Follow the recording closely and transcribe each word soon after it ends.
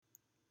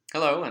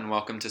Hello, and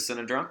welcome to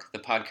Cinedrunk, the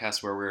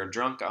podcast where we're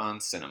drunk on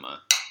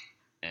cinema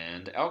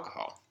and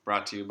alcohol.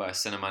 Brought to you by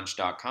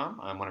Cinemunch.com.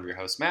 I'm one of your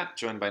hosts, Matt,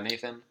 joined by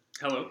Nathan.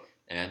 Hello.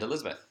 And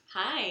Elizabeth.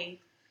 Hi.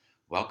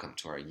 Welcome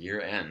to our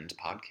year-end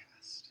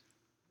podcast.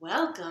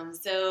 Welcome.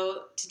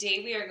 So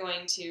today we are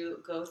going to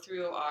go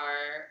through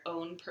our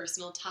own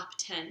personal top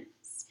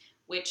 10s,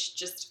 which,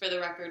 just for the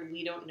record,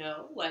 we don't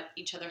know what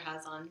each other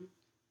has on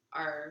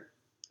our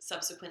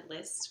subsequent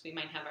list. We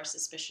might have our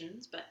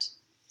suspicions, but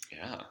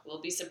Yeah.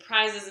 will be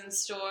surprises in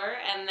store.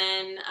 And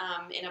then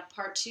in a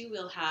part 2,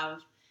 we'll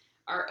have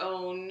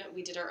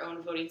we did our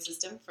own voting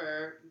system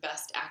for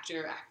best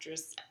actor,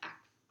 actress,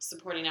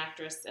 supporting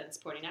actress, and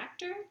supporting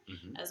actor,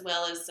 as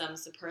well as some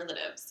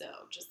superlatives. So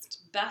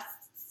just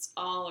bests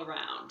all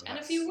around. And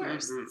a few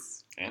worsts.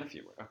 Mm-hmm. And a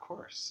few, of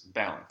course.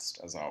 Balanced,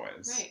 as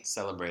always. Right.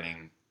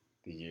 Celebrating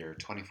the year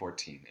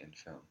 2014 in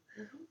film.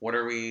 Mm-hmm. What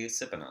are we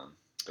sipping on,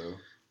 Boo?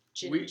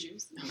 Gin and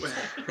juice.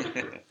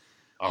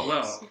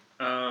 Always.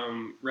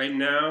 Well, right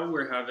now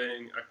we're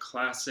having a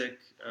classic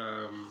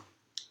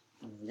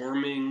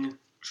warming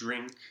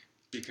drink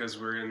because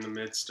we're in the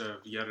midst of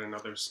yet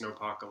another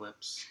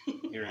snowpocalypse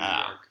here in New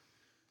York.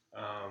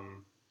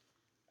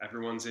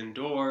 Everyone's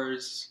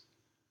indoors.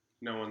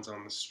 No one's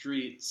on the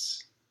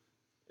streets.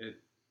 It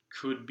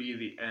could be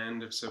the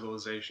end of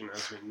civilization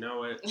as we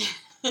know it.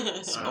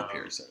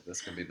 Snowpiercer.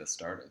 This could be the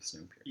start of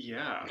Snowpiercer.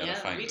 Yeah. Gotta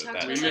find we it talked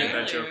that about We that made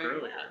that joke earlier.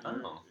 earlier. Yeah.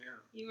 Oh. Yeah.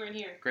 You weren't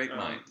here. Great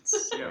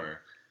minds. yeah.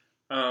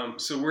 Or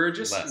So we're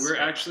Less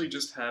actually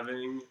just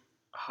having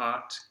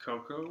hot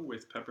cocoa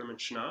with peppermint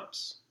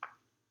schnapps.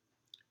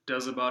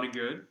 Does a body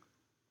good.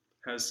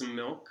 Has some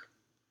milk.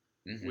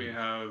 mhm. We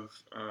have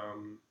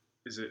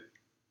is it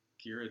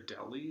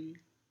Ghirardelli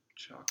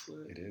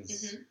chocolate? It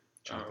is Mhm.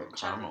 chocolate Chocolate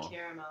caramel.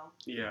 caramel.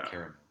 Yeah.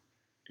 Caramel.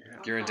 Yeah.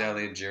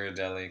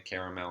 Ghirardelli,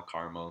 caramel,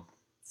 caramel.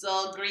 It's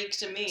all Greek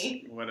to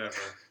me. Whatever.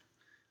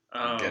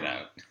 Get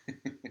out.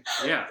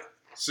 Yeah.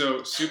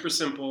 So super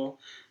simple,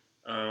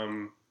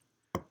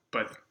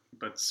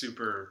 but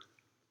super,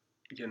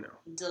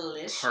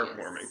 Delicious.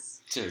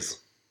 Heartwarming.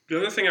 Cheers. The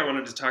other thing I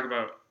wanted to talk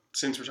about,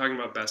 since we're talking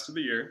about best of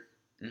the year,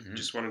 Mm-hmm.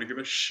 just wanted to give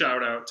a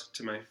shout out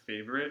to my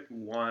favorite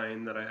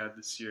wine that I had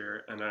this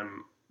year, and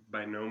I'm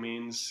by no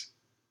means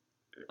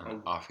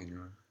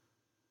Affineur.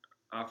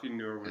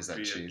 Affineur would Is that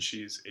be a cheese?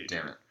 cheese agent.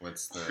 Damn it.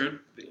 What's the... Could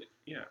be,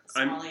 yeah.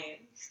 Sommelier.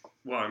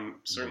 I'm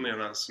certainly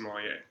not a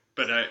sommelier,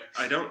 but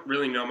I don't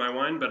really know my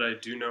wine, but I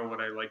do know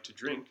what I like to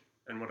drink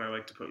and what I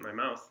like to put in my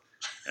mouth.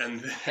 And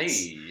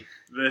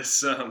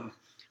this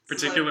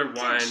particular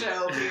wine,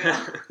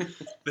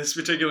 this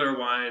particular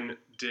wine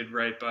did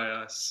right by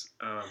us.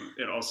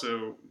 It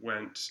also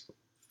went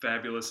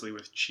fabulously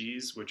with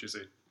cheese, which is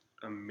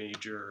a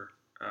major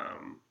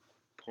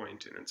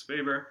point in its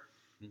favor.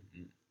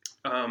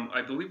 Mm-hmm.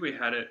 I believe we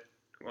had it.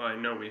 Well, I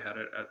know we had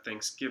it at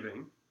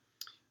Thanksgiving.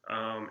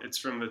 It's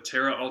from the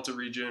Terra Alta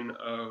region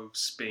of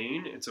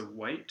Spain. It's a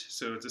white,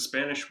 so it's a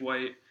Spanish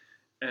white,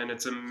 and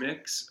it's a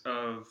mix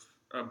of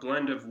a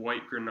blend of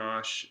white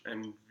Grenache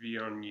and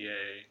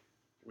Viognier,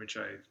 which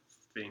I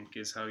think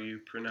is how you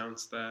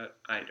pronounce that.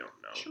 I don't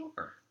know.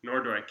 Sure.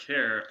 Nor do I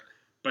care,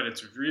 but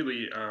it's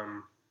really,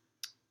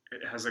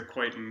 it has a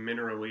quite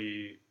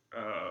minerally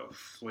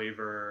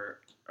flavor.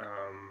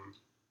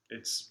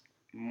 It's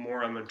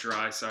more on the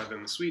dry side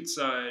than the sweet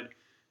side,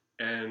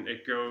 and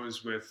it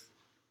goes with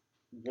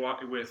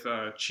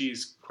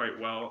cheese quite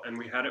well. And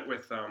we had it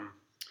with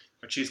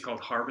a cheese called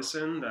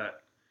Harbison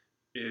that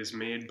is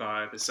made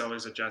by the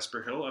sellers at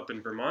Jasper Hill up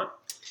in Vermont,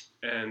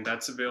 and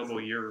that's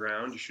available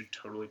year-round. You should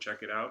totally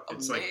check it out.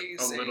 It's like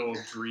a little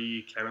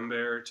brie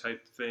camembert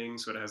type thing,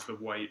 so it has the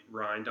white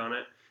rind on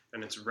it,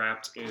 and it's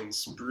wrapped in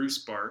spruce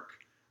bark.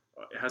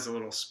 It has a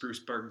little spruce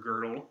bark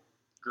girdle.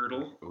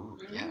 Ooh,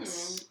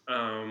 yes.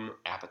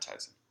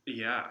 Appetizing.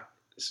 Yeah,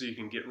 so you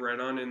can get right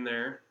on in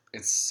there.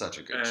 It's such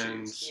a good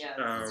And cheese. Yes.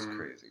 It's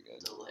crazy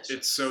good. Delicious.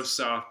 It's so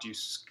soft, you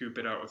scoop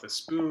it out with a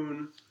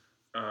spoon,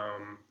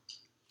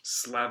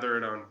 slather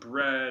it on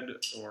bread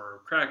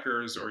or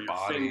crackers or your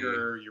Body.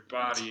 finger, your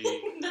body,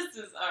 This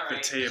is all the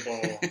right.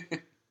 table,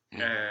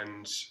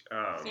 and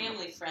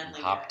Family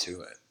friendly. Hop guys.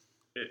 to it.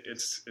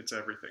 it's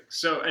everything.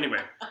 So anyway,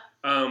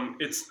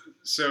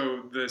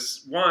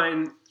 this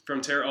wine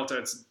from Terra Alta,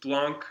 it's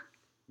Blanc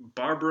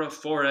Barbara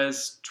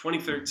Flores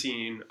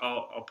 2013.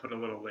 I'll put a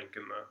little link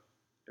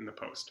in the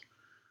post.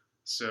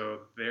 So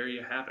there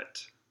you have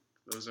it.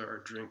 Those are our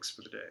drinks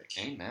for the day.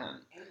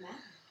 Amen. Amen.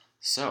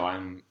 So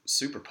I'm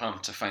super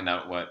pumped to find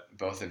out what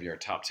both of your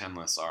top 10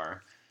 lists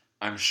are.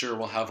 I'm sure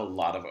we'll have a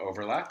lot of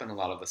overlap and a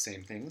lot of the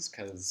same things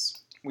because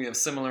we have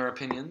similar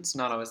opinions,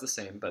 not always the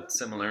same, but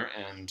similar,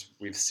 and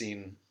we've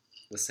seen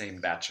the same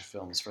batch of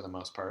films for the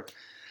most part.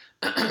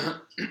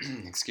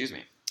 Excuse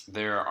me.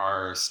 There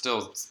are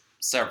still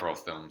several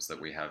films that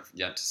we have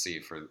yet to see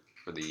for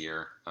the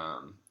year,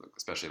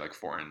 especially like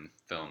foreign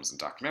films and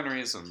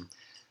documentaries and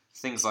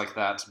things like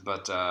that.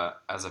 But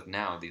as of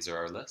now, these are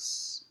our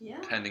lists. Yeah.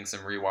 Pending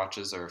some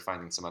rewatches or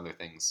finding some other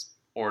things.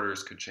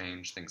 Orders could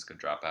change, things could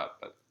drop out,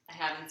 but I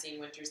haven't seen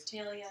Winter's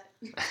Tale yet.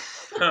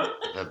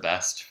 The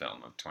best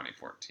film of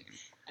 2014.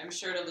 I'm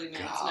sure it'll be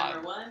Matt's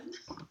number one.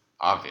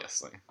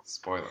 Obviously.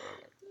 Spoiler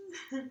alert.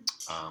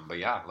 But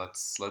yeah,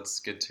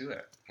 let's get to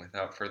it.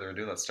 Without further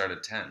ado, let's start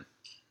at 10.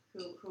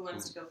 Who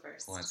wants to go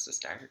first? Who wants to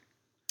start?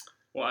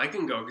 Well, I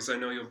can go because I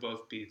know you'll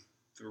both be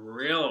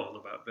thrilled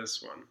about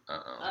this one.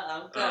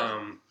 Uh-oh.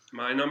 Go.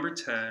 My number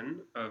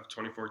 10 of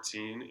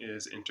 2014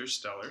 is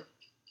Interstellar.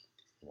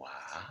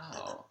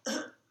 Wow.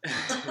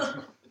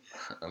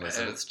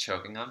 Elizabeth's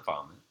choking on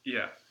vomit.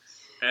 Yeah.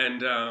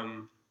 And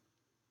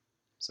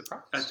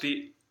surprise.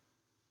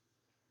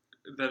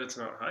 That it's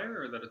not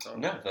higher or that it's on?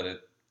 No, that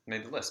it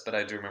made the list, but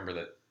I do remember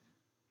that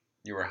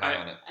you were high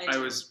on it. I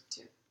was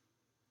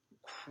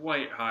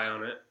quite high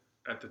on it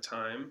at the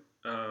time.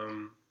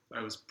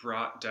 I was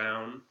brought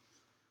down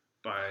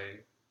by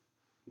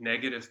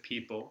negative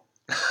people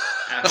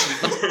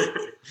after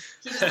the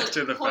fact.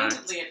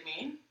 Pointedly at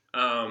me.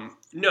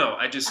 No,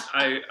 I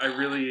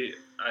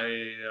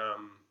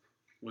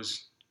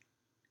was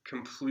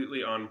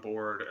completely on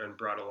board and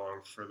brought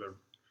along for the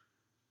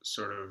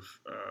sort of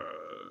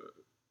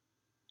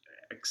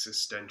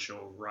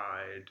existential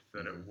ride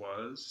that it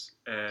was,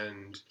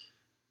 and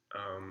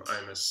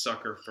I'm a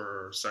sucker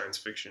for science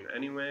fiction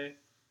anyway,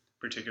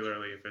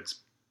 particularly if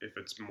it's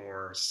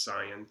more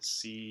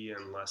science-y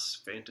and less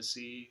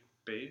fantasy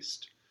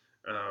based,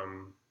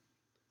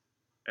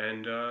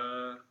 and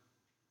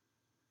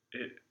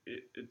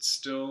it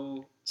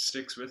still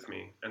sticks with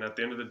me. And at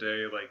the end of the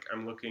day, like,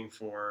 I'm looking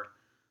for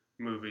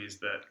movies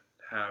that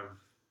have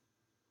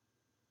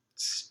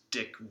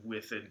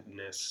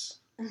stick-withedness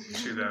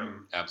to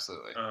them.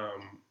 Absolutely.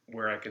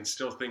 Where I can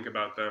still think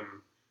about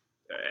them,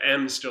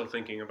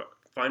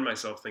 find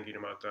myself thinking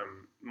about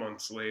them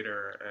months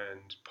later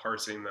and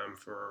parsing them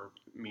for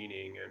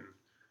meaning,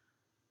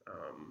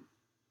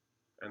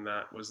 and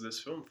that was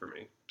this film for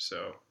me.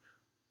 So,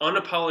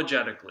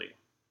 unapologetically,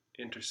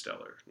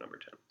 Interstellar, number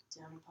 10.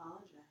 Don't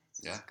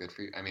apologize. Yeah, good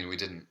for you. I mean, we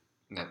didn't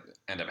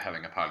end up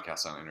having a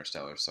podcast on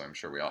Interstellar, so I'm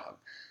sure we all have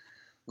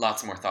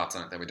lots more thoughts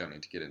on it that we don't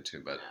need to get into,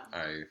 but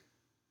yeah.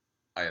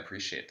 I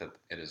appreciate that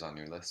it is on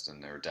your list,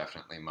 and there were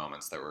definitely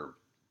moments that were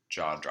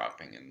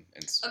jaw-dropping and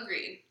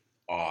agreed,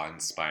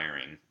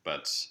 awe-inspiring,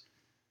 but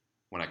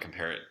when I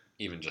compare it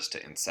even just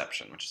to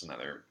Inception, which is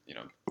another,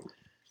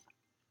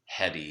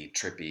 heady,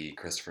 trippy,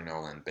 Christopher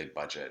Nolan, big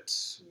budget,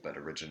 but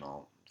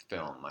original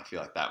film, I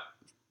feel like that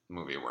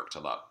movie worked a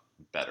lot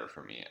better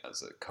for me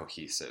as a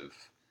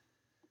cohesive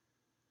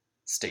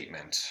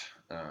statement.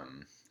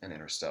 And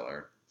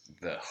Interstellar,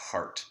 the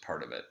heart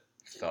part of it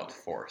felt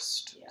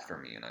forced for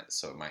me, and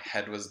so my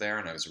head was there,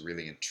 and I was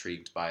really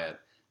intrigued by it,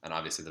 and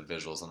obviously the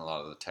visuals and a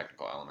lot of the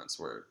technical elements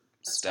were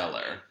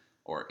stellar,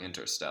 or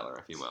interstellar,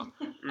 if you will.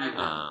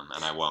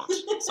 And I won't.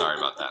 Sorry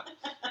about that.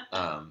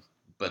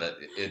 But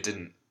it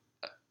didn't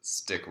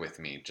stick with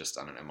me just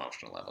on an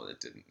emotional level. It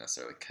didn't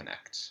necessarily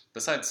connect.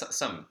 Besides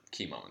some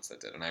key moments that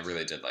did, and I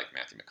really did like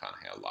Matthew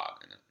McConaughey a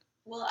lot in it.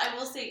 Well, I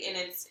will say in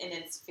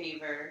its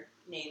favor,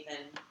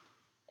 Nathan,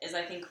 is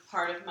I think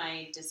part of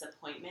my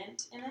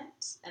disappointment in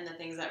it, and the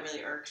things that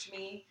really irked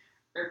me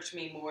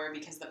more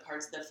because the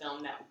parts of the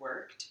film that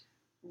worked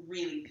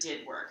really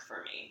did work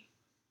for me,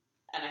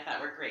 and I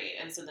thought were great.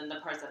 And so then the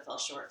parts that fell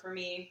short for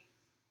me,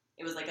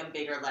 it was like a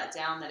bigger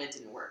letdown that it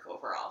didn't work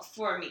overall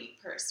for me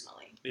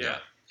personally. Yeah.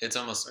 It's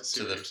almost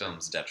to the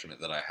film's detriment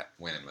that I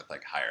went in with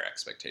like higher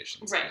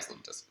expectations. Right. I was a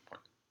little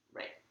disappointed.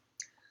 Right.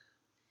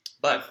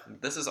 But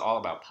this is all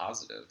about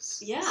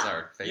positives. Yeah. This is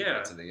our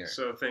favorites of the year.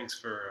 So thanks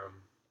for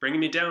bringing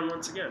me down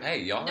once again.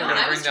 Hey, y'all are going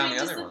to bring down the other one. I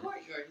was trying to support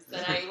yours,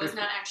 that I was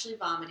not actually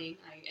vomiting.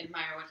 I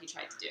admire what he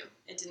tried to do.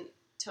 It didn't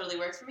totally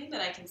work for me,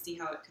 but I can see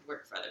how it could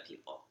work for other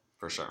people.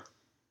 For sure.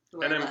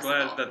 And I'm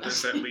glad that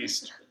there's at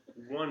least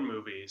one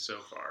movie so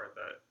far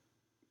that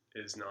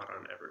is not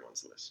on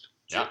everyone's list.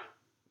 Yeah.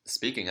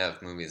 Speaking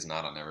of movies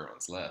not on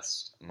everyone's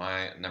list,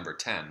 my number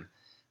 10,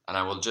 and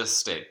I will just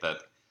state that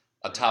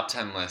a top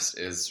 10 list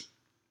is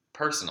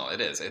personal. It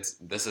is.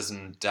 This is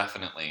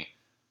definitely,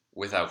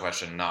 without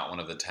question, not one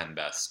of the 10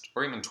 best,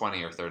 or even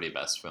 20 or 30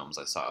 best films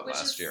I saw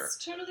last year.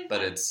 Totally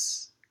but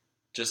it's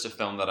just a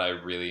film that I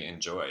really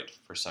enjoyed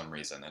for some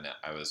reason, and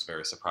I was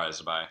very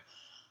surprised by,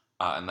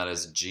 and that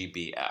is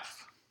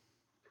GBF,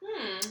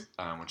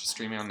 which is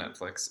streaming on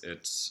Netflix.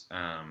 It's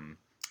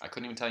I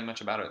couldn't even tell you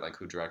much about it, like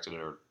who directed it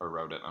or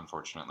wrote it,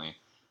 unfortunately.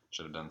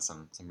 Should have done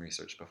some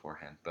research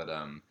beforehand. But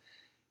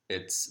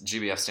it's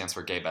GBF stands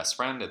for Gay Best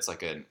Friend. It's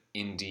like an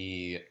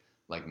indie,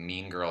 like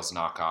Mean Girls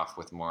knockoff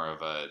with more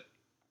of a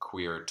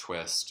queer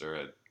twist or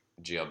a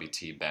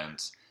GLBT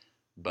bent.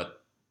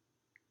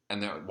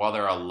 While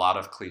there are a lot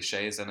of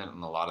cliches in it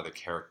and a lot of the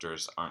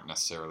characters aren't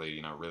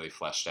necessarily, really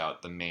fleshed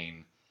out, the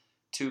main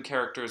two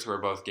characters who are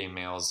both gay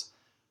males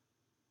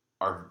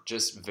are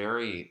just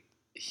very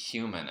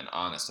human and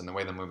honest, and the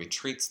way the movie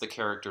treats the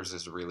characters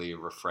is really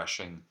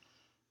refreshing,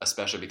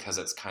 especially because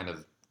it's kind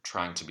of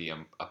trying to be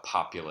a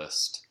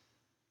populist.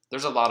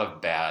 There's a lot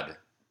of bad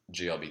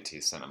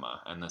GLBT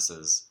cinema, and this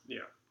was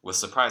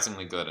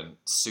surprisingly good and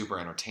super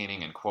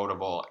entertaining and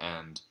quotable,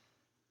 and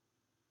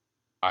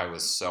I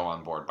was so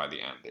on board by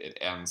the end. It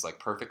ends like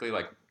perfectly,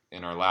 like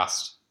in our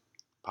last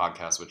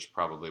podcast, which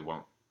probably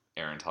won't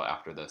air until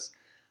after this,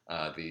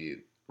 the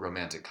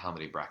romantic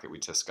comedy bracket, we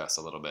discuss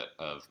a little bit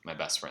of My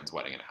Best Friend's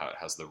Wedding and how it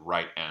has the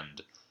right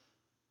end,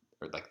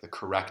 or like the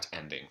correct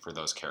ending for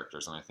those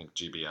characters. And I think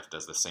GBF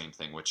does the same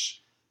thing,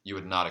 which you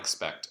would not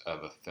expect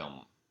of a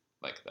film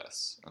like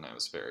this. And I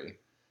was very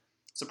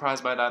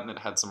surprised by that, and it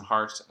had some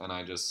heart, and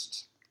I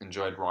just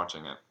enjoyed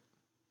watching it.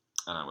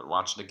 And I would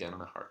watch it again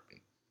in a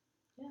heartbeat.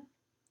 Yeah.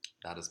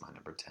 That is my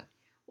number 10.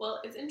 Well,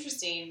 it's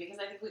interesting because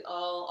I think we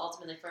all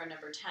ultimately, for our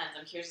number 10s,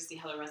 I'm curious to see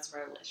how the rest of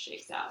our list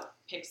shakes out.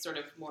 Pick sort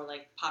of more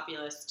like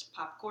populist,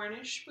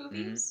 popcornish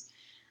movies.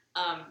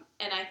 And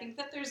I think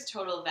that there's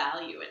total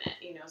value in it.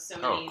 You know, so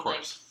many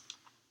like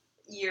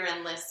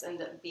year-end lists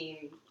end up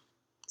being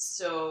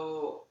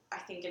so, I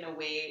think in a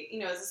way, you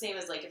know, it's the same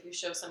as like if you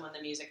show someone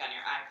the music on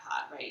your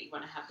iPod, right? You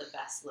want to have the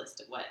best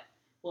list of what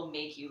will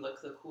make you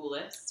look the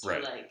coolest, right?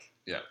 Or like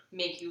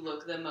make you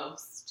look the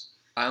most.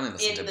 I only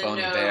listen to Bon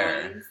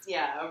Iver.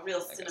 Yeah, a real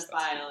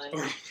cinephile.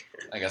 And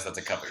I guess that's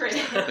a couple.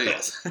 Critic.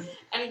 Yes.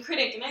 And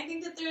critic. And I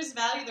think that there's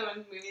value, though,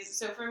 in movies.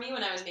 So for me,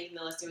 when I was making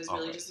the list, it was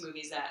really just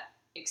movies that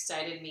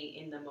excited me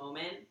in the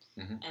moment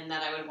and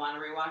that I would want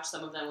to rewatch.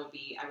 Some of them would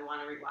be I would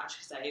want to rewatch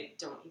because I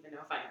don't even know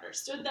if I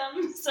understood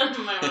them. Some of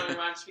them I want to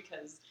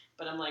rewatch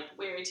but I'm like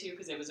wary too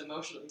because it was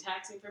emotionally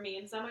taxing for me.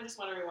 And some I just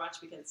want to rewatch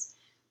because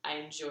I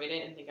enjoyed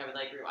it and think I would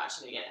like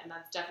rewatching it again. And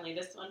that's definitely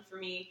this one for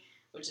me,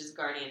 which is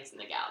Guardians of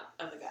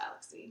the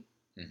Galaxy.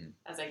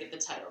 As I get the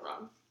title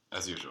wrong.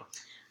 As usual.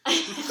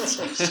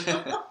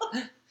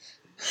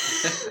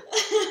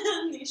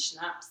 These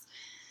schnapps.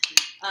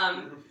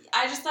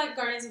 I just thought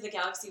Guardians of the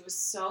Galaxy was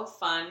so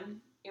fun.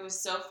 It was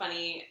so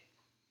funny.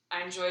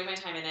 I enjoyed my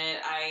time in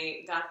it.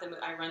 I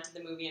rented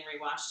the movie and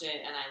rewatched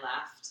it, and I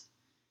laughed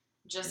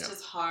just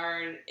as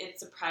hard. It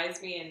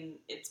surprised me in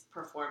its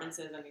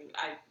performances. I mean,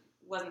 I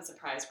wasn't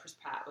surprised Chris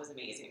Pratt was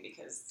amazing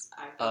because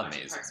I've been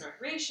watching Parks and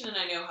Recreation, and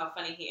I know how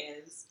funny he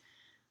is.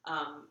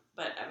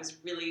 But I was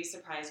really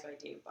surprised by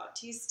Dave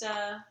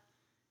Bautista.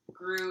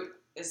 Groot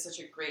is such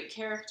a great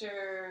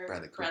character.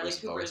 Bradley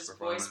Cooper's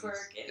voice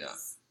work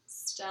is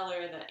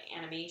stellar. The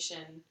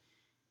animation,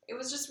 it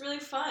was just really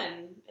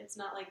fun. It's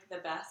not like the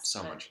best.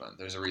 So much fun.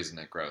 There's a reason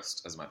it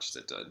grossed as much as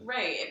it did.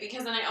 Right,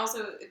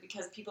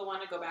 because people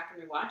want to go back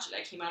and rewatch it.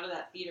 I came out of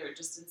that theater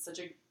just in such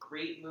a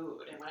great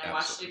mood, and when I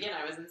watched it again,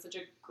 I was in such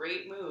a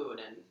great mood,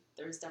 and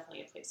there's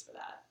definitely a place for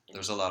that.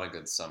 There's a lot of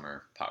good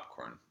summer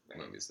popcorn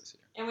movies this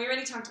year. And we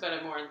already talked about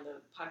it more in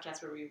the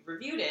podcast where we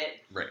reviewed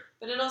it. Right.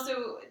 But it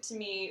also, to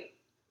me,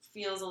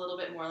 feels a little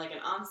bit more like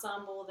an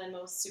ensemble than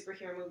most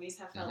superhero movies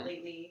have felt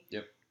lately.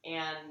 Yep.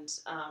 And,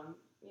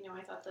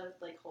 I thought the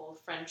whole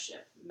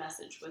friendship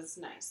message was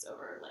nice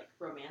over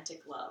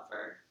romantic love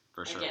or,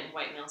 again,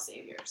 white male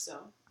savior. So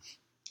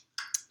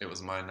it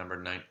was my number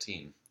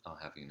 19, I'll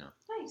have you know.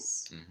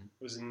 Nice.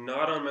 It was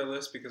not on my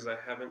list because I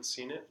haven't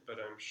seen it, but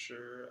I'm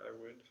sure I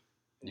would.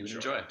 You would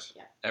enjoy it.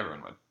 Yeah.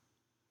 Everyone would.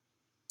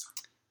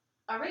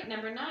 All right,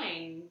 number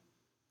 9.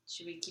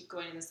 Should we keep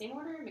going in the same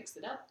order or mix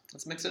it up?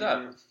 Let's mix it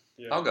up.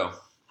 Yeah. I'll go.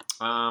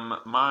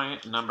 My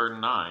number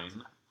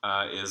 9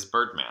 is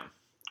Birdman,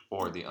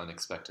 or The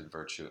Unexpected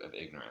Virtue of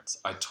Ignorance.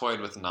 I toyed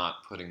with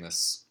not putting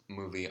this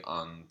movie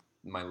on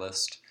my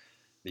list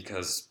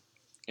because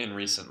in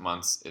recent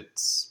months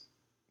it's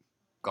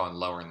gone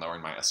lower and lower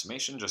in my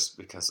estimation just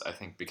because of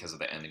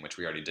the ending, which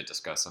we already did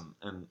discuss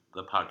in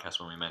the podcast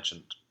when we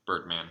mentioned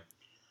Birdman.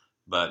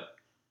 But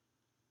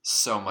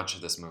so much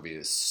of this movie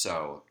is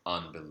so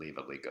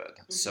unbelievably good.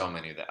 So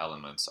many of the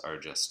elements are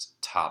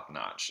just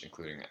top-notch,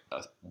 including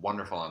a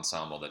wonderful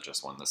ensemble that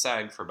just won the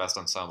SAG for Best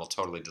Ensemble,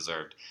 totally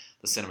deserved.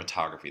 The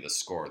cinematography, the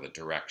score, the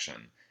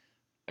direction.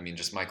 I mean,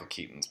 just Michael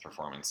Keaton's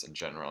performance in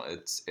general.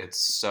 It's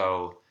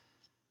so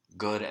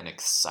good and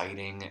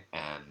exciting,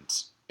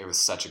 and it was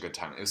such a good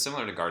time. It was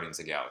similar to Guardians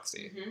of the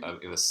Galaxy.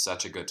 It was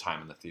such a good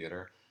time in the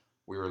theater.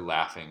 We were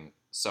laughing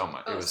so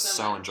much. It was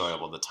so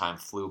enjoyable. The time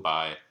flew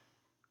by.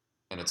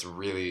 And it's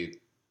really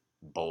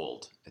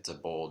bold. It's a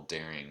bold,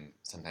 daring,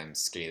 sometimes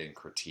scathing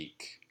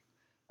critique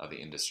of the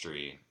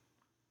industry.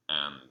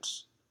 And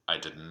I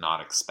did not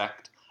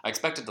expect... I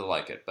expected to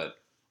like it, but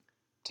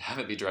to have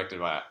it be directed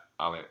by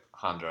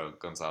Alejandro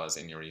Gonzalez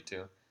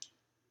Iñárritu...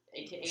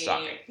 AKA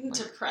shocking.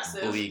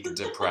 Depressive. Bleak,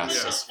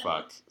 depressed as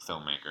fuck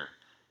filmmaker.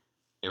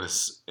 It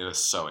was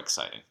so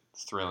exciting.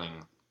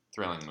 Thrilling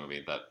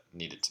movie that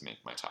needed to make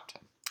my top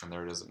 10. And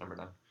there it is at number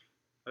 9.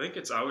 I think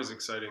it's always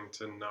exciting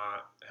to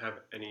not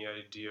have any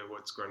idea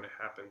what's going to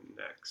happen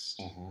next.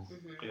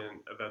 And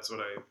that's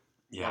what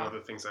one of the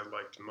things I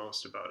liked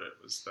most about it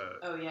was that...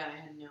 Oh, yeah, I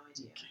had no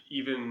idea.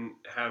 Even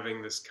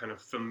having this kind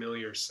of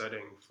familiar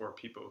setting for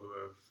people who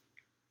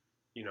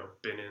have,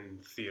 been in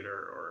theater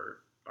or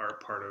are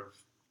part of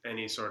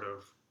any sort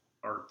of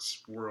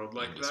arts world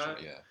like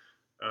industry,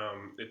 that.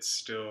 It's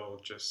still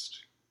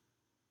just,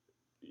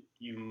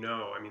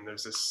 I mean,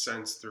 there's this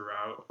sense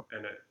throughout,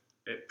 and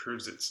it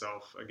proves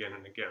itself again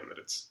and again that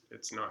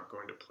it's not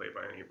going to play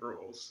by any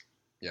rules.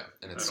 Yeah,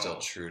 and it's still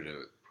true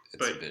to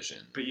its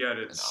vision. But yet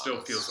it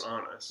still feels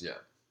honest. Yeah.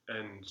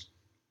 and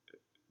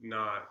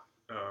not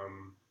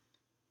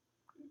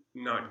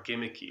not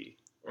gimmicky,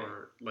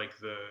 or like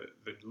the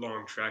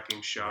long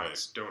tracking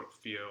shots don't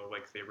feel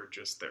like they were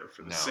just there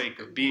for the sake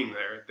of being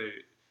there.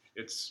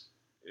 It's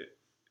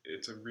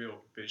a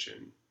real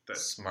vision that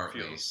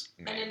smartly feels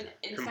made. And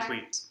in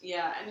complete. fact,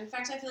 yeah, and in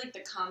fact, I feel like the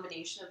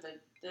combination of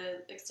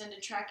the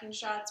extended tracking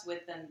shots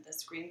with then the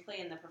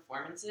screenplay and the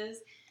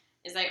performances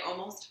is I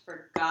almost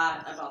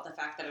forgot about the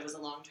fact that it was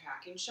a long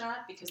tracking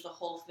shot because the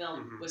whole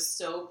film was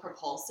so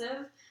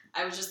propulsive.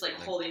 I was just like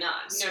holding on,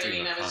 you know what I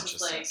mean? I was just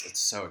like, it's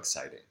so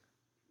exciting,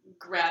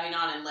 grabbing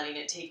on and letting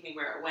it take me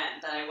where it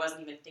went. That I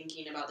wasn't even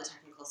thinking about the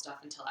technical stuff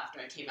until after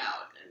I came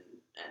out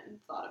and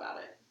thought about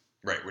it.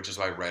 Right, which is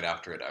why right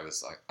after it I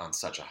was like on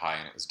such a high,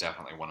 and it was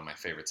definitely one of my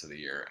favorites of the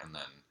year. And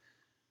then,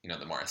 you know,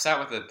 the more I sat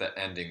with it, the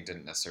ending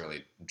didn't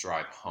necessarily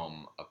drive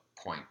home a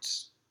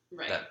point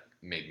that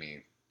made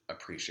me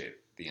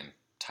appreciate the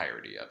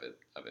entirety of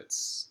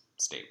its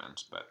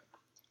statement. But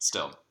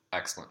still,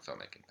 excellent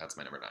filmmaking. That's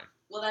my number 9.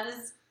 Well, that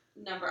is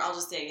I'll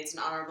just say it's an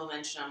honorable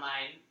mention on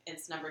mine.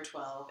 It's number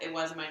 12. It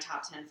was in my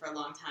top 10 for a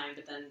long time,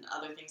 but then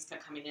other things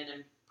kept coming in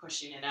and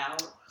pushing it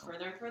out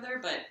further and further.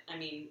 But I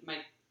mean,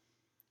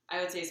 I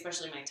would say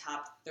especially my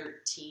top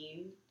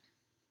 13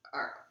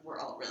 were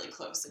all really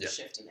close and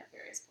shifting at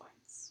various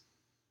points.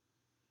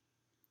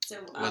 So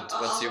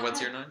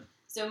what's your 9?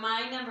 So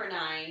my number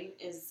 9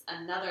 is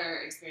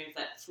another experience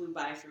that flew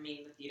by for me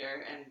in the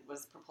theater and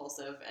was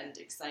propulsive and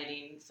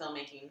exciting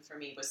filmmaking for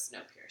me was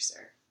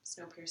Snowpiercer.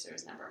 Snowpiercer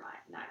is number 9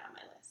 on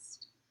my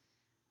list.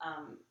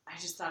 I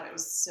just thought it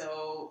was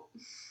so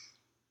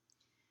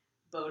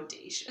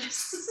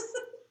bodacious.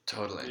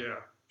 Totally.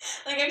 Yeah.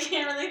 Like, I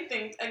can't really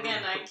think.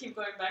 Again, I keep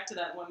going back to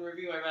that one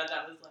review I read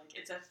that was like,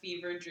 it's a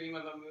fever dream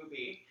of a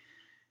movie.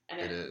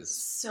 And it is.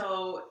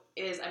 So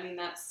is. I mean,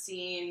 that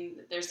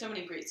scene, there's so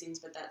many great scenes,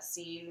 but that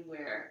scene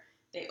where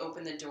they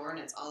open the door and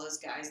it's all those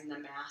guys in the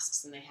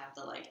masks and they have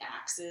the, like,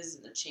 axes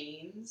and the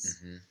chains.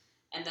 Mm-hmm.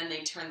 And then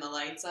they turn the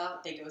lights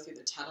out, they go through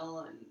the tunnel,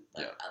 and,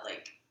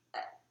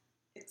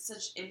 it's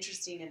such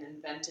interesting and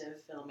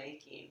inventive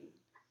filmmaking.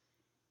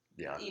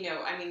 Yeah. You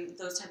know, I mean,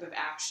 those type of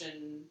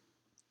action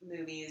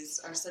movies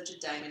are such a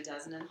dime a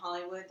dozen in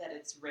Hollywood that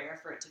it's rare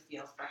for it to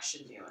feel fresh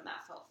and new, and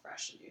that felt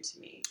fresh and new to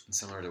me.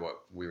 Similar to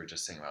what we were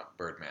just saying about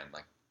Birdman,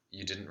 like,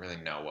 you didn't really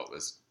know what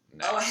was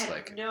next. Oh, I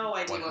had no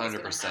idea 100%, what was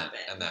going to happen.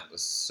 And that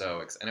was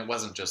so and it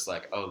wasn't just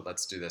like, oh,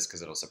 let's do this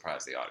because it'll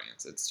surprise the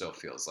audience. It still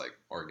feels like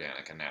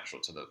organic and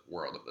natural to the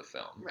world of the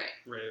film.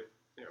 Right.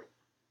 Yeah.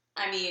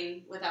 I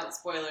mean, without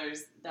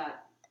spoilers,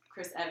 that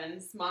Chris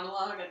Evans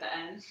monologue at the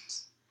end,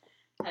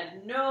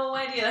 had no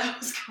idea that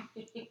was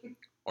coming.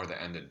 Or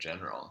the end in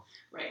general.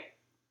 Right.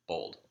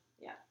 Bold.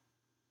 Yeah.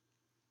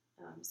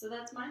 So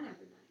that's my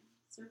number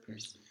 9.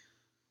 Snowpiercer.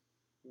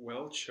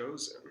 Well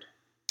chosen.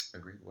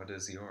 Agreed. What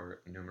is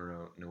your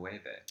numero 9?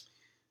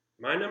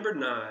 My number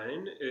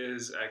 9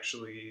 is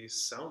actually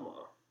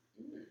Selma,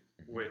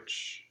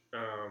 which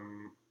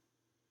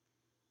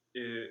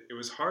it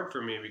was hard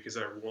for me because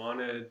I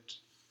wanted.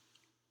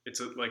 It's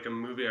like a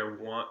movie I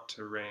want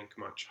to rank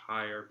much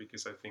higher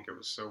because I think it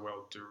was so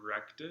well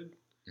directed,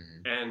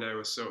 and I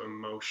was so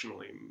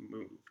emotionally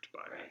moved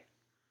by it.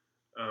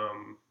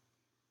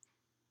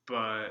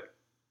 But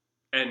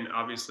and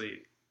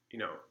obviously, you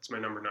know, it's my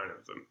number 9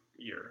 of the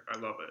year. I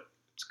love it.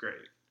 It's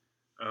great.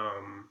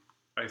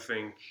 I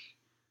think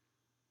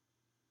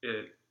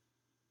it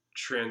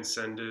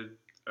transcended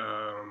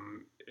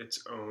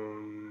its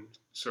own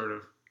sort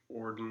of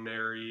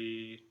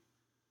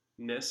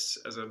ordinariness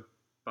as a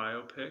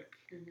biopic.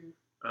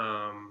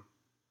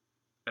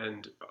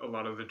 And a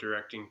lot of the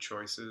directing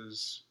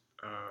choices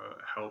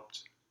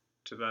helped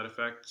to that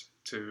effect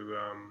to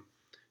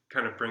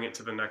kind of bring it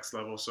to the next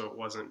level, so it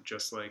wasn't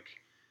just like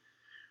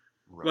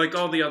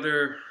all the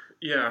other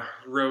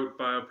rote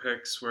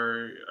biopics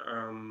where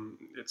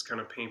it's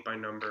kind of paint by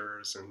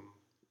numbers,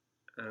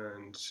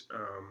 and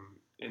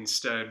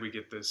instead we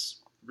get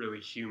this really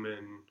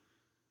human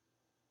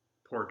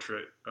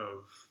portrait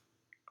of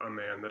a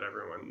man that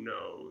everyone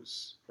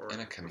knows, or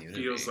in a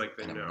community, feels like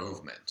they in know. A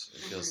movement.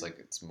 It feels like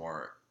it's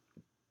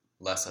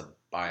less a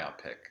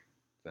biopic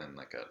than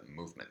like a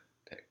movement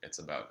pick. It's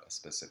about a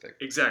specific.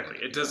 Exactly.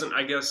 It doesn't.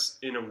 I guess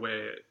in a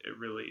way, it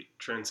really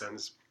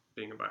transcends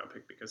being a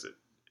biopic because it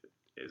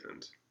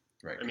isn't.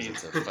 Right. I mean,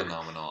 it's a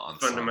phenomenal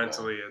ensemble.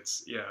 Fundamentally,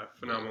 it's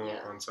phenomenal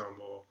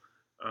ensemble,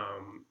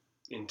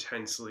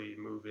 intensely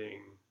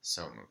moving,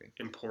 so moving,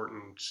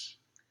 important,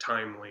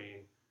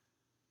 timely.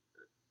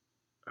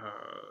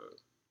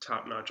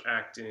 Top-notch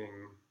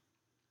acting.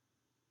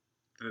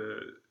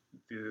 The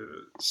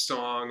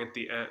song at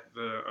the end,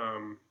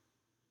 the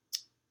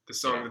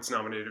song that's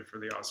nominated for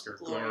the Oscar,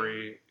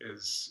 Glory,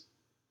 is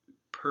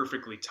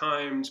perfectly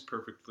timed,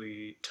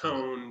 perfectly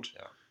toned.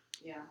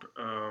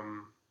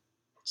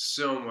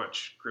 So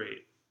much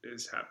great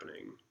is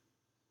happening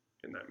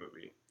in that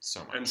movie.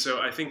 So much. And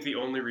so I think the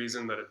only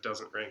reason that it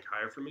doesn't rank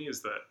higher for me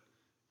is that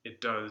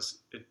it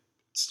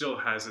still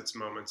has its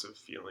moments of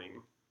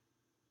feeling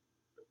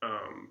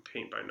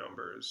paint by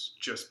numbers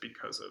just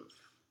because of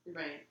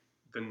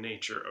the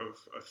nature of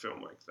a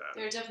film like that.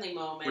 There are definitely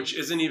moments. Which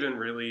isn't even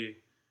really,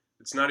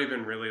 it's not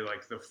even really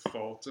like the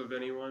fault of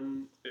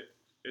anyone.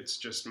 It's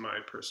just my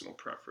personal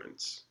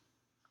preference.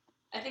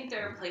 I think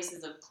there are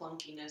places of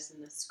clunkiness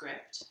in the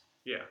script.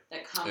 Yeah.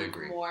 That come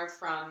more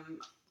from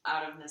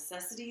out of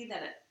necessity,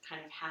 that it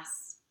kind of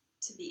has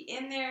to be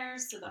in there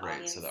so the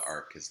audience... so the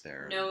arc is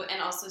there.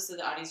 And also so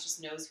the audience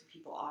just knows who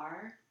people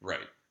are.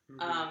 Right.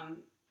 Mm-hmm.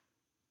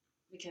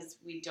 Because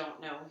we don't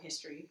know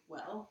history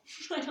well.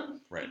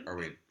 Right, or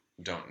we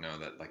don't know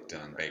that like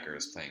Dylan Baker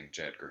is playing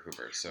J. Edgar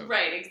Hoover, so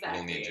right, exactly.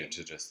 We'll need you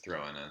to just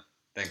throw in a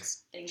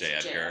thanks J.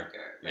 Edgar,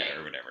 right. Yeah,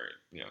 or whatever,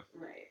 yeah.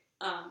 Right.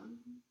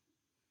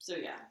 So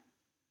yeah,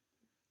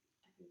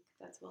 I think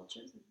that's well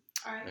chosen.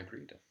 All right.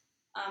 Agreed.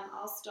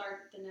 I'll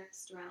start the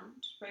next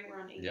round. Right,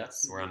 we're on 8.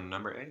 Yes, we're on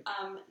number 8.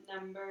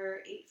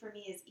 Number 8 for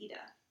me is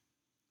Ida.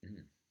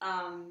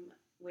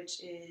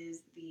 Which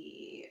is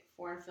the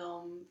foreign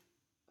film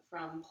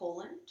from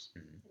Poland.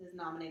 It is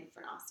nominated for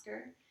an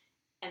Oscar,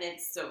 and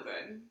it's so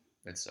good.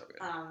 It's so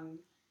good.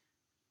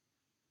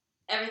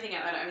 Everything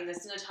about it. I mean, the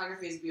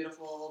cinematography is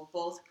beautiful.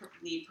 Both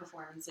lead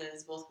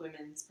performances, both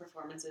women's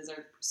performances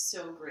are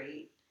so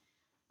great,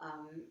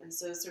 and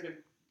so sort of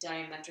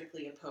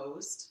diametrically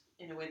opposed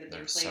in a way that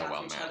they're playing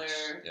off each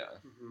other. Yeah.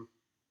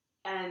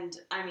 And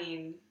I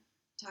mean,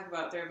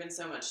 there have been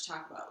so much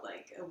talk about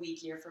like a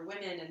weak year for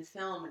women in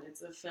film, and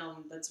it's a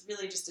film that's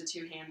really just a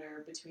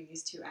two-hander between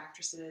these two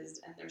actresses,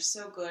 and they're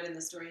so good, and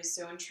the story is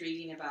so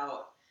intriguing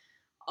about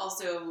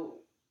also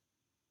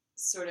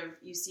sort of,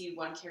 you see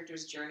one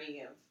character's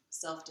journey of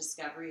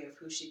self-discovery of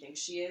who she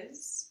thinks she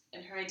is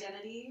and her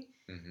identity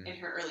in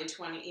her early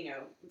 20s,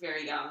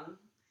 very young,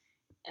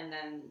 and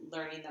then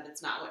learning that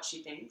it's not what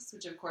she thinks,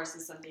 which of course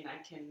is something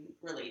I can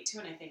relate to,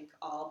 and I think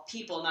all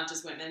people, not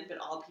just women, but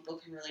all people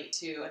can relate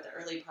to at the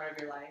early part of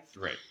your life.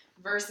 Right.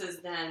 Versus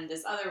then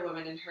this other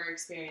woman and her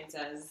experience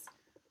as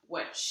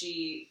what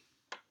she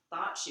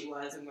thought she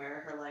was and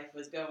where her life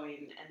was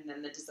going, and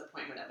then the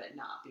disappointment of it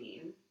not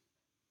being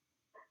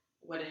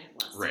what it had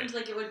once seemed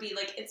like it would be.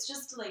 Like, it's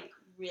just like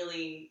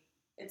really...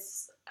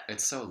 It's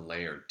so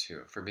layered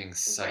too for being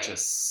such a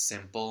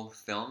simple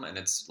film, and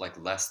it's like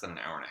less than an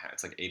hour and a half.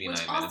 It's like 89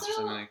 minutes or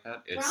something like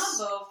that.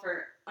 Bravo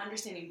for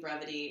understanding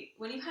brevity.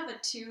 When you have a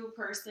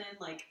 2-person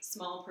like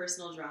small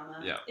personal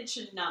drama, it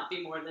should not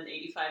be more than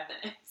 85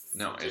 minutes.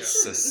 No,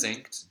 it's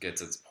succinct,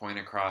 gets its point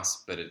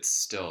across, but it's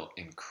still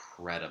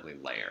incredibly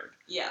layered.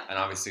 Yeah. And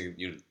obviously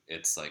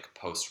it's like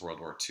post World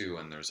War II,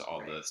 and there's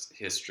all this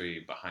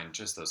history behind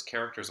just those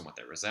characters and what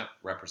they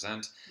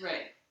represent.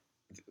 Right.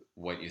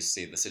 What you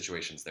see, the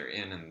situations they're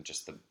in, and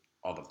just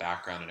all the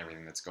background and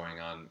everything that's going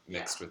on,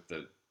 mixed with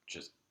the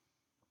just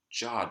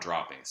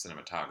jaw-dropping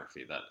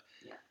cinematography that,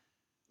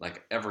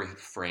 like, every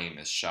frame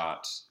is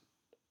shot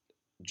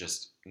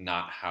just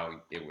not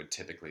how it would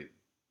typically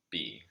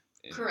be.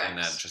 Correct. And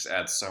that just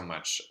adds so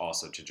much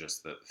also to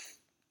just the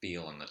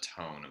feel and the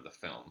tone of the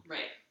film.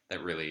 Right.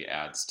 That really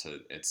adds to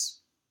its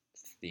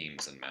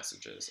themes and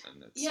messages,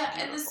 and it's beautiful.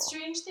 And the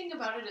strange thing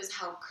about it is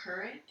how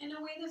current in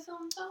a way the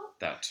film felt.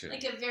 That too.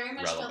 Like, it very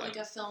much felt like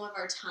a film of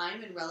our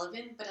time and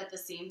relevant, but at the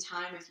same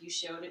time, if you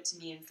showed it to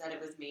me and said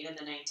it was made in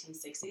the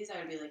 1960s, I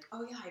would be like,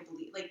 oh yeah, I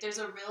believe. Like, there's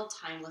a real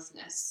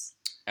timelessness.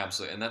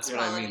 Absolutely, and that's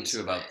what I mean too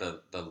about the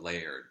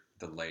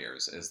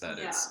layers, is that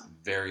it's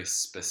very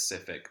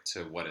specific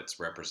to what it's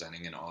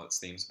representing in all its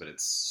themes, but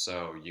it's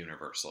so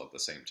universal at the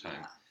same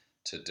time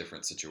to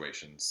different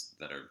situations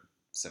that are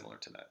similar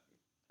to that.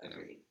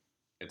 Agreed.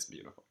 It's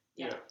beautiful.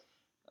 Yeah.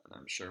 And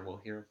I'm sure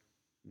we'll hear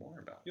more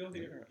about it. You'll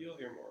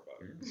hear more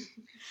about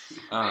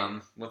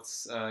it.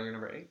 What's your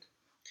number 8?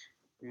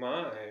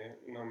 My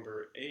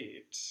number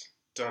 8,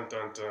 dun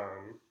dun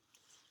dun,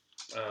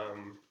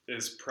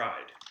 is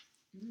Pride.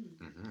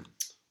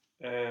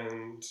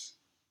 And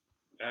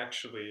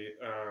actually,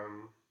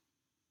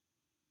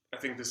 I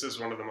think this is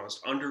one of the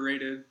most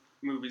underrated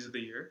movies of the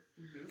year.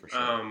 For sure.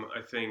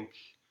 I think,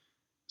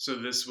 so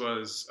this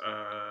was,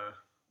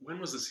 when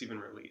was this even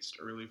released?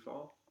 Early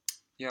fall?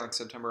 Yeah, like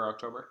September,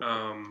 October.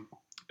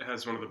 It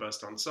has one of the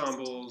best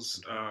ensembles.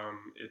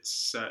 It's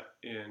set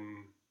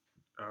in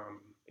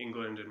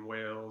England and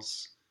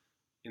Wales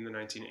in the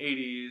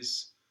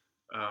 1980s,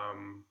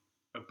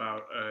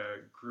 about a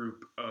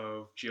group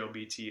of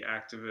GLBT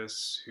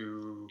activists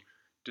who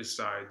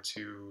decide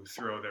to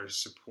throw their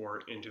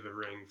support into the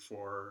ring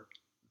for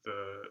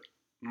the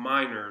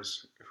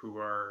miners who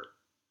are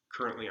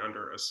currently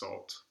under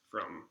assault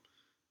from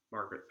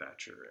Margaret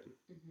Thatcher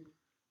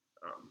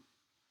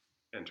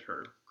and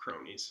her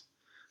cronies.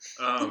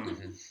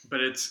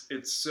 But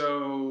it's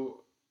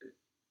so...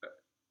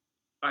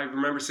 I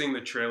remember seeing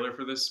the trailer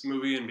for this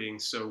movie and being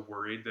so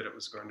worried that it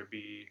was going to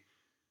be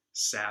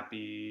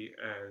sappy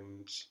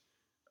and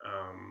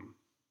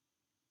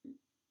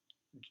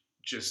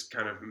just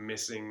kind of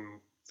missing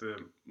the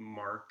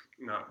mark,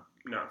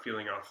 not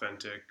feeling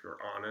authentic or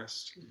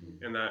honest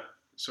in that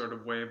sort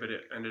of way, but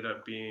it ended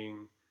up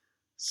being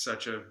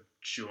such a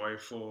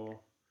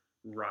joyful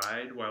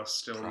ride while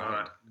still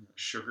not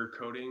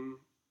sugarcoating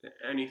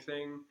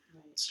anything.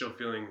 Right. Still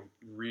feeling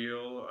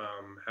real,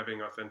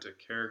 having authentic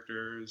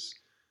characters.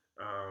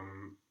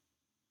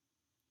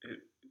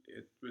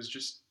 It was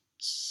just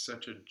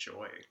such a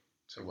joy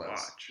to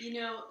watch. You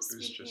know, it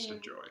was just a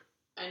joy.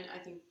 And I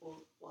think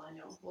I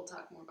know we'll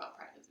talk more about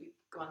Pride as we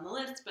go on the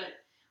list,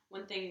 but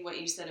one thing, what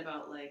you said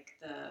about like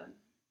the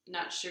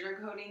not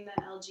sugarcoating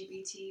the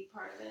LGBT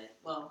part of it.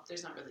 Well,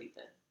 there's not really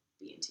the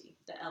B and T,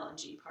 the L and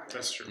G part of it.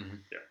 That's true. Mm-hmm.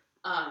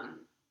 Yeah.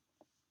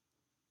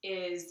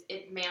 Is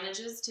it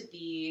manages to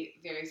be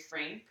very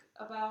frank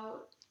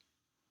about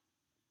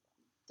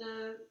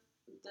the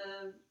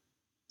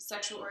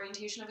sexual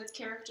orientation of its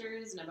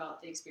characters and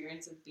about the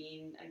experience of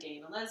being a gay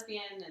and a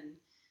lesbian and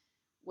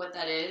what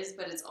that is,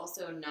 but it's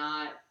also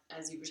not,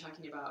 as you were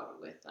talking about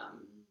with what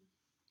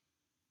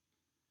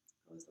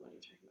was the one you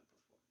were talking about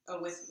before?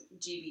 Oh, with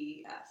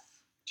GBF.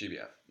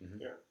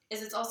 Mm-hmm. Yeah.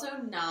 It's also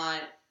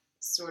not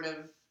sort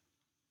of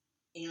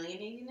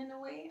alienating in a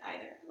way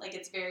either. Like,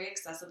 it's very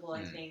accessible,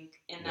 I think,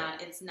 in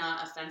that it's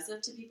not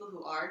offensive to people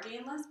who are gay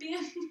and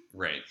lesbian.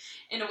 Right.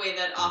 In a way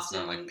that and often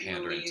it's not like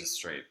pandering movies, to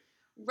straight.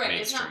 right,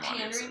 it's not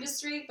pandering audiences. to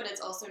straight, but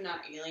it's also not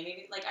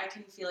alienating. Like, I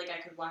can feel like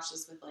I could watch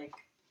this with, like,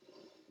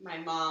 my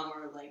mom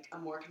or, like, a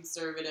more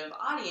conservative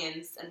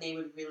audience, and they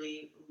would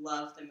really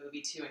love the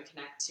movie, too, and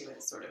connect to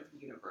its sort of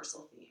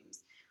universal themes,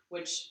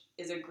 which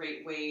is a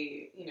great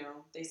way, you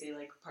know, they say,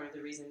 like, part of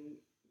the reason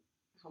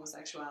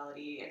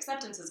homosexuality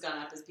acceptance has gone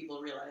up is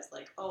people realize,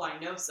 like, oh, I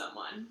know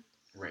someone.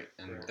 Right,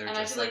 and Right. they're And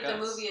just I feel like us. the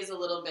movie is a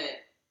little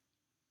bit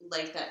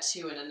like that,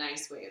 too, in a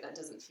nice way that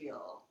doesn't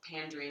feel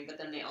pandering, but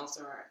then they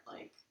also aren't,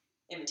 like,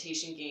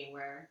 Imitation Game,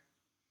 where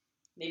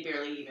they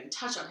barely even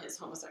touch on his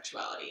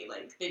homosexuality.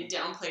 Like, they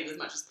downplay it as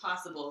much as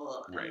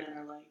possible, and Right. then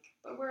are like,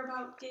 but we're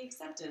about gay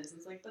acceptance. And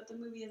it's like, but the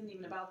movie isn't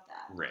even about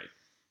that. Right.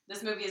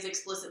 This movie is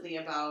explicitly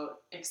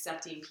about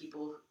accepting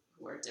people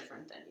who are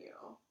different than you,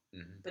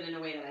 but in a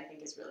way that I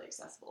think is really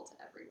accessible to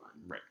everyone.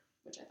 Right.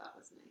 Which I thought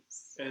was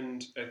nice.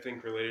 And I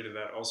think related to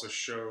that also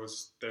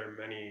shows their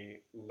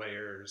many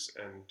layers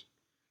and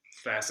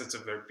facets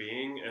of their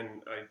being,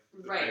 and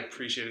I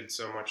appreciated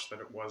so much that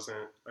it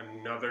wasn't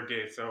another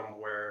gay film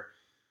where,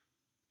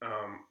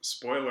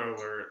 spoiler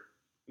alert,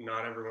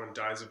 not everyone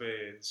dies of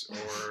AIDS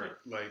or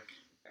like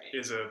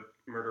is a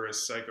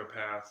murderous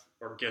psychopath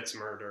or gets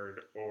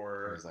murdered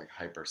or is like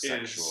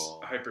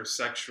hypersexual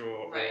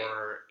right.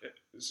 or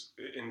whose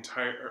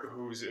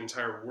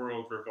entire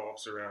world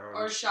revolves around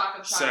or Shock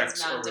of Shock sex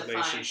is not or defined.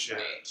 relationship.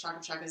 Right. Shock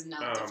of Shock is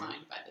not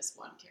defined by this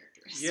one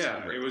characteristic.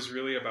 Yeah, it was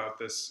really about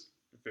this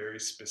very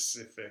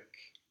specific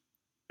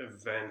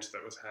event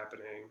that was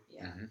happening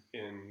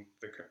in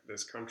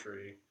this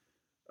country,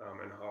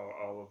 and how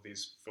all of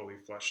these fully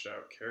fleshed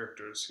out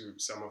characters,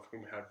 some of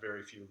whom had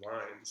very few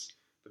lines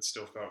but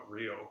still felt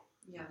real,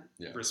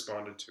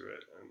 responded to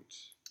it, and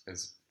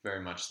it's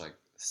very much like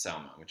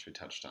Selma, which we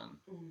touched on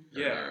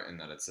Yeah. earlier, in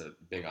that it's a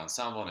big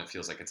ensemble and it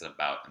feels like it's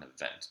about an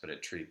event, but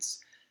it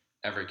treats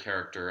every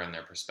character and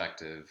their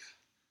perspective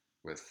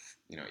with,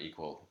 you know,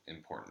 equal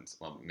importance.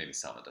 Well, maybe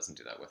Selma doesn't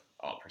do that with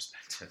all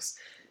perspectives,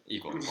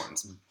 equal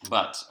importance,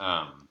 but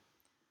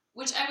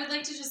which I would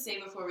like to just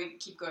say before we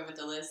keep going with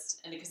the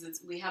list, and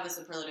because we have a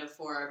superlative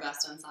for our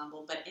best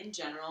ensemble, but in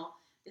general,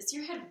 this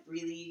year had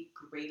really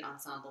great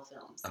ensemble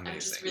films. Amazing. I'm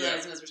just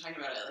realizing as we're talking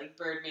about it, like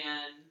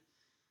Birdman.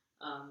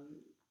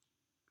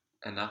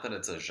 And not that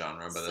it's a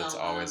genre, but Selma, it's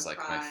always like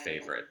Pride. my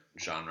favorite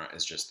genre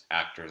is just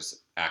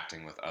actors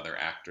acting with other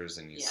actors,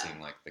 and you seeing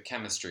like the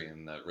chemistry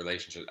and the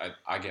relationship.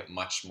 I get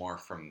much more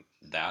from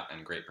that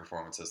and great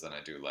performances than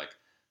I do like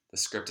the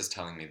script is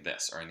telling me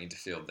this, or I need to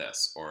feel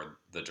this, or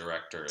the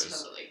director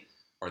is,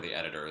 or the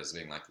editor is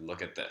being like,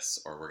 look at this,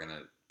 or we're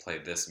gonna play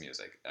this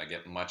music. I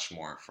get much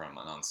more from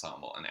an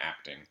ensemble and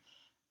acting,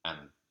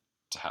 and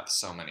to have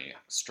so many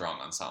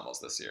strong ensembles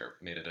this year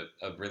made it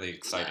a really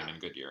exciting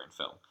and good year in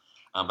film.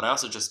 But I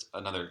also just,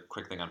 another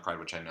quick thing on Pride,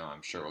 which I know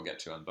I'm sure we'll get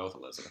to on both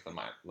Elizabeth and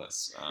my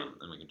lists,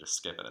 and we can just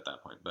skip it at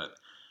that point. But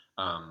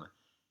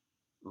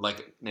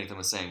like Nathan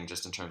was saying,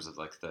 just in terms of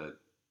like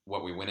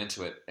what we went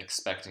into it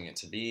expecting it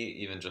to be,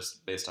 even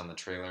just based on the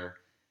trailer,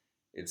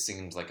 it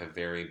seems like a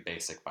very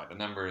basic by the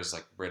numbers,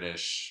 like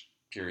British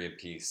period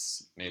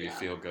piece, maybe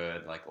feel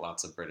good, like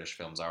lots of British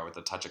films are, with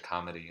a touch of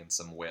comedy and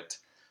some wit.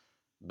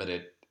 But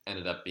it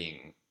ended up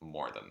being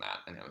more than that,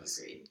 and it was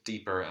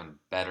deeper and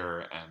better,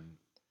 and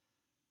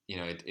you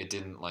know, it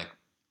didn't like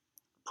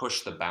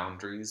push the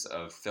boundaries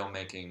of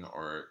filmmaking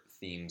or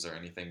themes or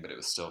anything, but it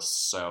was still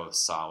so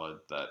solid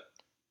that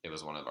it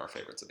was one of our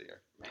favorites of the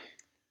year.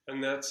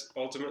 And that's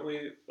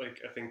ultimately,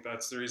 like, I think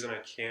that's the reason I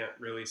can't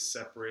really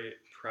separate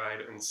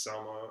Pride and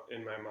Selma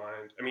in my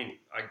mind. I mean,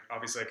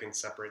 obviously I can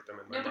separate them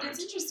in my mind. No, but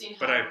it's interesting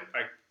how... But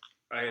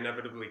I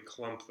inevitably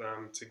clump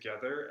them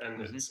together,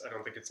 and I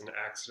don't think it's an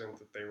accident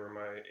that they were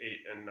my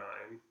 8 and 9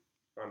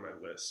 on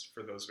my list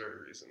for those very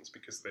reasons,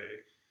 because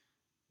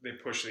they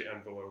push the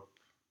envelope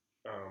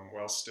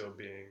while still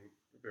being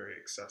very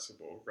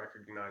accessible,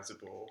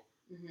 recognizable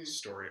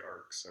story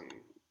arcs, and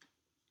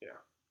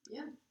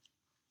yeah.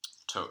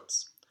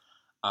 Totes.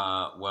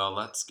 Well,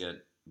 let's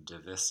get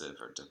divisive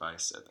or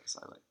divisive, as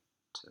I like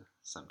to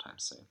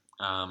sometimes say.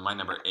 My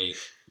number 8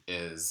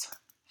 is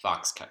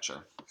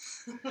Foxcatcher,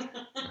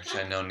 which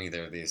I know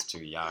neither of these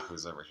two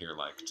yahoos over here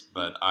liked,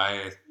 but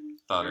I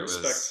thought it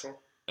was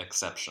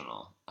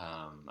exceptional.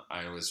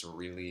 I was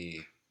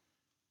really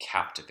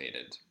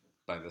captivated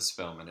by this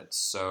film, and it's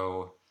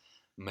so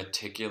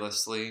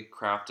meticulously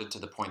crafted to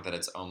the point that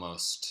it's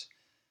almost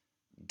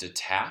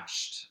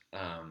detached,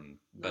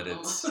 but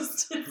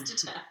it's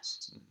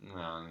detached.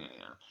 Well,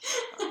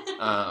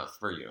 yeah.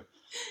 For you.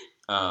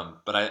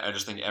 But I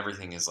just think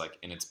everything is like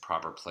in its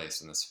proper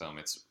place in this film.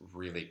 It's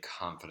really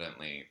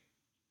confidently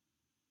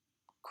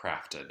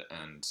crafted,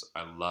 and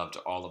I loved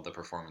all of the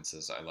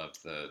performances. I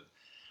loved the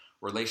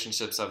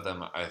relationships of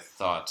them. I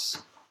thought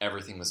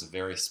everything was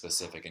very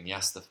specific, and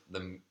yes,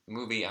 the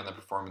movie and the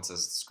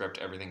performances, the script,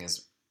 everything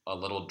is a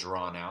little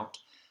drawn out,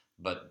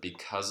 but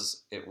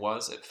because it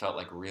felt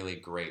like really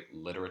great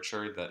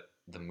literature that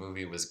the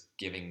movie was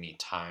giving me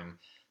time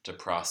to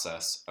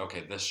process,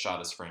 okay, this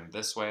shot is framed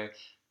this way,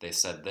 they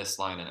said this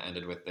line and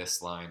ended with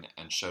this line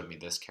and showed me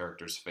this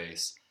character's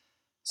face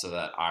so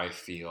that I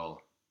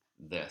feel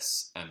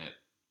this, and it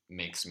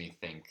makes me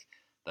think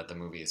that the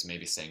movie is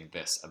maybe saying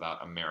this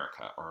about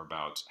America or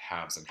about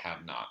haves and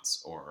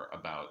have-nots or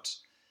about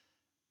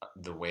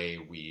the way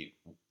we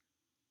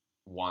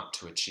want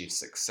to achieve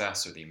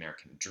success or the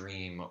American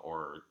dream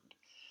or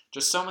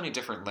just so many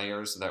different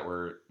layers that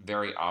were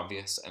very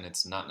obvious, and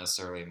it's not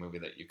necessarily a movie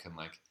that you can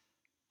like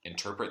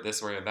interpret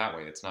this way or that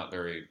way. It's not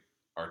very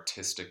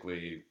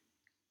artistically,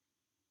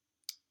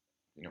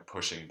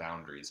 pushing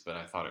boundaries, but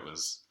I thought it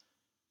was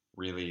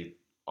really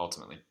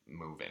ultimately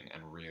moving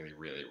and really,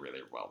 really,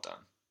 really well done.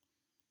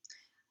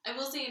 I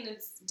will say in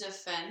its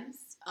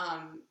defense,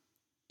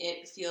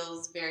 it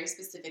feels very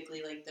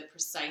specifically like the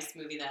precise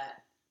movie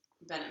that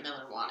Bennett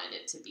Miller wanted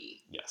it to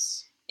be.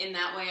 Yes. In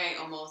that way,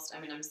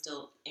 I'm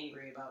still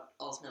angry about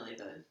ultimately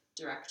the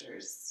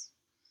director's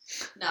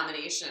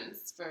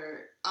nominations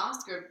for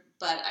Oscar,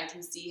 but I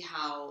can see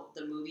how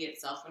the movie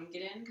itself wouldn't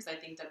get in, because I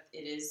think that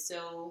it is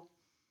so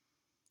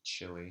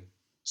chilly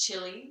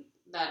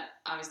that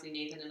obviously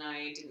Nathan and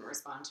I didn't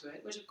respond to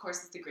it, which of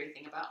course is the great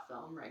thing about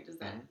film, right, is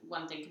that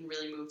one thing can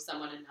really move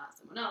someone and not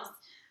someone else,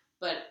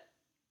 but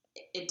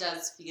it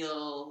does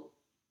feel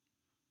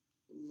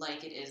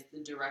like it is the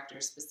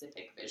director's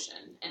specific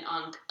vision, and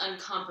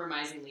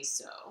uncompromisingly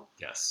so.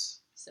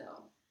 Yes. So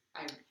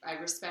I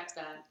respect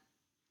that.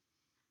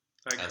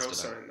 I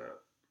co-sign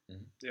that.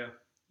 Mm-hmm. Yeah,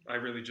 I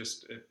really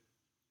just it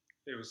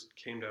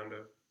came down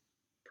to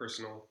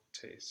personal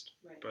taste,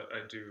 right. But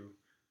I do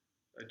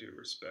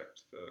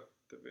respect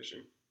the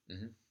vision.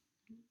 Mm-hmm.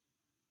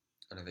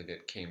 And I think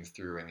it came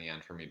through in the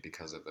end for me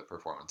because of the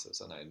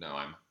performances, and I know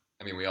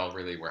we all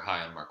really were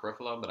high on Mark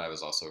Ruffalo, but I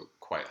was also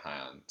quite high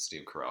on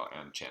Steve Carell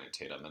and Channing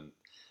Tatum, and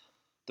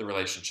the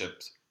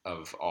relationship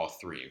of all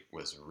three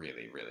was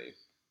really, really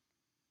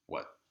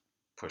what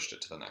pushed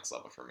it to the next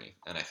level for me.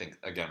 And I think,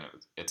 again,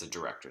 it's a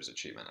director's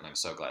achievement, and I'm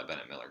so glad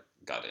Bennett Miller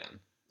got in.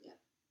 Yeah.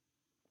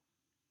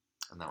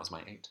 And that was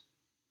my 8.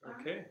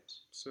 Okay,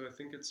 so I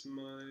think it's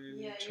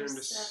my turn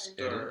to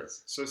start.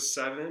 So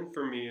 7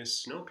 for me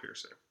is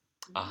Snowpiercer,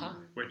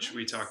 which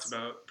we talked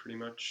about pretty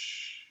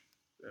much.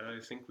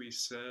 I think we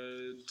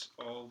said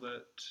all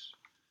that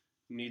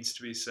needs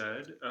to be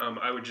said.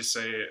 I would just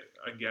say,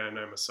 again,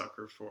 I'm a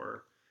sucker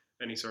for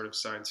any sort of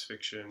science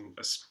fiction,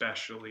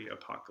 especially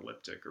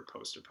apocalyptic or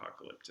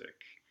post-apocalyptic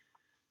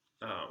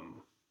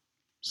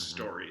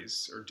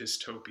stories or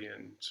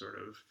dystopian sort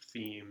of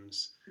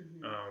themes.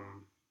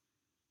 Mm-hmm.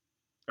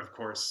 Of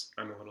course,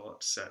 I'm a little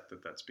upset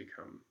that that's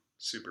become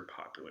super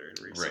popular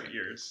in recent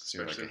years,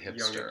 especially like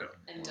young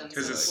adults.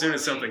 Because as soon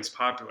as something's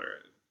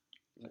popular,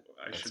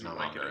 I shouldn't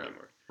like it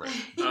anymore.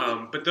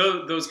 Right. But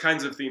those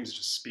kinds of themes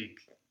just speak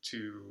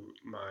to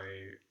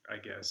my, I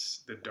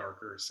guess, the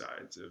darker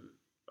sides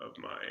of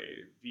my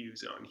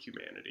views on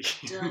humanity.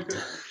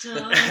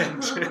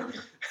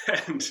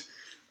 and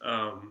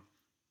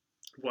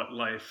what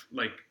life,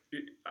 like,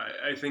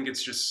 I think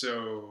it's just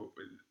so,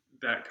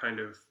 that kind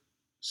of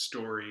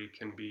story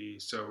can be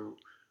so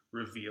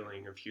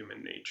revealing of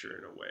human nature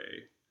in a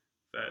way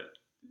that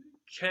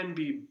can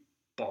be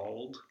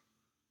bald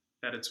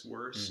at its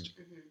worst,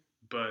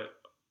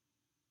 but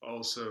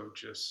also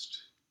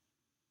just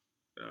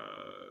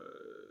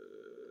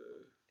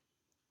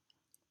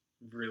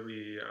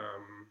really,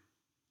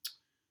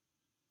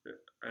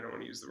 I don't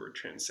want to use the word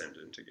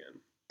transcendent again,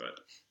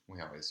 but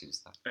we always use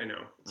that. I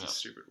know, it's a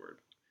stupid word.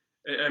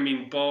 I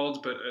mean,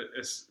 bald, but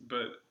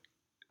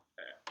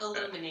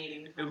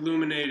illuminating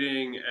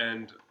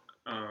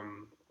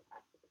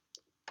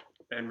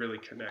and really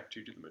connect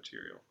you to the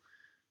material.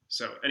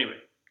 So anyway,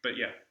 but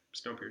yeah,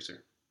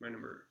 Snowpiercer, my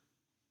number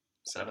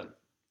 7.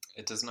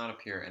 It does not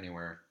appear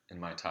anywhere in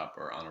my top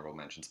or honorable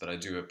mentions, but I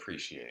do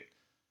appreciate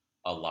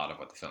a lot of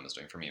what the film is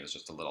doing. For me, it was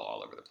just a little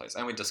all over the place.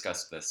 And we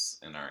discussed this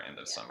in our end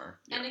of summer.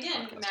 And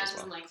again, Matt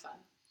doesn't like fun.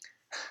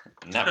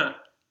 Never.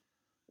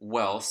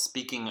 Well,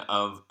 speaking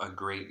of a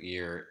great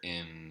year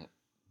in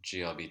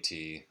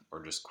GLBT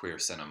or just queer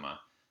cinema,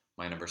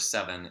 My number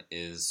 7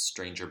 is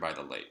Stranger by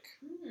the Lake,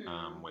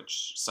 Hmm.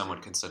 which some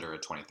would consider a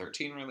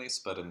 2013 release,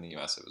 but in the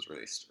US it was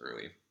released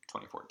early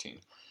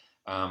 2014.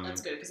 That's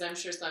good, because I'm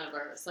sure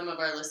some of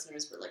our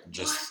listeners were like,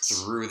 just what?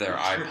 through their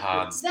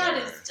iPods, That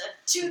their, is their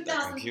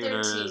 2013.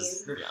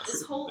 computers. Yes,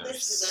 This whole they're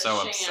list is a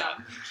so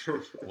sham.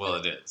 upset. Well,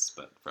 it is,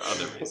 but for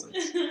other reasons.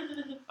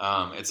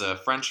 It's a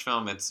French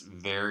film. It's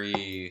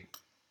very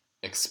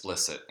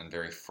explicit and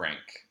very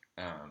frank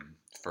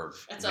for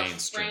It's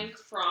mainstream. a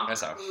Frank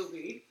That's a Franck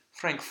movie.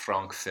 Frank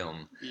Frank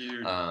film.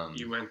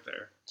 You went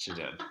there. She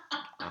did,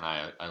 and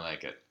I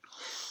like it.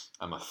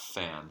 I'm a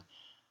fan.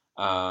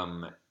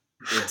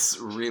 It's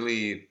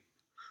really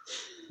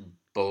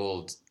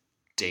bold,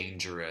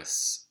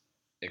 dangerous,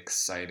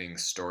 exciting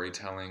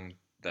storytelling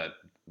that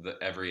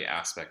every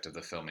aspect of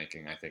the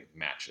filmmaking, I think,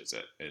 matches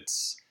it.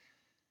 It's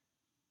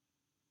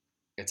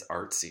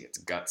artsy, it's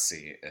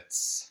gutsy,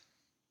 it's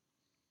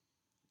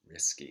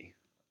risky.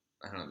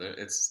 I don't know.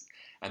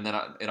 And then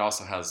it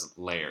also has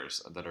layers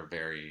that are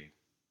very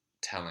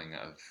telling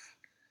of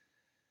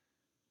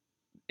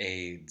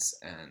AIDS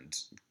and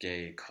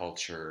gay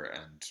culture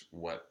and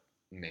what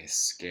may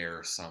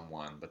scare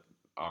someone, but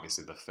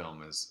obviously the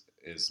film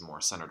is more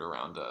centered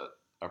around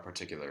a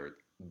particular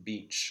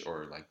beach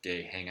or like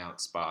gay hangout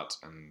spot,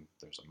 and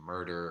there's a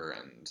murder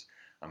and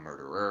a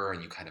murderer,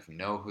 and you kind of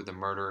know who the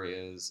murderer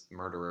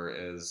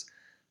is,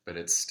 but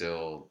it's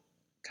still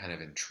kind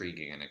of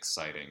intriguing and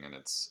exciting, and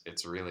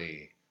it's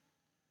really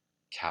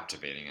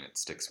captivating, and it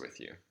sticks with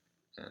you.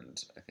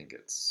 And I think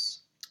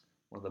it's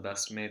one of the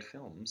best made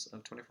films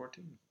of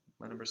 2014.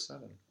 My number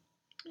 7.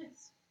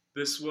 Nice.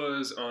 This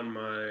was on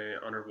my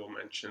honorable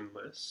mention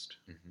list.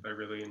 Mm-hmm. I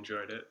really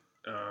enjoyed it.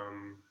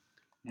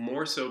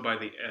 More so by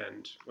the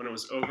end. When it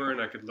was over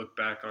and I could look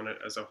back on it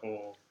as a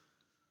whole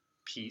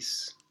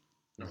piece,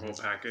 a whole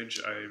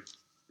package,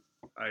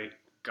 I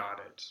got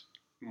it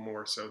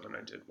more so than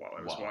I did while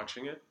I was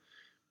watching it.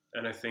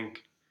 And I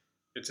think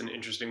it's an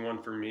interesting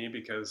one for me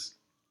because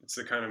it's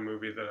the kind of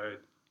movie that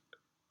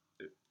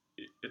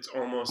it's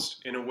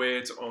almost, in a way,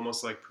 it's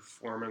almost like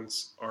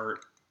performance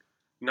art.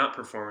 Not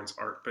performance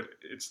art, but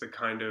it's the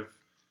kind of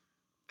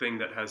thing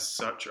that has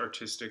such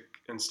artistic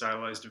and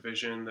stylized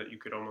vision that you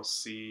could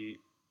almost see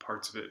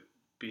parts of it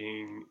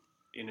being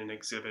in an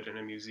exhibit in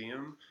a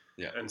museum.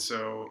 Yeah. And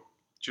so,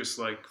 just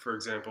like, for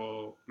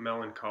example,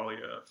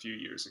 Melancholia a few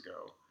years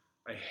ago,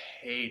 I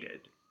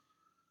hated.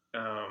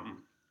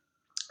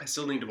 I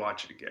still need to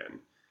watch it again.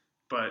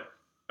 But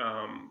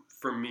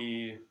for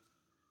me,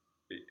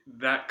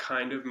 that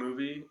kind of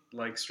movie,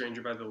 like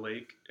Stranger by the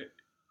Lake,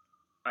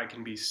 I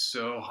can be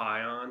so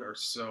high on or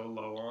so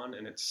low on,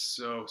 and it's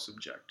so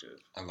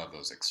subjective. I love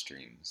those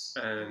extremes.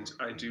 And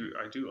I do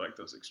like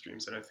those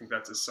extremes, and I think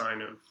that's a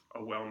sign of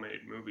a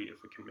well-made movie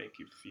if it can make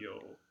you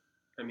feel.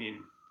 I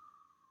mean,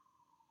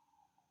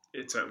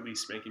 it's at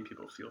least making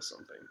people feel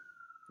something.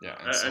 Yeah,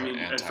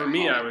 and for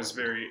me, I was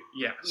very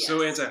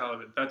so Yes.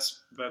 anti-Hollywood.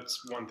 That's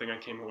one thing I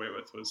came away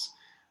with was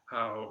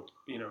how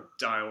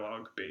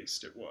dialogue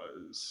based it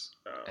was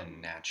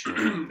and natural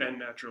and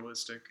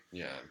naturalistic.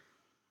 Yeah.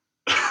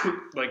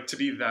 Like to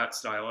be that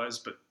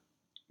stylized, but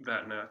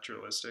that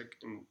naturalistic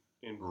in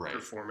Right.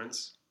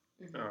 performance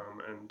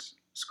and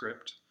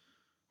script,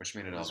 which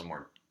made it all the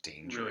more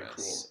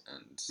dangerous.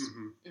 Really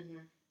cool.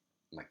 And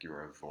like you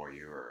were a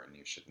voyeur and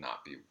you should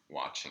not be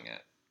watching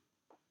it.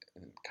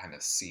 Kind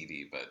of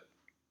seedy, but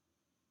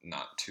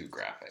not too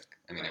graphic.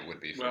 I mean, it would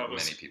be for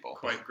many people.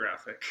 Quite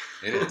graphic.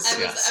 It is. I was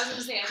yes. going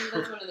to say, I think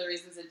that's one of the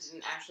reasons it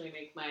didn't actually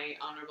make my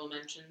honorable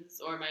mentions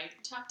or my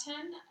top 10,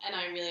 and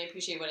I really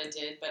appreciate what it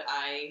did, but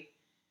I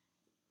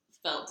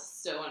felt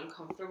so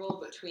uncomfortable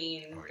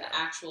between the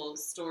actual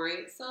story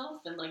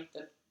itself and like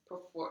the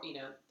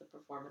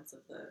performance of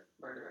the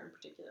murderer in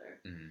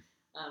particular.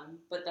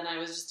 But then I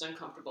was just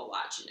uncomfortable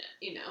watching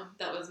it.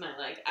 That was my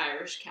like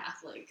Irish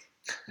Catholic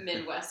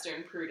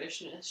Midwestern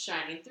prudishness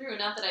shining through.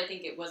 Not that I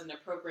think it wasn't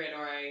appropriate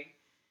or I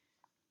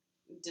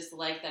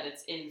dislike that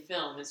it's in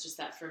film. It's just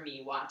that for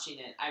me watching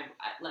it,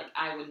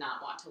 I would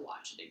not want to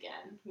watch it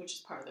again, which is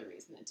part of the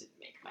reason it didn't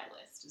make my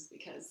list, is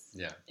because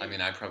I mean,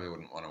 I probably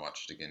wouldn't want to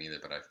watch it again either,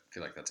 but I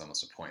feel like that's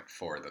almost a point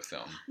for the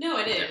film. No,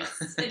 it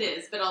is. It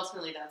is, but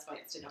ultimately that's why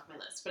it's stayed off my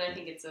list. But I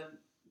think it's a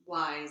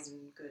wise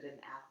and good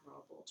and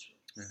admirable choice.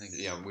 I think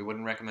we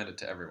wouldn't recommend it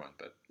to everyone,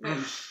 but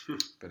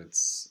but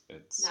it's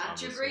not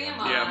your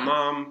grandma. Yeah,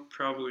 Mom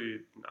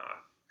probably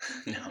not.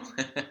 No.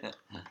 That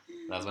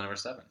was my number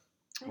 7.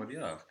 What do you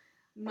have?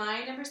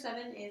 My number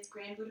 7 is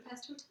Grand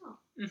Budapest Hotel.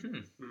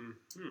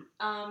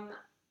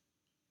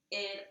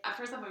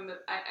 First off,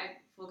 I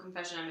full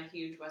confession, I'm a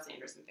huge Wes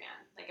Anderson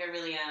fan. Like, I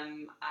really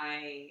am.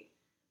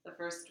 The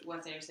first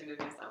Wes Anderson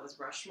movie I saw was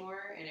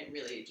Rushmore, and it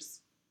really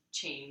just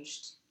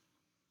changed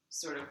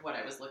sort of what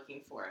I was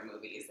looking for in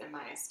movies and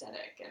my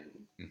aesthetic.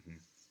 And,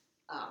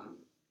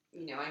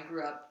 I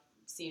grew up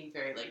seeing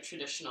very, like,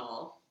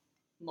 traditional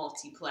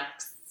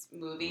multiplex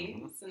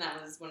movies, and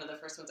that was one of the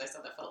first ones I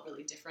saw that felt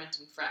really different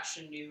and fresh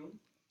and new.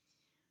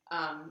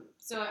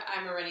 So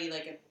I'm already,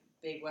 like, a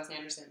big Wes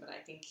Anderson, but I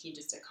think he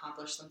just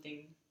accomplished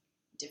something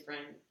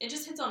different. It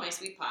just hits all my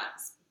sweet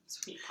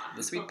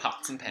The sweet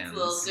pots and pans. It's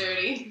a little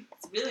dirty.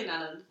 It's really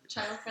not a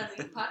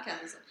child-friendly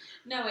podcast.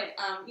 No,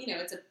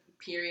 it's a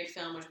period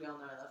film, which we all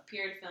know I love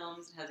period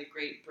films. It has a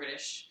great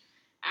British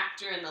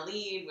actor in the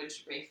lead,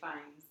 which Ralph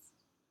Fiennes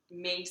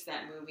makes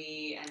that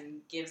movie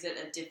and gives it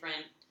a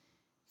different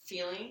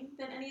feeling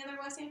than any other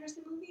Wes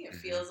Anderson movie. It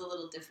feels a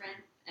little different,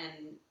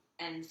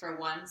 and for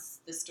once,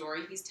 the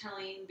story he's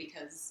telling,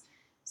 because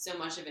so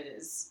much of it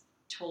is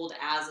told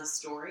as a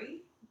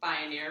story by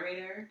a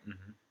narrator.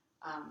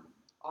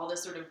 All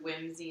this sort of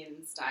whimsy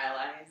and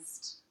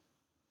stylized.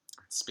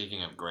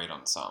 Speaking of great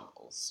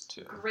ensembles,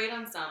 too. Great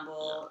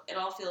ensemble. Yeah. It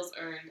all feels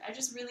earned. I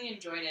just really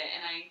enjoyed it,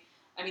 and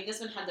I mean, this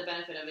one had the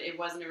benefit of it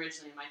wasn't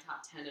originally in my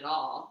top 10 at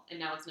all, and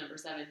now it's number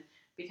 7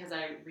 because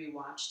I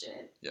rewatched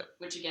it. Yep.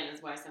 Which again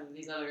is why some of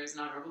these others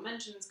and honorable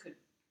mentions could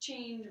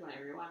change when I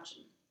rewatch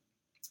them.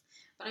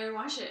 But I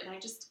rewatched it and I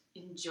just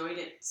enjoyed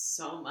it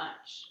so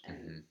much,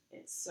 and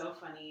it's so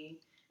funny.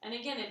 And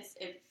again,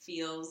 it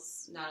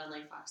feels not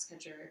unlike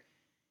Foxcatcher,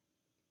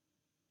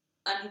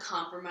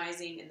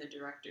 uncompromising in the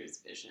director's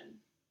vision.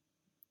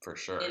 For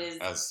sure. It is,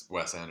 as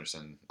Wes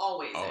Anderson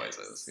always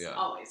is. Yeah.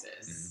 Always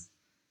is.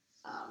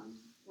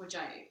 Which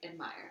I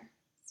admire.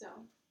 So,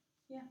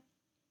 yeah.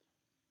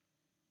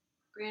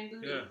 Grand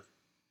Booty. Yeah.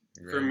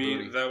 For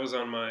me, that was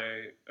on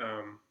my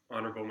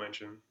honorable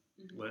mention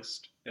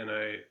list, and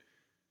I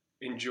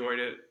enjoyed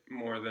it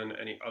more than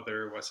any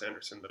other Wes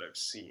Anderson that I've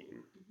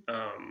seen.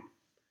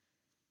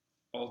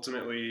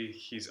 Ultimately,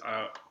 he's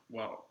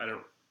well, I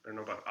don't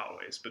know about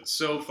always, but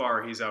so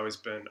far he's always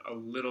been a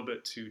little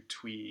bit too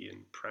twee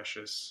and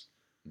precious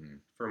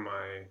for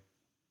my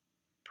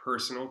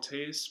personal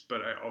taste,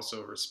 but I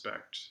also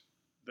respect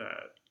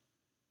that.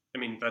 I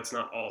mean, that's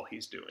not all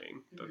he's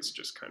doing. That's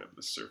just kind of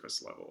the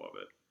surface level of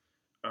it.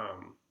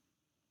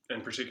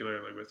 And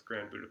particularly with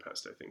Grand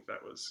Budapest, I think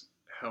that was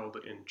held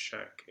in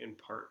check in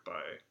part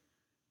by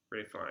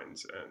Ralph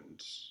Fiennes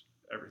and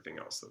everything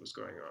else that was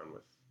going on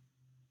with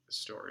the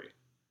story.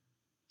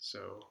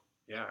 So,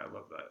 yeah, I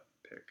love that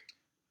pick.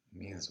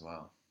 Me as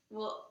well.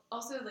 Well,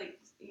 also,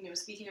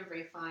 speaking of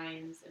Ralph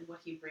Fiennes and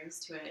what he brings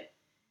to it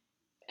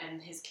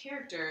and his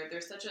character,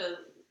 there's such a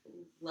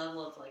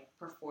level of,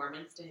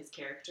 performance to his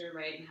character,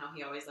 right? And how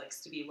he always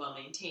likes to be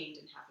well-maintained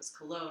and half his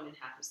cologne and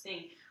half his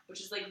thing,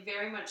 which is,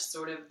 very much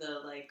sort of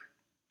the,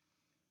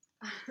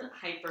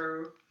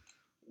 hyper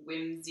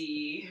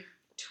whimsy,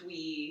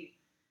 twee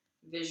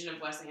vision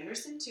of Wes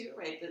Anderson, too,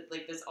 right? That,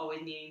 this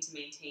always needing to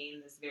maintain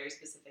this very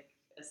specific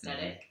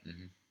aesthetic.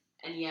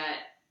 And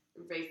yet,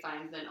 Ralph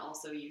Fiennes, then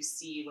also you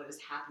see what is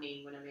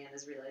happening when a man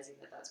is realizing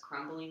that that's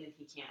crumbling and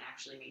he can't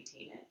actually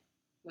maintain it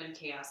when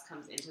chaos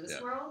comes into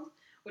this world,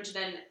 which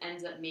then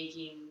ends up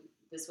making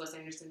this Wes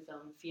Anderson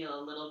film feel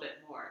a little bit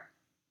more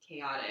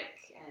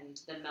chaotic, and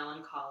the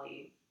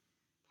melancholy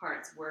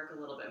parts work a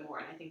little bit more.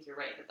 And I think you're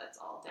right that that's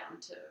all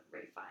down to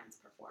Ralph Fiennes'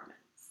 performance.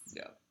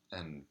 Yeah,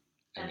 and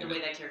the way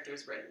that character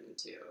is written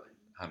too.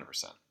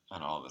 100%.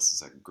 And all of this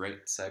is a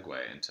great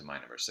segue into my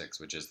number 6,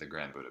 which is the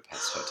Grand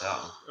Budapest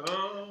Hotel.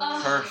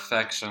 Oh.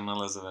 Perfection,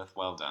 Elizabeth.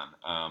 Well done.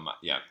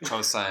 Yeah,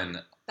 co-sign.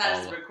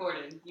 That is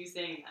recorded. You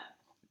saying that.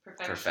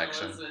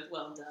 Perfection. Elizabeth.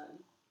 Well done.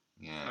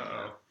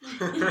 Yeah.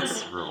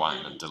 Let's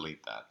rewind and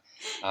delete that.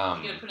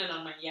 I'm going to put it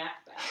on my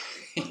yak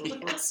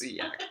back. Let's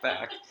yak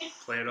back.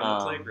 Play it on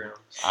the playground.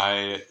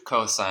 I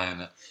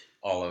co-sign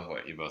all of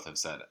what you both have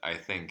said. I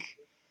think,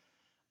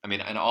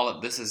 and all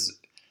of this is,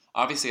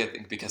 obviously I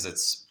think because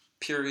it's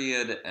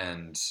period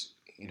and,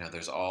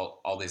 there's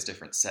all these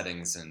different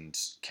settings and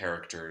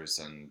characters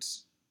and,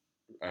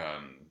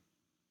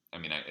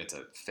 it's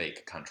a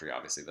fake country,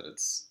 obviously, that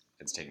it's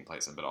taking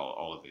place in, but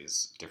all of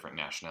these different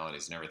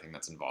nationalities and everything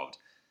that's involved,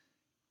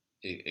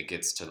 it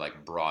gets to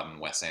broaden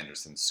Wes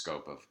Anderson's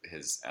scope of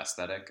his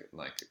aesthetic,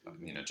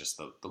 just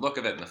the look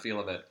of it and the feel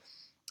of it,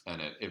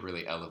 and it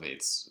really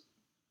elevates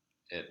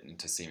it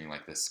into seeming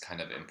like this kind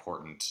of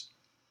important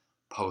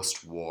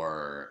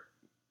post-war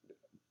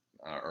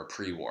or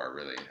pre-war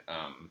really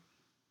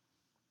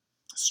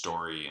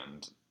story,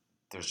 and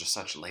there's just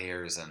such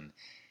layers, and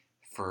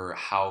for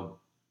how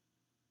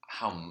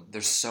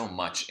there's so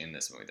much in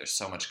this movie. There's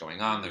so much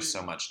going on. There's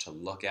so much to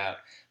look at,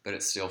 but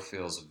it still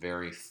feels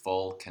very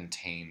full,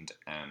 contained,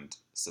 and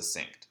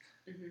succinct.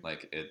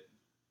 It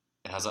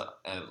has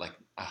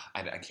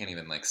I can't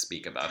even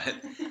speak about it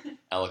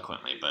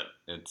eloquently, but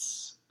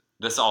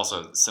this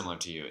also, similar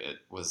to you, it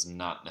was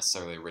not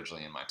necessarily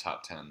originally in my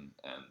top 10,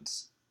 and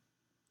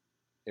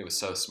it was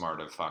so smart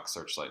of Fox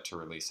Searchlight to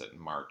release it in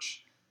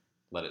March,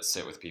 let it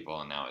sit with people,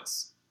 and now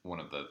it's one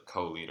of the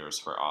co-leaders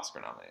for Oscar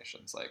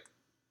nominations.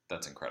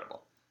 That's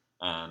incredible.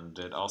 And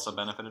it also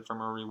benefited from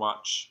a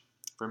rewatch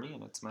for me,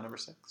 and it's my number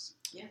 6.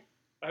 Yeah.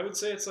 I would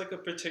say it's like a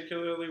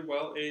particularly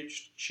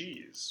well-aged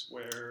cheese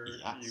where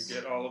you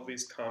get all of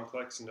these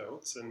complex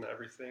notes and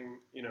everything,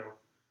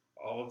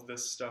 all of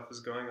this stuff is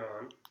going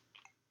on,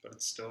 but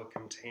it's still a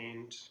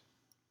contained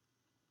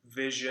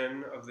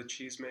vision of the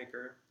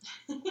cheesemaker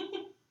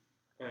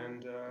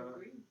and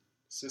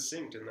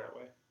succinct in that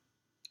way.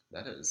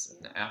 That is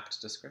an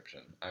apt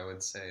description. I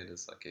would say it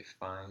is like a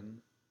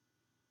fine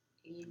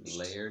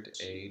Layered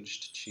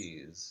aged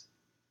cheese.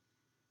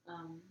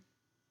 All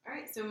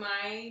right, so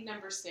my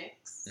number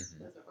 6, that's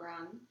what we're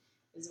on,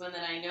 is one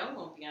that I know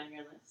won't be on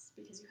your list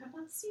because you have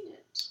not seen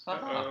it.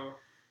 Uh-oh.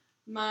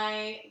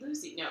 My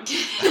Lucy, no, I'm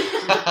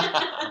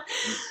kidding.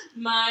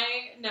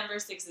 My number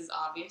 6 is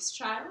Obvious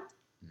Child,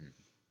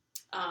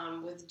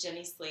 with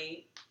Jenny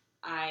Slate.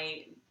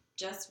 I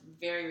just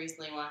very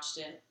recently watched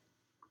it,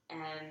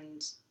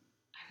 and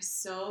I was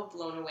so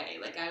blown away.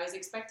 Like, I was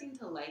expecting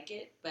to like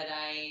it, but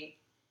I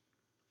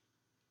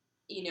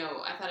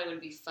thought it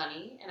would be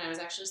funny, and I was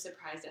actually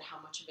surprised at how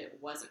much of it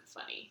wasn't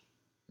funny.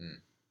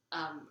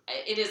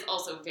 It is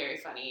also very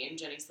funny, and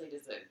Jenny Slate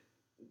is a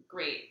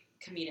great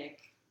comedic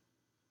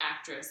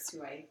actress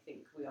who I think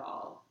we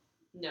all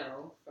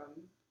know from,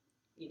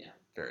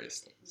 various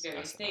things.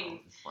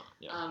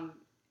 Yeah.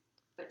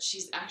 But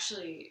she's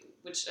actually,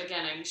 which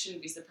again, I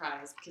shouldn't be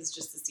surprised because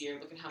just this year,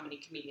 look at how many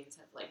comedians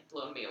have like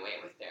blown me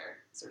away with their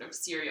sort of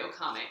serial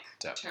comic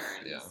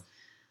turns. Yeah.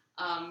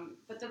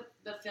 But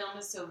the film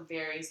is so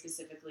very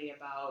specifically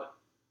about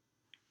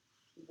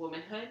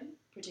womanhood,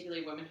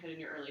 particularly womanhood in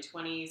your early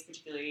 20s,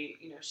 particularly,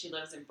 she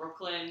lives in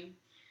Brooklyn,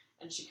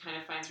 and she kind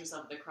of finds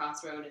herself at the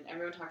crossroad, and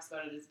everyone talks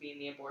about it as being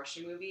the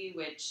abortion movie,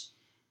 which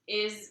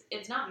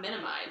it's not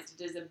minimized.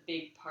 It is a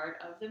big part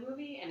of the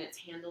movie, and it's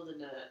handled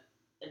in an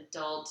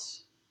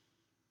adult,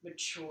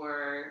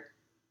 mature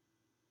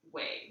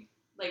way.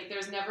 Like,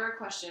 there's never a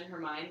question in her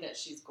mind that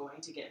she's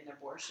going to get an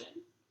abortion.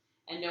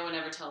 And no one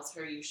ever tells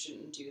her you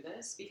shouldn't do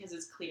this because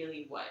it's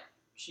clearly what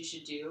she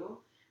should do.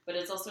 But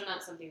it's also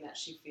not something that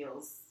she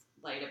feels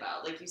light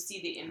about. Like, you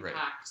see the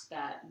impact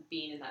that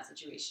being in that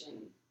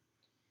situation,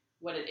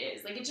 what it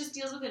is. Like, it just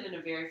deals with it in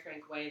a very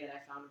frank way that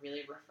I found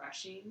really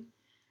refreshing.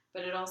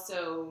 But it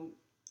also,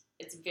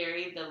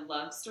 the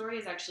love story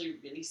is actually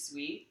really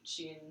sweet.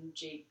 She and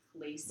Jake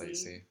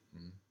Lacy.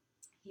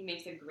 He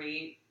makes a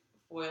great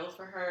foil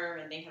for her,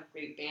 and they have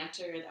great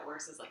banter that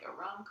works as like a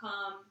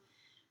rom-com.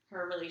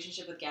 Her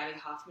relationship with Gabby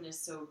Hoffman is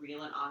so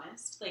real and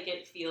honest. Like,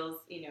 it feels,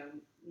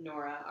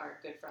 Nora, our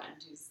good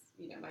friend, who's,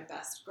 my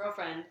best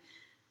girlfriend,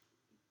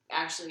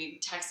 actually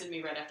texted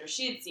me right after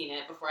she had seen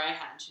it before I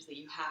had. She was like,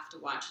 you have to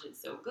watch it.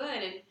 It's so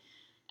good.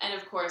 And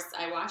of course,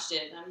 I watched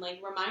it, and I'm,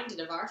 like, reminded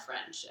of our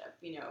friendship.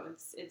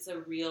 It's a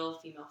real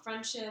female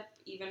friendship.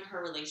 Even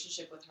her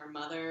relationship with her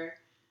mother,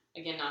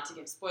 again, not to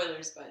give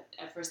spoilers, but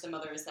at first the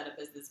mother is set up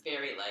as this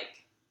very,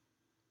 like,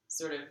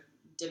 sort of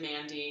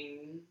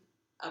demanding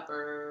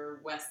Upper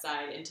West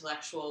Side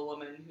intellectual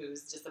woman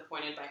who's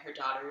disappointed by her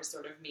daughter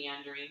sort of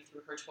meandering through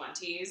her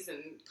 20s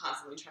and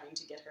constantly trying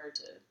to get her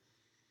to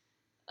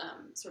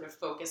sort of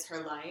focus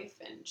her life.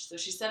 And so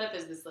she's set up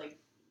as this, like,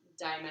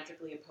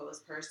 diametrically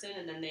opposed person,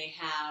 and then they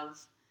have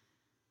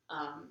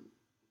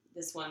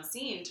this one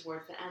scene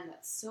towards the end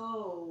that's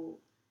so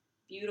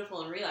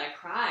beautiful and real. I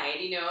cried,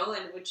 and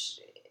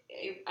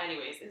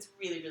anyways, it's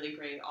really, really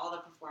great. All the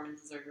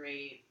performances are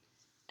great,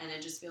 and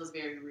it just feels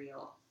very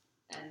real.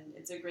 And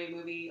it's a great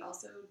movie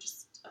also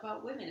just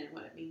about women and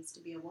what it means to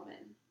be a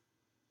woman,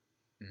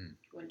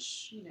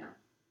 which,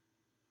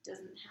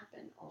 doesn't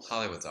happen always.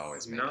 Hollywood's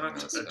always making not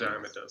those a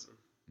dime a dozen.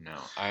 No,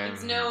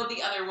 it's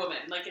the other woman.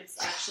 Like,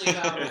 it's actually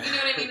about, you know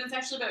what I mean? It's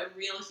actually about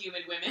real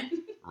human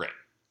women. Right,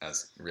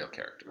 as real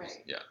characters.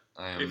 Right. Yeah,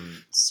 I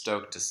am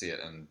stoked to see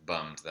it and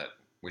bummed that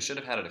we should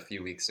have had it a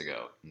few weeks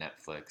ago,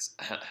 Netflix,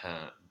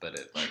 but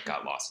it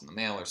got lost in the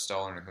mail or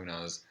stolen or who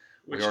knows.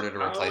 We ordered a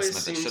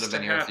replacement that should have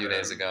been here a few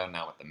days ago.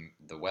 Now with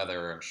the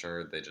weather, I'm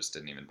sure they just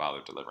didn't even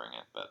bother delivering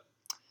it. But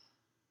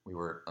we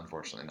were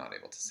unfortunately not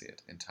able to see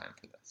it in time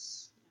for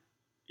this.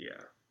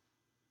 Yeah.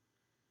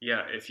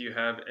 Yeah, if you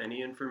have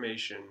any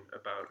information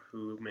about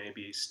who may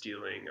be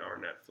stealing our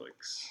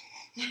Netflix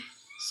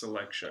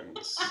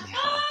selections,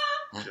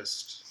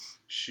 just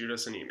shoot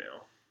us an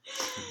email.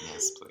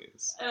 Yes,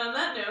 please. And on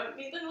that note,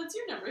 Nathan, what's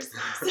your number 6?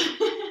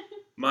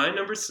 My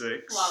number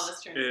 6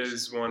 Flawless transition.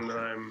 is one that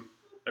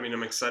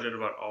I'm excited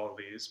about all of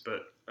these,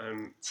 but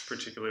I'm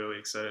particularly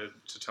excited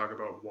to talk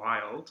about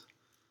Wild,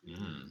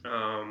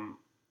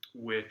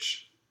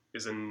 which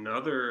is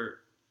another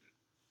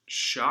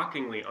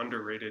shockingly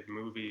underrated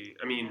movie.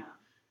 I mean,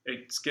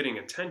 it's getting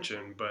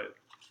attention, but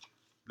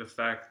the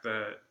fact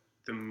that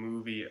the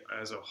movie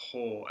as a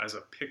whole, as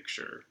a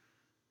picture,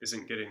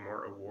 isn't getting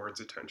more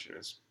awards attention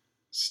is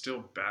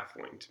still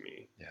baffling to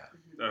me. Yeah.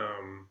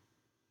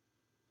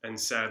 And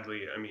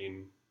sadly, I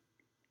mean,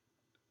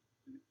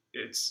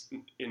 it's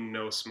in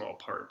no small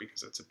part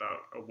because it's about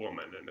a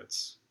woman and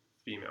it's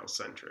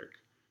female-centric,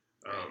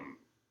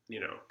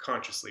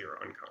 consciously or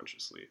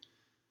unconsciously,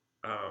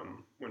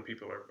 when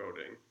people are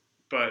voting.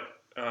 But,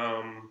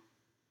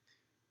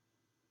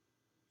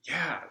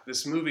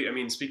 this movie, I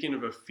mean, speaking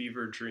of a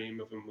fever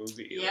dream of a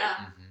movie,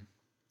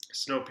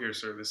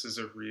 Snowpiercer, this is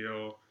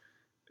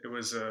it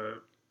was a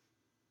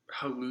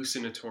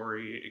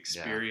hallucinatory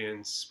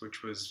experience,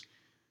 which was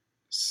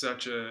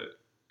such a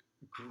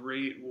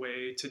great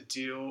way to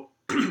deal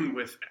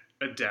with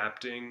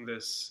adapting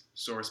this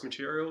source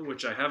material,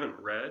 which I haven't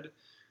read.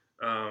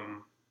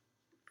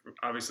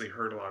 Obviously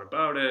heard a lot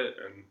about it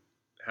and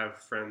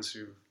have friends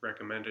who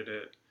recommended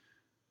it.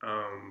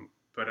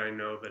 but I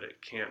know that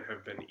it can't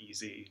have been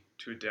easy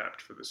to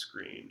adapt for the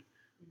screen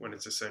when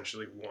it's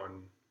essentially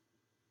one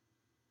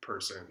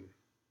person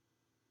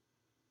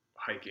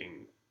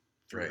hiking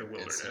through the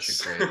wilderness. It's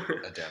such a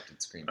great adapted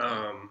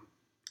screenplay.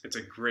 It's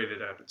a great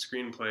adapted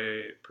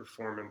screenplay.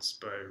 Performance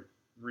by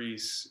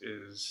Reese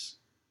is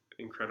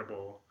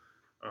incredible.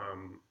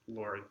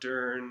 Laura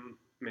Dern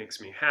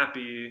makes me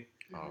happy.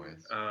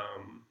 Always.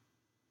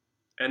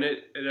 And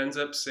it ends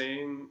up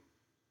saying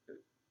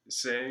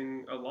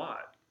a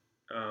lot,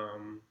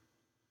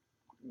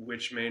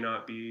 which may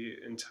not be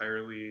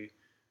entirely.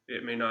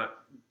 It may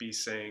not be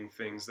saying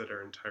things that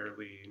are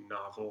entirely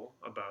novel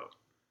about,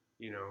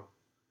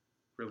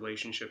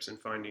 relationships and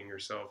finding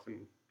yourself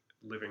and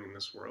living in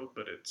this world,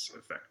 but it's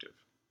effective.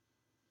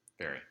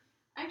 Very.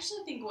 I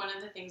actually think one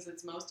of the things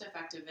that's most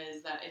effective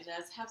is that it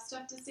does have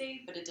stuff to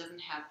say, but it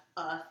doesn't have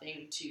a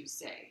thing to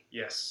say.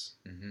 Yes,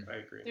 Mm-hmm. I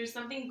agree. There's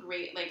something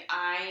great. Like,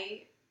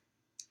 I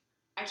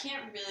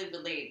can't really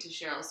relate to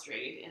Cheryl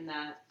Strayed in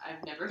that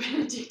I've never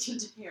been addicted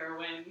to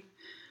heroin.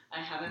 I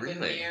haven't been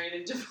married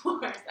and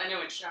divorced. I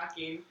know it's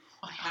shocking.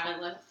 I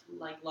haven't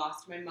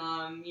lost my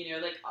mom,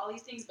 like all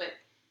these things. But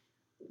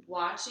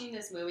watching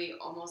this movie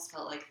almost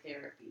felt like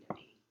therapy to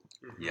me.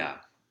 Mm-hmm. Yeah.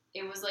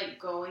 It was like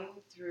going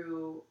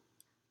through.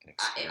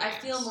 I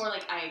feel more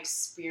like I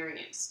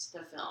experienced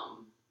the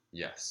film.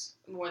 Yes.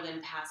 More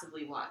than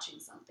passively watching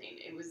something.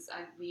 It was.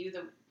 We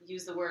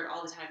use the word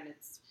all the time, and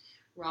it's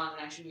wrong,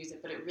 and I shouldn't use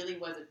it. But it really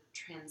was a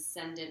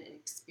transcendent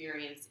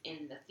experience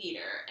in the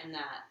theater, and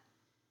that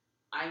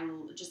I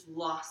just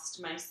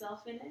lost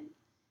myself in it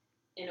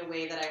in a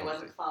way that I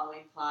wasn't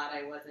following plot.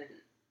 I wasn't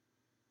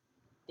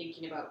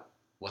thinking about.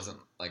 Wasn't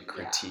like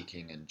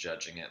critiquing and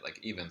judging it. Like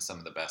even some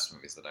of the best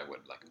movies that I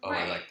would like. Oh,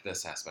 Right. I like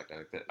this aspect. I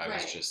like that. I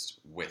was just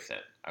with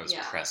it. I was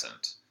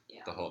present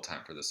the whole time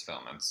for this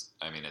film. And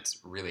it's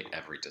really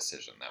every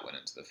decision that went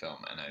into the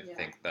film. And I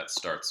think that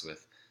starts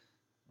with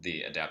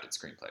the adapted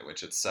screenplay,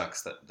 which it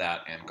sucks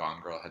that and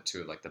Gone Girl had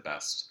two of like the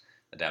best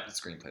adapted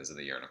screenplays of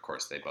the year, and of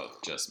course they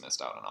both just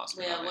missed out on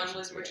Oscar nominations. One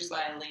was written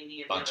by a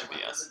lady, and bunch the other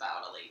of one BS. was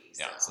about a lady.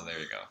 Yeah, so there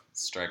you go.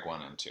 Strike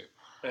 1 and 2.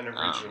 And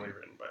originally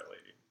written by a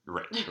lady.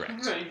 Right,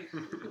 correct. right.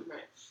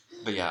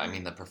 But yeah,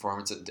 the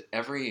performance, the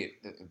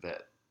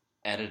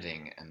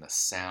editing and the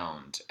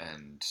sound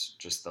and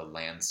just the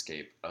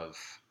landscape of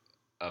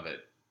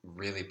it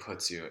really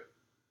puts you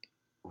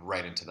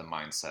right into the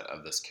mindset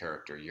of this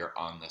character. You're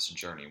on this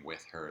journey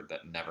with her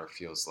that never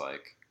feels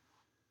like,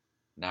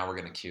 now we're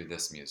going to cue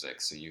this music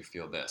so you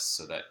feel this,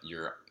 so that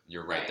you're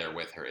right there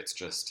with her. It's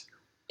just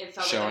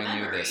showing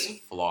you this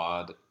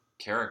flawed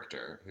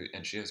character,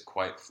 and she is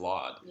quite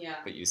flawed,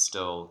 but you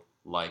still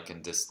like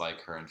and dislike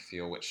her and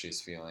feel what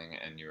she's feeling,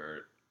 and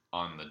you're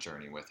on the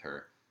journey with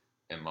her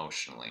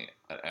emotionally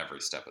at every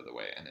step of the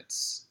way, and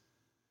it's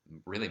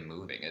really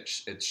moving.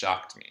 It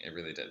shocked me. It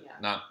really did.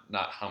 Not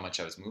how much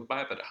I was moved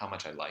by it, but how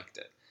much I liked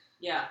it.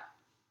 Yeah.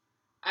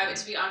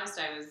 To be honest,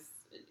 I was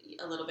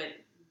a little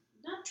bit,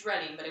 not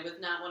dreading, but it was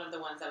not one of the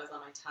ones that was on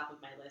my top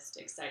of my list,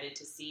 excited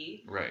to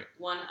see. Right.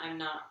 One,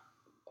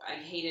 I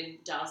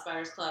hated Dallas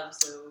Buyers Club,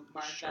 so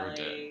Mark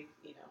Ballet,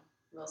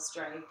 Will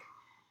Strike,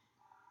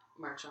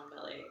 Mark Jean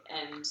Ballet,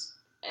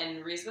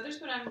 and Reese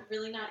Witherspoon I'm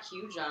really not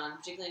huge on,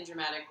 particularly in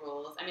dramatic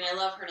roles. I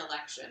love her in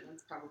Election.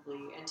 That's probably,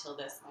 until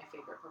this, my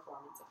favorite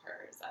performance of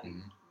hers. I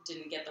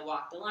didn't get the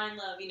Walk the Line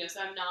love,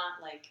 so I'm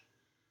not,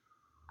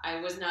 I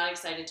was not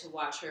excited to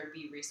watch her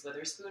be Reese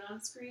Witherspoon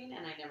on screen,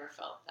 and I never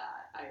felt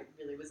that. I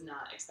really was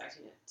not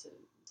expecting it to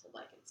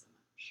like it so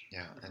much.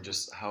 Yeah, and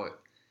just how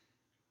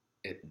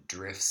it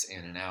drifts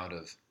in and out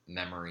of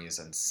memories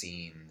and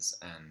scenes,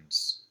 and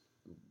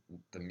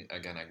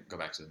again, I go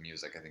back to the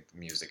music. I think the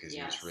music is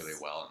used really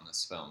well in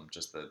this film.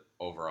 Just the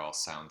overall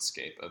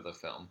soundscape of the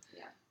film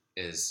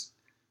is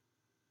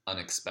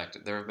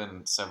unexpected. There have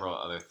been several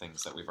other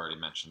things that we've already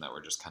mentioned that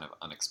were just kind of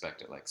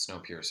unexpected, like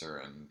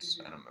Snowpiercer, and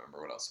I don't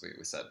remember what else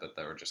we said, but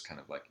they were just kind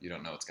of like, you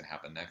don't know what's going to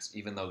happen next.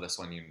 Even though this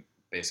one you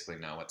basically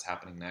know what's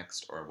happening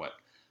next or what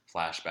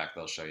flashback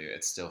they'll show you,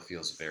 it still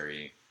feels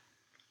very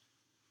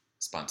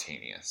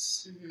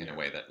spontaneous in a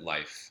way that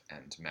life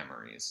and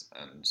memories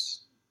and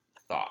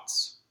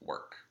thoughts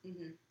work.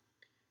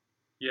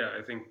 Yeah,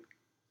 I think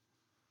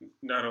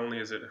not only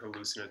is it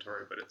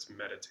hallucinatory, but it's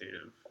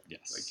meditative.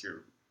 Yes.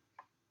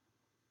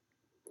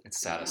 It's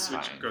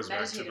satisfying. Which goes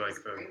meditative back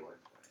to the word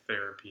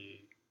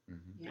therapy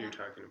you're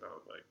talking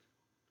about,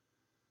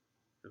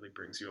 really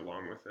brings you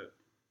along with it.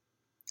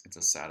 It's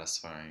a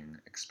satisfying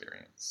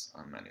experience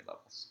on many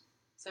levels.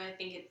 So I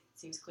think it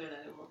seems clear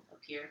that it will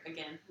appear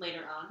again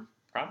later on.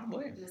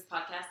 Probably. In this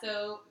podcast.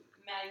 So,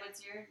 Maddie,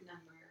 what's your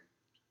number?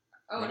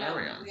 Oh, what no,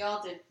 are we on? we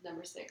all did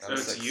number 6. So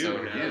it's you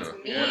now. It's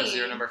me. What is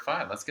your number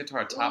 5? Let's get to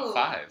our top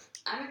 5.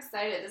 I'm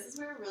excited. This is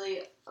where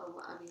really,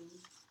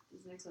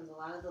 these next ones, a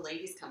lot of the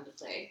ladies come to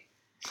play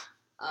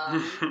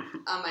on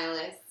my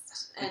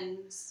list.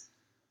 And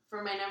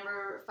for my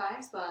number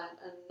 5 spot,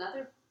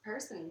 another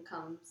person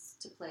comes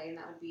to play, and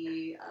that would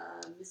be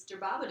Mr.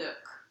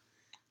 Babadook.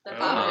 The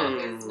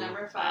Babadook is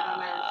number 5 on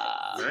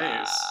my list.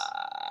 Nice.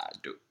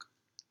 Duke.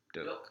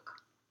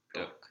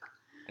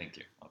 Thank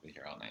you. I'll be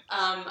here all night.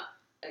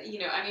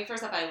 I mean,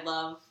 first off, I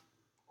love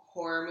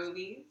horror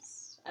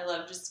movies. I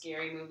love just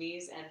scary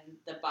movies, and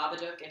the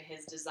Babadook and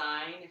his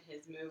design and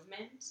his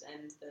movement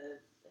and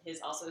his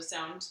also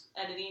sound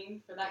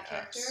editing for that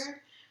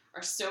character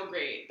are so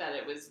great that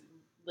it was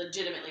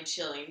legitimately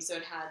chilling. So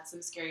it had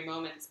some scary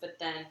moments, but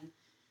then,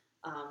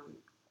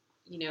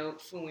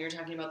 when we were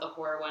talking about the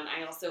horror one,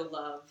 I also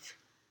love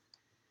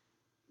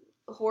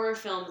horror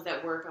films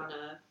that work on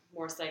a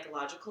more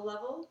psychological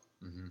level.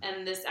 Mm-hmm.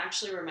 And this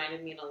actually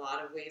reminded me in a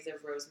lot of ways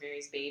of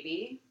Rosemary's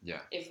Baby. Yeah.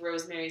 If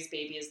Rosemary's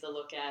Baby is the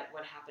look at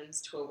what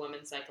happens to a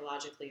woman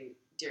psychologically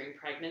during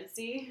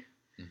pregnancy,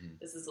 mm-hmm.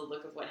 this is a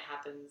look of what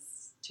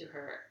happens to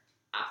her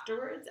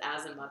afterwards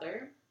as a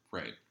mother.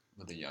 Right.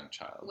 With a young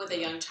child. With a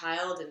young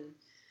child, and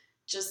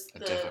just a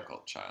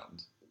difficult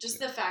child. Just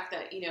the fact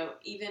that,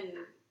 even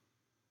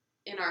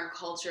in our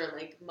culture,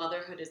 like,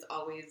 motherhood is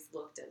always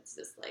looked at as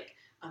this, like,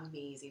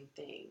 amazing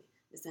thing,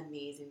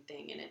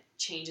 and it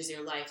changes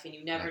your life, and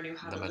you never knew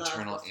how to love before. The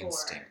maternal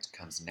instinct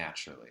comes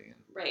naturally.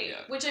 Right.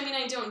 Yeah. Which, I mean,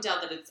 I don't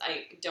doubt that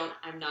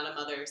I'm not a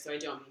mother, so I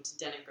don't mean to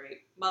denigrate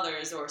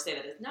mothers or say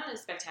that it's not a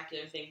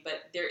spectacular thing,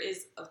 but there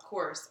is, of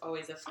course,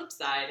 always a flip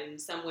side, and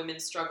some women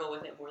struggle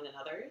with it more than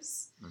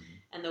others. Mm-hmm.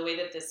 And the way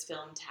that this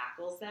film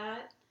tackles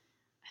that,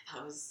 I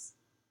thought was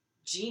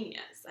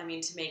genius. I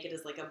mean, to make it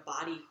as like a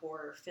body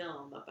horror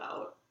film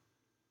about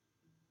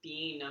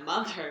being a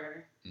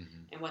mother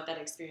mm-hmm. and what that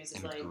experience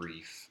is and like.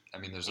 Grief. I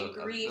mean, there's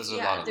grief. a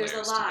lot of there's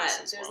layers a lot. to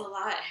this as there's well. a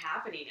lot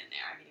happening in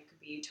there. I mean, it could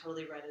be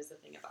totally read as a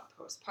thing about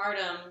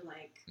postpartum,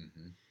 like,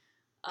 mm-hmm.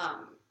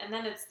 And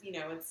then it's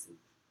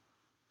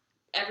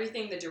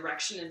everything. The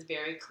direction is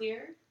very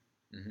clear.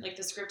 Mm-hmm. Like,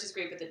 the script is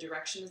great, but the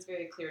direction is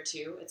very clear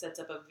too. It sets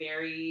up a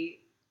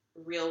very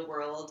real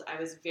world. I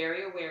was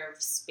very aware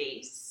of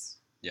space.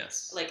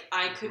 Yes. Like,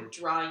 I could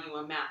draw you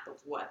a map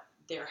of what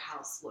their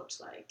house looked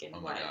like, and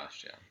oh my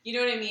gosh, yeah. You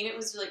know what I mean? It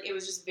was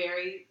just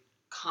very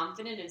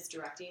confident in its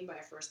directing by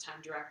a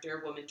first-time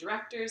director, woman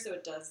director. So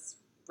it does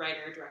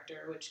writer,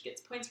 director, which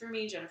gets points for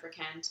me, Jennifer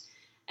Kent.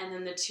 And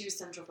then the two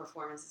central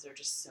performances are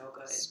just so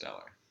good.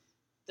 Stellar.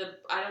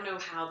 I don't know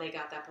how they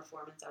got that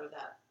performance out of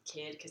that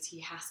kid, because he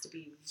has to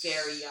be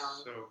very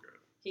young. So good.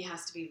 He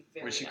has to be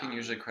very Which you young. can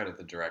usually credit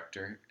the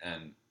director,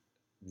 and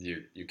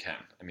you can.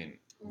 I mean,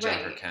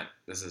 Jennifer Kent,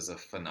 this is a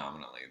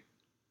phenomenally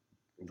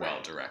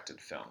well-directed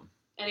film.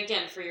 And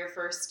again, for your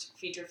first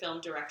feature film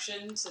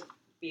direction, to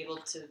be able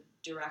to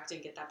direct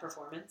and get that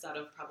performance out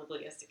of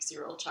probably a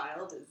 6-year-old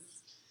child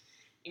is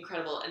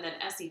incredible. And then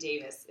Essie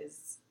Davis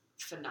is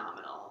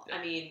phenomenal. Yeah.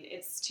 I mean,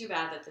 it's too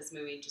bad that this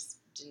movie just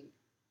didn't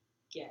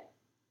get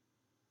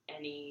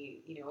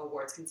any,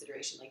 awards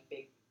consideration, like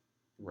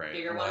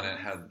bigger ones. And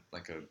it had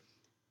like a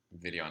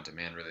video on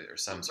demand release or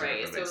some sort of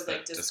release so it was, that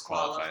like,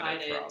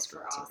 disqualified it for for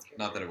Oscars. Oscars.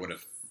 Not that it would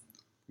have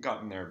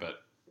gotten there,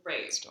 but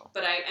right. Still.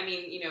 But I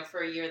mean,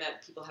 for a year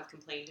that people have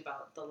complained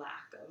about the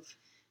lack of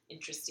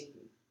interesting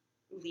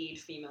lead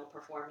female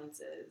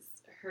performances,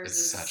 hers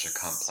is such a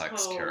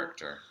complex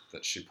character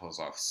that she pulls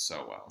off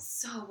so well.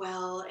 So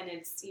well, and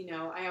it's,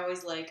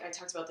 I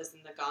talked about this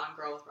in The Gone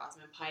Girl with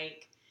Rosamund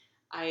Pike.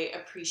 I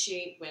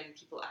appreciate when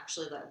people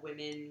actually let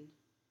women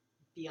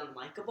be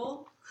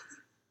unlikable.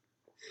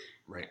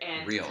 Right.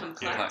 And real.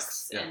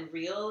 complex yeah. and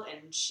real,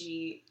 and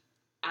she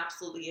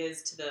absolutely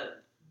is to the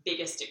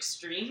biggest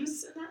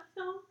extremes in that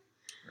film.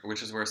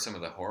 Which is where some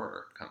of the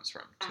horror comes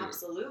from, too.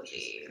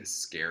 Absolutely. A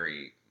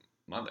scary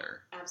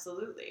mother.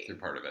 Absolutely. Through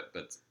part of it,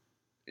 but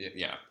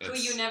yeah. Who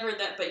you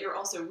but you're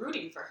also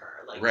rooting for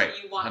her. Like, right,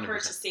 you want 100%. her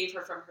to save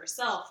her from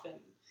herself, and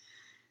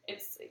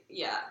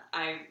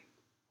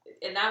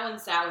and that one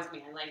sat with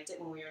me. I liked it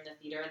when we were in the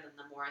theater, and then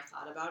the more I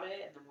thought about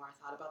it, and the more I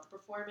thought about the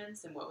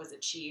performance and what was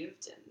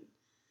achieved, and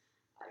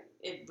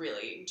it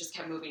really just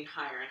kept moving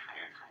higher and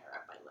higher and higher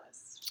up my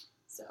list.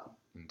 So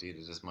indeed,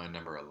 it is my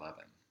number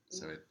 11.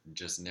 So it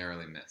just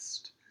narrowly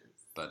missed.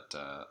 But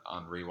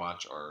on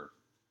rewatch or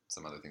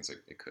some other things,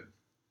 it could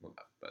move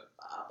up. But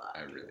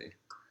I really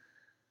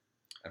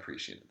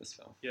appreciated this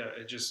film. Yeah,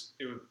 it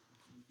would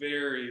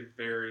very,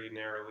 very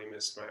narrowly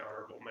missed my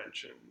honorable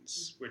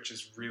mentions, which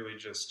is really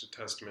just a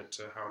testament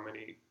to how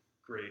many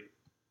great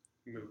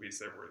movies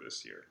there were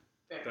this year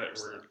that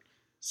were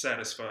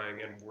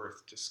satisfying and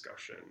worth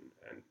discussion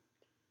and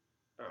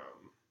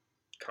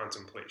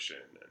contemplation.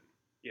 And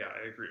yeah,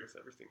 I agree with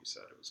everything you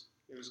said.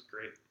 It was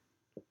great.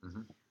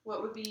 Mm-hmm.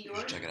 What would be your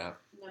check it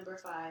out. number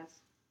 5?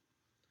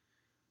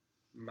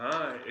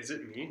 Is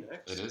it me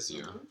next? It is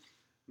you. Mm-hmm.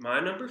 My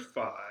number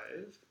 5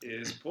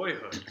 is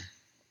Boyhood,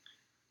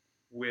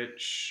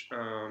 which,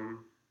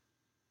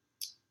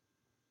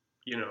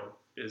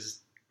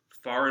 is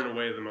far and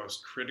away the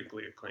most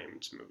critically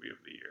acclaimed movie of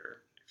the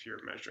year, if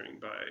you're measuring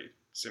by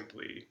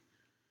simply,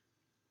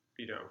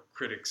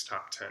 critics'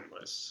 top 10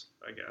 lists,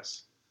 I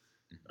guess.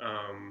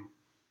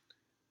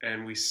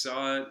 And we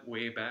saw it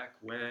way back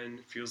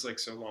when, feels like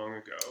so long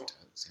ago. It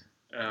does,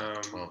 yeah.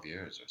 12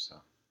 years or so.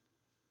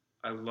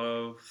 I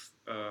love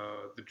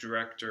the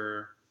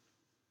director,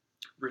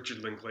 Richard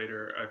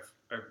Linklater.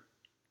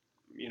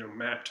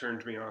 Matt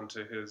turned me on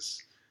to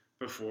his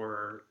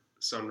before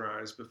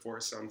Sunrise Before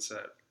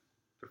Sunset,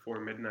 Before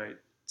Midnight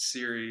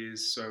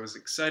series, so I was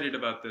excited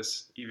about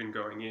this even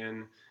going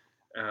in,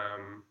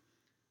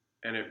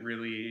 and it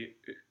really,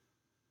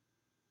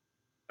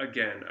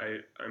 again,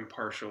 I'm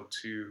partial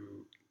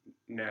to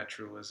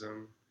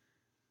naturalism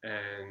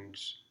and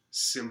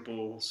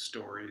simple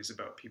stories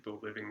about people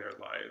living their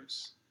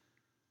lives,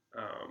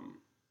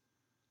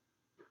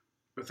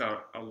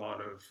 without a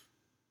lot of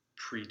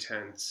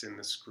pretense in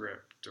the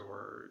script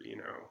or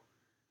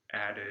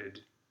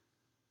added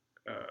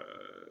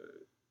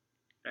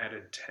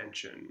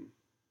tension,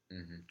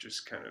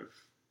 just kind of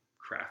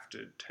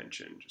crafted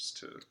tension just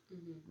to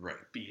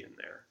be in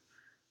there.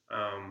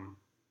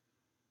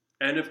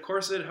 And of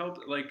course it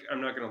helped, like,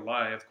 I'm not gonna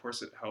lie, of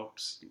course it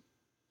helps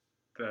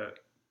that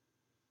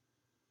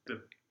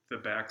the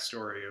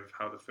backstory of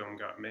how the film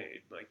got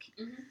made. Like,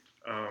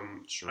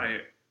 Sure.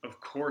 I of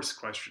course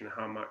question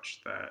how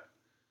much that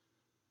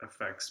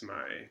affects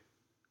my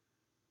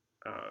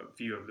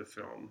view of the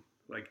film.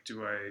 Like,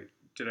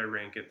 did I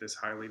rank it this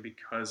highly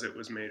because it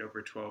was made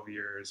over 12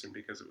 years and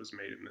because it was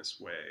made in this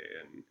way?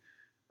 And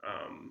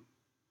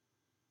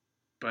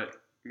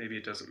but maybe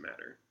it doesn't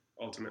matter.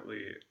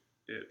 Ultimately,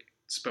 it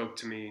spoke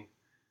to me,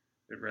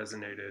 it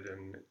resonated,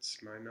 and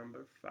it's my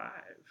number 5.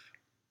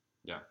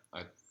 Yeah,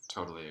 I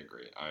totally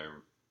agree.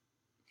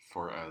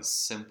 For as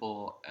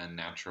simple and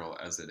natural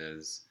as it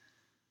is,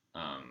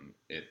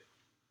 it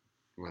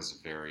was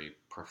very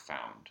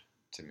profound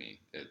to me.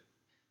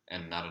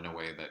 And not in a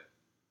way that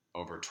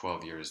over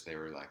 12 years they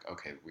were like,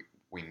 okay,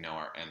 we know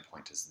our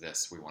endpoint is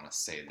this. We want to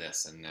say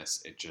this and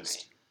this. It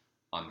just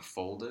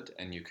unfolded,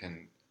 and you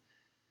can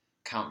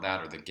count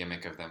that or the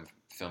gimmick of them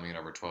filming it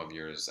over 12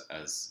 years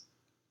as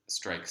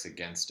strikes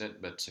against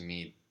it. But to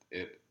me,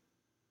 it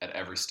at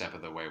every step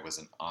of the way was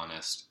an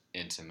honest,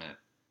 intimate,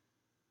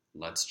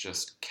 let's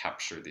just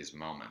capture these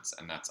moments.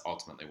 And that's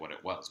ultimately what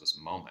it was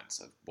moments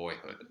of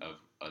boyhood, of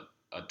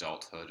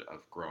adulthood,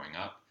 of growing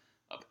up,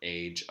 of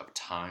age, of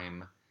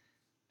time.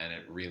 And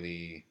it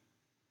really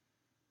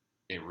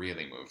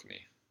moved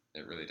me.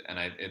 It really did. And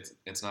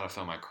it's not a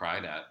film I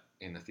cried at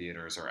in the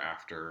theaters or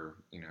after.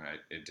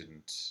 It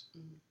didn't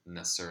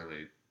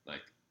necessarily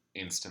like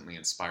instantly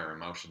inspire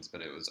emotions,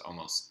 but it was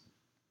almost,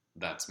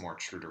 that's more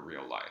true to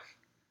real life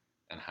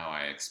and how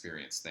I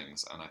experience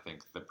things. And I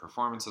think the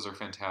performances are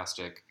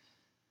fantastic.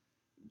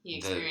 He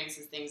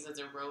experiences things as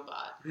a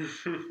robot.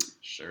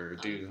 Sure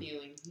do.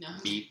 Feeling no.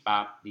 Beep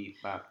bop,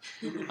 beep bop.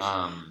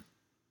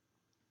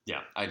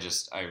 Yeah, I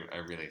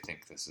really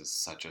think this is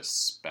such a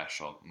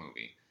special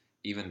movie.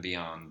 Even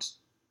beyond,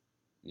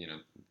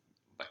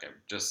 like I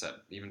just said,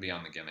 even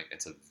beyond the gimmick,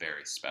 it's a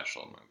very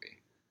special movie.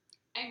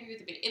 I agree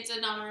with you. It's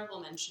an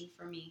honorable mention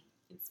for me.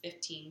 It's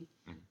 15.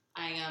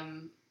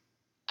 Mm-hmm.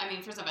 I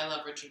mean, first off, I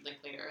love Richard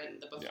Linklater,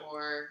 and the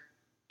Before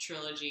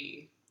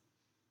trilogy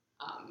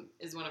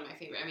is one of my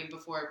favorite. I mean,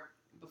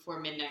 Before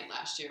Midnight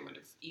last year would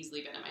have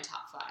easily been in my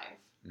top 5.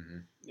 Mm-hmm.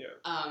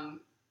 Yeah.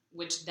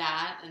 Which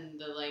that and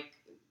the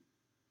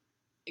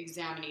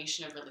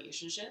examination of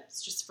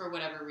relationships, just for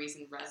whatever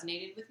reason,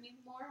 resonated with me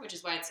more, which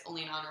is why it's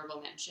only an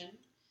honorable mention.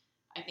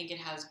 I think it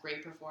has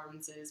great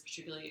performances,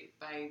 particularly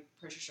by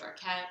Patricia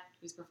Arquette,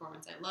 whose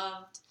performance I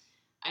loved.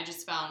 I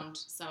just found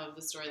some of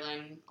the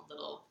storyline a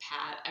little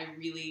pat. I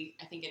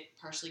think it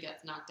partially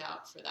gets knocked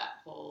out for that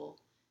whole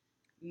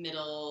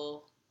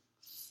middle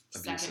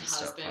second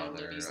husband,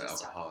 abusive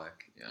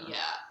alcoholic.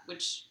 Yeah,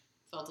 which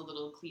felt a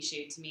little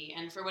cliched to me.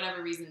 And for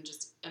whatever reason,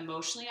 just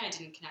emotionally, I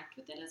didn't connect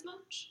with it as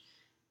much.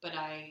 But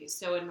I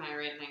so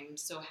admire it, and I'm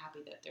so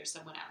happy that there's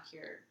someone out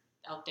here.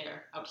 Oh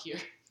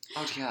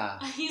yeah.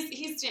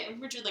 He's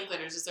Richard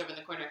Linklater's just over in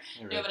the corner.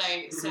 No, but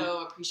I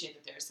so appreciate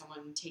that there's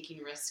someone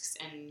taking risks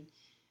and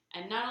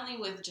not only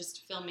with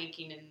just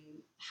filmmaking and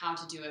how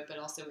to do it, but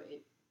also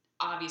it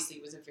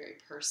obviously was a very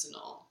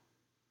personal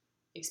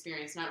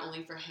experience, not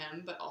only for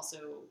him, but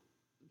also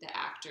the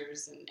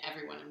actors and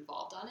everyone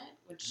involved on it,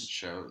 which it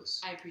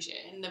shows. I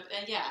appreciate it. And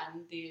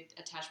the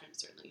attachment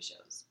certainly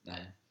shows.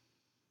 But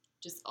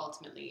just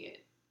ultimately,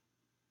 it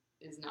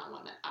is not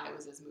one that I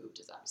was as moved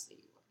as obviously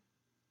you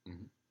were.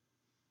 Mm-hmm.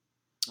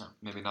 Oh,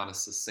 maybe not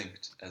as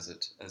succinct as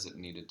it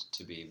needed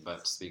to be,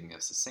 but speaking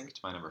of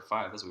succinct, my number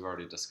 5, as we've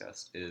already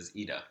discussed, is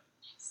Ida,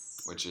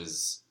 which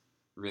is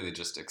really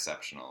just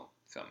exceptional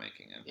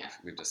filmmaking, and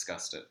we've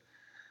discussed it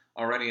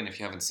already. And if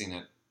you haven't seen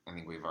it, I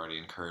think we've already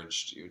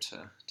encouraged you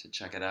to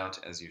check it out,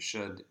 as you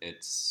should. It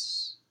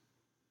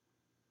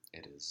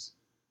is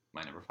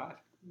my number 5.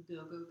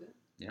 Go.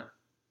 Yeah.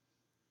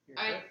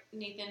 All right,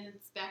 Nathan,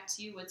 it's back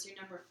to you. What's your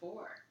number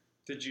 4?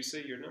 Did you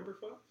say your number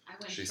 5? I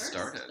went she first.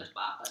 Started.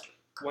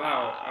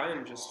 Wow, I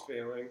am just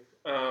failing.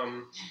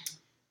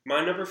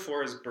 My number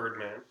 4 is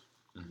Birdman.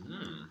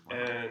 Mm-hmm.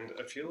 And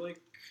I feel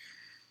like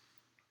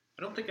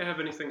I don't think I have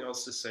anything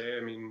else to say.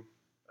 I mean,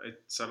 I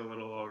said a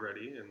little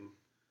already, and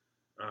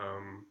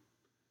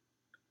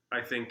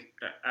I think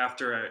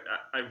after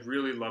I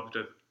really loved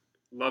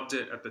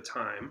it at the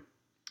time,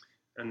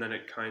 and then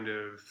it kind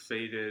of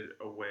faded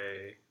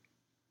away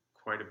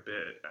quite a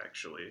bit,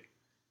 actually,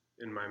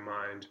 in my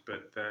mind,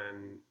 but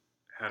then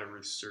had a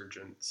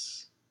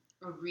resurgence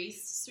A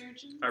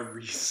resurgence? A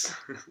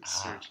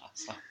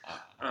resurgence.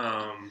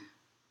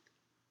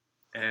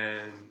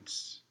 And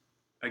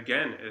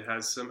again, it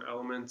has some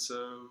elements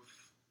of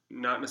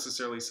not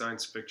necessarily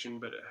science fiction,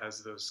 but it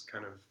has those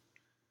kind of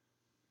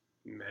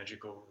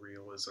magical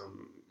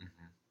realism,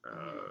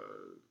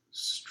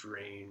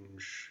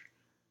 strange.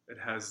 It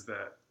has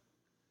that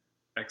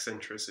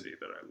eccentricity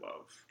that I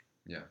love.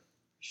 Yeah.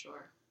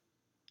 Sure.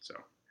 So,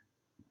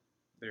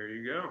 there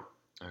you go.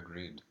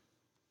 Agreed.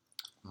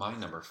 My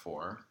number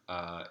 4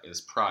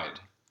 is Pride.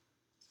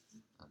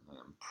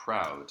 I'm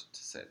proud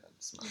to say that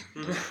it's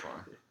my number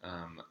 4.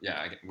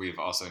 We've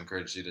also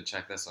encouraged you to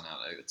check this one out.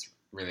 It's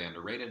really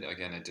underrated.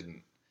 Again, it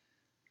didn't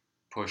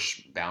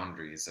push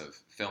boundaries of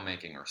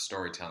filmmaking or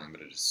storytelling,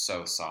 but it is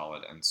so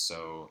solid and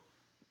so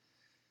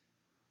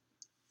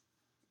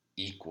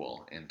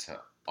equal into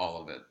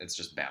all of it. It's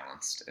just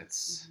balanced.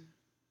 It's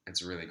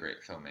really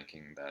great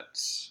filmmaking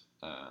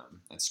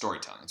and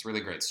storytelling. It's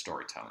really great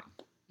storytelling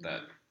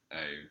that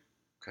I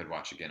could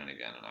watch again and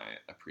again, and I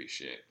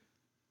appreciate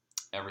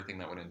everything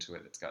that went into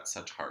it. It's got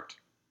such heart.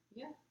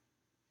 Yeah.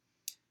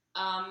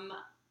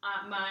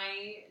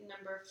 My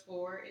number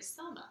 4 is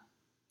Selma.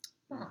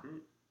 Mm-hmm.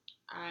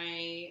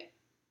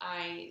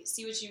 I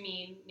see what you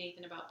mean,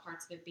 Nathan, about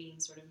parts of it being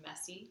sort of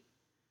messy.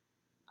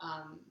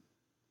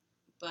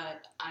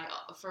 But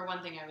for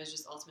one thing, I was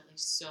just ultimately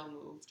so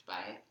moved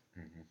by it.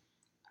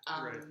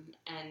 Right.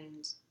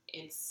 And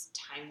its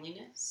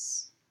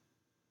timeliness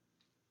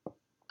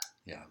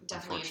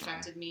definitely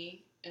affected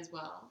me as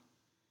well.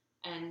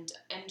 And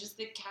just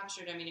the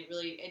captured, I mean,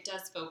 it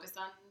does focus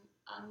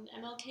on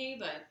MLK,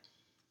 but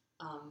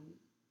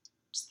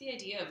just the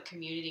idea of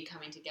community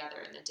coming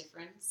together and the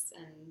difference,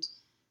 and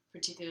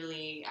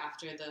particularly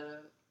after the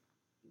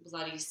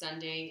Bloody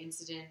Sunday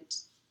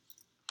incident,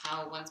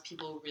 how once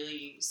people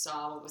really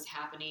saw what was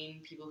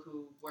happening, people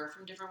who were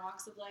from different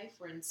walks of life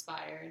were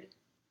inspired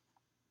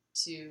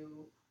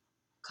to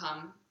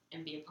come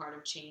and be a part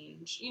of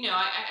change. You know,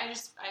 I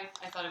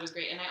thought it was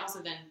great. And I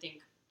also then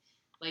think,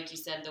 like you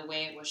said, the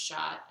way it was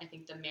shot, I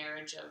think the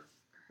marriage of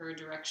her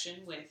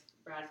direction with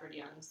Bradford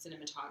Young's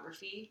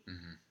cinematography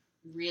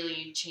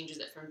really changes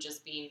it from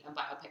just being a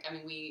biopic. I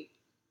mean, we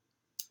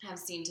have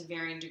seen to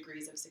varying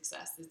degrees of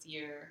success this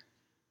year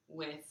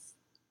with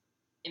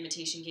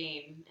Imitation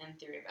Game and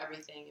Theory of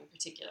Everything in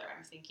particular,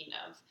 I'm thinking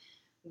of,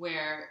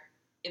 where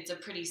it's a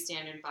pretty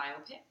standard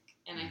biopic.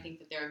 And I think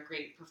that there are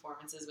great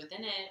performances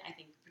within it. I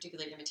think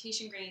particularly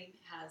Imitation Game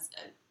has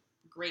a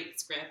great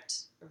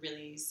script, a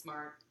really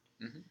smart,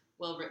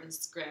 well-written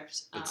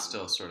script. It's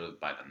still sort of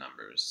by the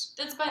numbers.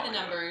 That's by the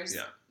numbers.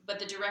 Yeah. But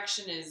the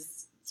direction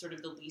is sort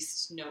of the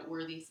least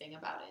noteworthy thing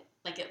about it.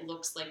 Like, it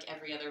looks like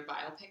every other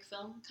biopic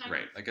film, kind of.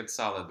 Right. Like, it's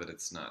solid, but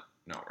it's not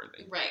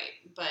noteworthy. Right.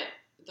 But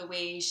the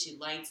way she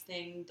lights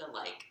things, the,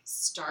 like,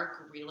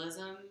 stark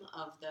realism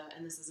of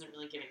and this isn't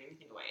really giving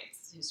anything away,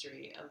 it's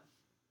history of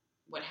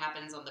what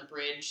happens on the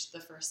bridge the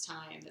first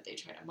time that they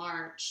try to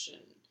march,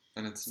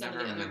 and it's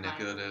never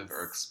manipulative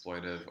or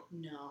exploitive.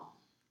 No.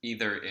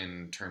 Either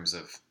in terms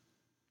of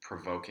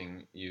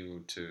provoking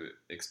you to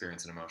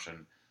experience an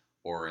emotion,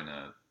 or in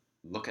a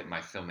look at my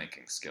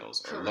filmmaking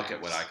skills, or look at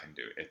what I can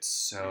do. It's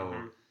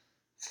so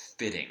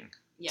fitting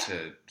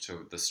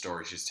to the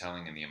story she's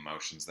telling and the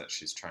emotions that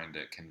she's trying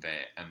to convey,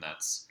 and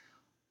that's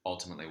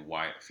ultimately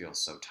why it feels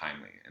so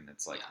timely. And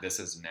it's like, this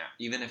is now,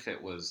 even if it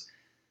was,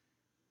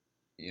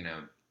 you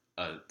know,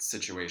 a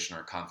situation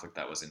or conflict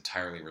that was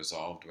entirely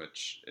resolved,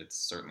 which it's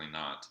certainly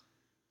not,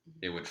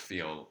 it would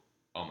feel,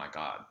 oh my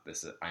God,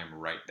 I am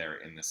right there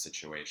in this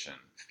situation,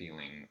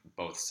 feeling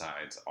both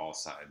sides, all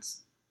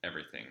sides,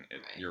 everything.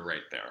 You're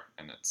right there,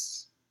 and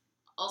it's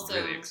also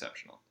really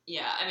exceptional.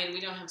 Yeah, I mean, we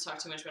don't have to talk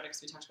too much about it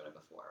because we talked about it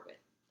before with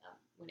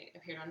when it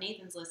appeared on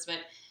Nathan's list, but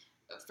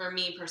for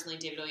me personally,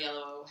 David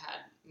Oyelowo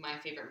had my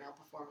favorite male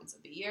performance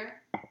of the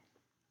year.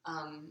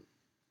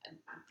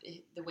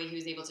 The way he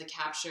was able to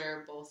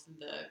capture both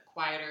the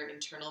quieter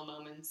internal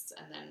moments,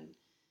 and then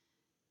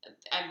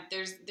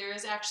there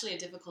is actually a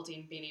difficulty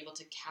in being able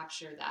to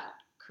capture that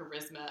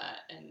charisma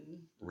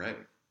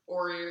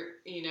or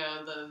you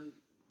know,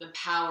 the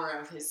power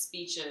of his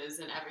speeches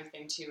and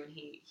everything too, and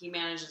he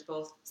manages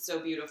both so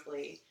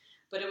beautifully.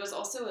 But it was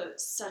also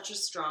such a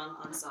strong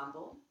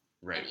ensemble.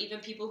 Right. And even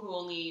people who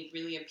only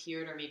really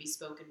appeared or maybe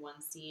spoke in one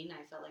scene,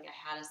 I felt like I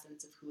had a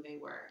sense of who they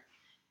were.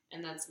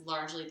 And that's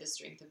largely the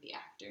strength of the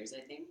actors, I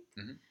think.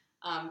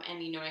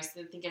 And, you know, I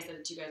think I said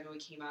it to you guys when we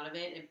came out of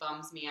it. It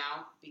bums me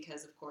out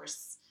because, of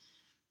course,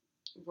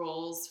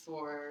 roles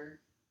for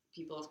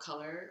people of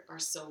color are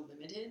so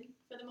limited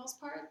for the most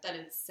part that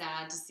it's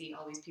sad to see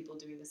all these people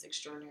doing this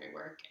extraordinary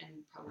work, and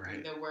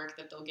probably the work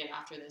that they'll get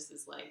after this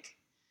is like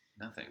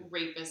nothing.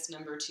 Rapist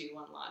number 2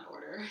 on Law and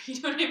Order.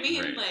 You know what I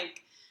mean? Right.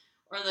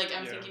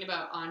 I'm thinking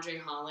about Andre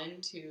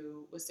Holland,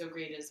 who was so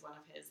great as one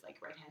of his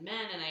like right-hand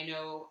men, and I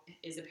know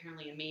is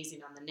apparently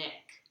amazing on The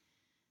Nick,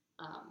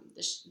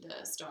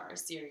 the Star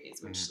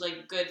series, which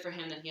like good for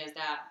him that he has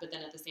that. But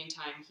then at the same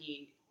time,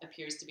 he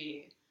appears to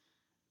be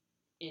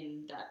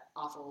in that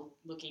awful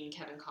looking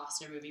Kevin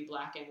Costner movie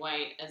Black and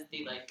White as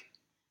the like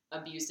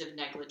abusive,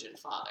 negligent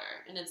father.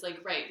 And it's like,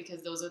 right,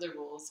 because those are the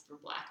rules for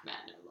black men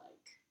are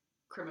like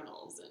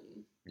criminals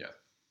and Yeah.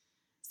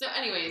 So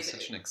anyways, it's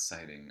such an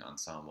exciting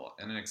ensemble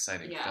and an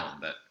exciting Yeah.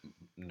 film that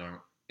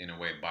in a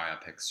way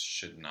biopics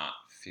should not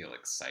feel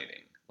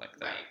exciting like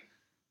that. right.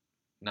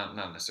 Not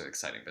necessarily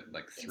exciting, but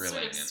like It's thrilling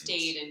sort of and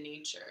stayed in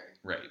nature.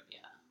 right. Yeah.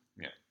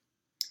 Yeah.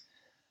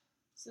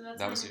 So that's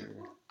That my was number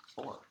your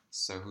 4. 4.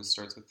 So who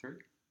starts with 3?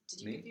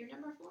 Did you me? give your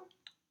number 4?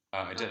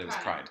 I did. Oh, It was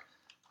Pride. Pride.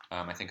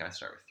 I think I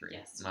start with 3.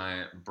 Yes.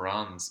 My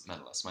bronze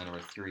medalist, my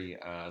number 3,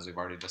 as we've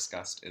already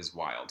discussed, is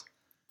Wild.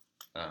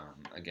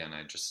 Again,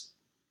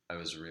 I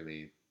was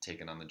really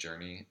taken on the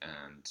journey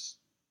and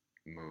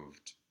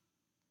moved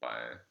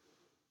by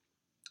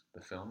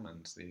the film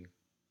and the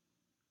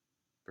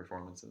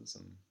performances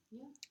and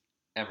Yeah.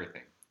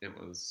 everything. It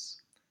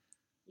was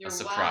You're a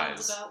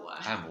surprise. wild about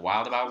what? I'm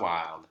wild about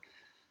Wild.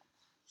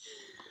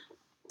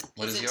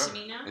 What Is is it your? to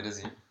me now? It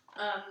is you.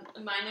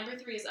 My number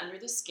 3 is Under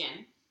the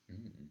Skin.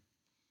 Mm.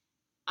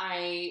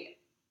 I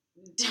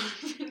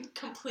don't even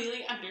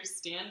completely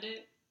understand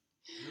it.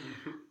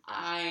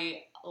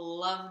 I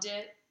loved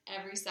it,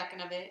 every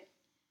second of it.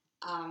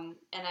 And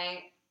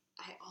I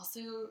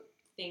also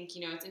think,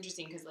 it's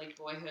interesting because like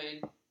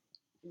Boyhood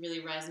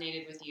really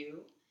resonated with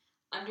you.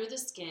 Under the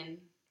Skin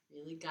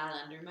really got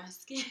under my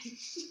skin.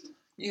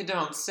 You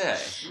don't say.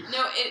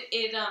 No,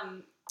 it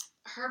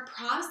her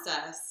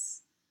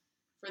process,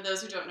 for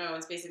those who don't know,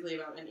 it's basically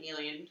about an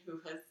alien who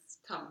has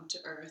come to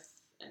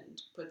Earth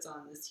and puts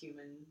on this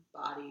human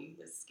body,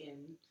 this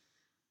skin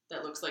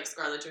that looks like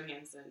Scarlett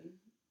Johansson,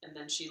 and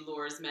then she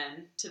lures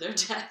men to their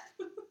death.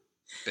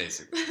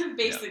 Basically.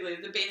 Basically,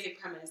 the basic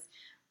premise.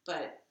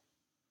 But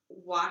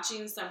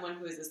watching someone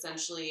who is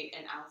essentially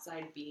an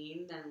outside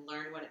being then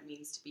learn what it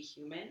means to be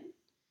human,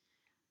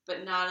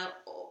 but not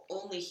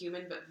only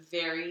human, but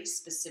very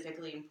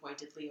specifically and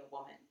pointedly a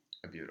woman.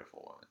 A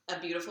beautiful woman. A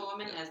beautiful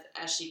woman, Yeah.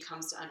 as she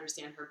comes to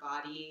understand her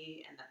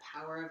body and the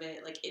power of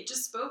it. Like, it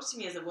just spoke to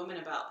me as a woman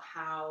about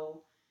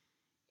how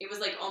it was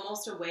like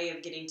almost a way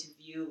of getting to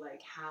view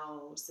like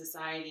how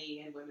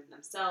society and women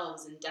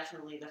themselves, and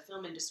definitely the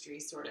film industry,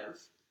 sort of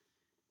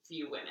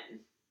view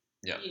women.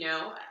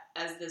 Yeah.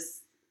 As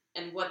this,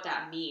 and what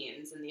that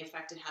means and the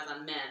effect it has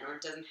on men or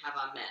doesn't have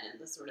on men, and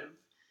the sort of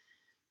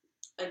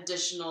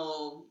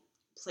additional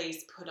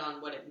place put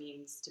on what it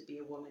means to be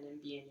a woman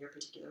and be in your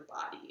particular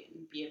body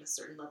and be of a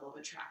certain level of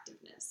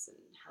attractiveness, and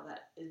how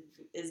that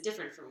is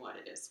different from what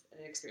it is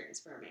an experience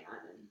for a man.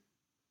 And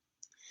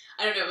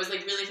I don't know, it was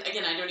like really,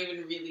 again, I don't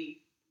even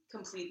really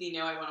completely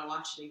know I want to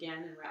watch it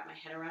again and wrap my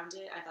head around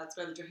it. I thought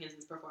Scarlett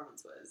Johansson's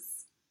performance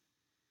was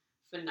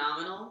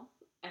phenomenal.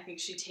 I think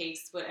she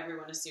takes what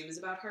everyone assumes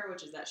about her,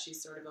 which is that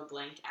she's sort of a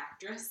blank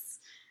actress,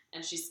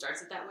 and she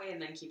starts it that way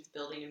and then keeps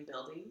building and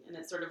building. And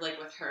it's sort of like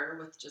with her,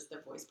 with just the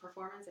voice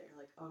performance, that you're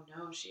like, oh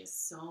no, she has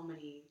so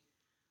many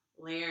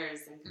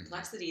layers and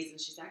complexities, and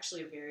she's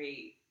actually a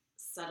very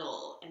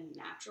subtle and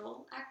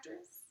natural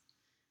actress.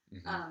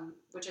 Mm-hmm.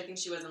 Which I think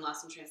she was in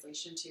Lost in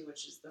Translation too,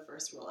 which is the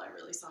first role I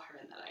really saw her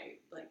in that I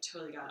like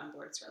totally got on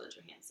board Scarlett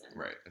Johansson.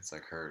 Right. It's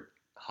like her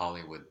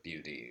Hollywood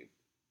beauty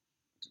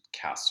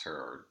casts her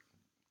or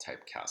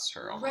typecasts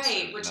her almost.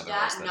 Right, which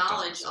that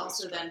knowledge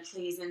also then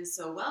plays in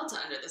so well to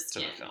Under the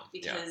Skin,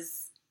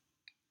 because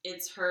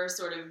it's her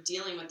sort of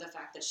dealing with the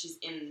fact that she's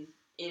in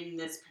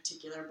this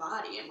particular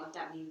body and what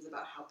that means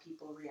about how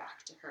people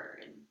react to her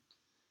and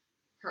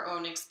her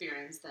own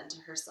experience then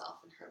to herself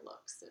and her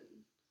looks. And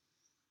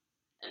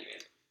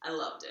anyway, I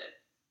loved it.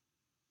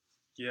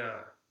 Yeah,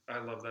 I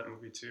love that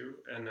movie too,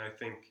 and I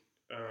think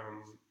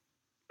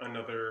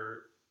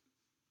another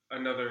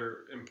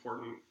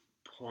important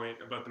point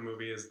about the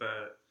movie is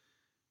that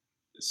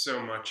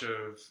so much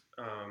of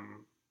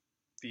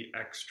the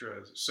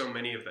extras, so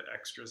many of the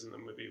extras in the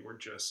movie were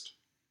just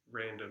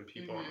random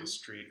people on the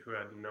street who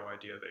had no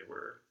idea they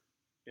were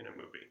in a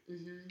movie.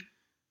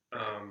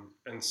 Mm-hmm.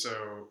 And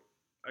so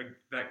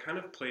that kind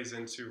of plays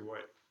into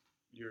what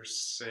you're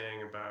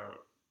saying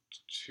about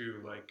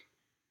like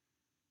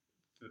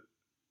the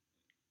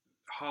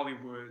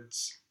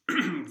Hollywood's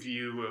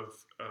view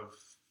of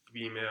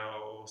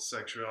female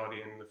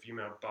sexuality and the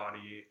female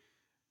body,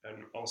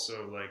 and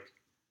also like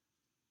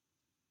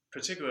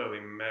particularly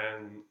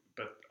men,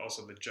 but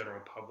also the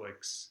general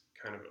public's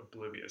kind of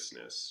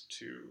obliviousness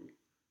to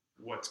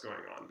what's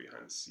going on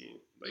behind the scene,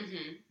 like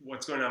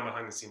what's going on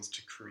behind the scenes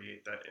to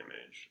create that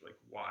image, like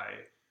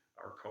why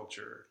our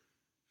culture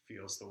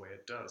feels the way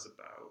it does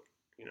about,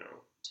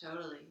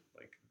 Totally.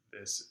 like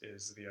this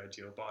is the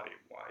ideal body.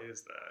 Why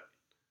is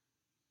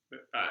that?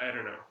 I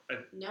don't know.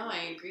 No,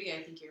 I agree.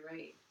 I think you're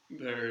right.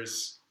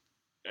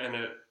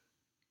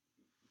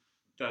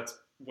 That's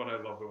what I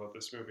love about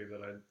this movie,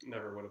 that I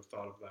never would have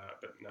thought of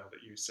that, but now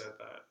that you said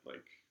that,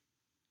 like,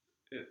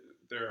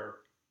 there are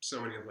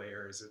so many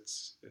layers.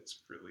 It's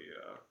really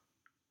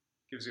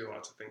gives you a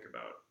lot to think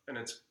about, and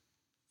it's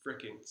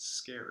freaking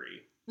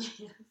scary.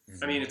 Yes.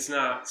 I mean, it's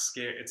not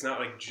scary. It's not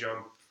like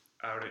jump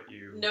out at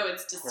you. No,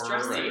 it's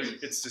distressing. Horribly.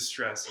 It's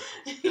distressing.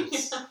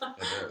 It's,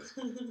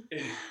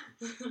 It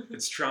is.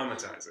 it's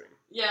traumatizing.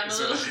 Yeah, I'm a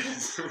So little. it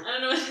is. I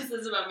don't know what this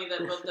is about me that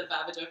both the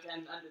Babadook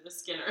and Under the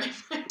Skin are in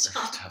my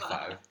top Top 5.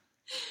 five.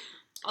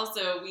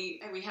 Also, we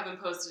haven't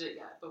posted it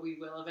yet, but we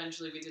will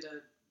eventually. We did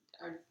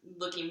our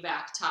looking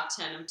back top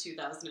 10 of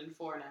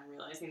 2004, and I'm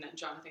realizing that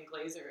Jonathan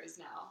Glazer is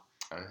now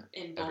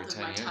in Every both of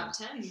 10 my years. top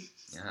 10.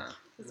 Yeah.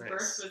 His Nice.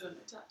 birth was in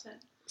my top 10.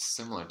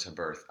 Similar to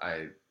Birth,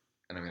 and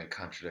I'm going to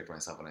contradict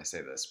myself when I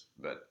say this,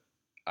 but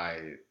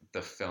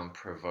the film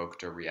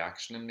provoked a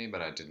reaction in me,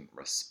 but I didn't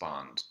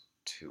respond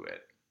to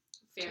it.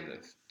 Fair.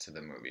 To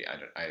the movie.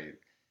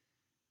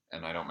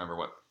 And I don't remember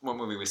what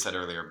movie we said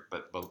earlier,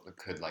 but it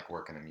could like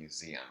work in a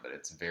museum, but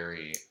it's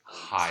very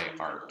high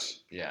something art.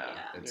 like- Yeah,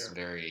 yeah. it's Yeah.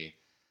 very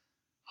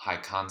high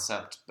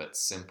concept, but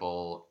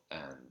simple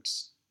and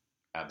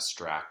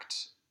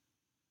abstract.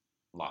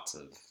 Lots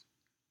of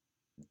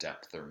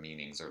depth or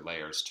meanings or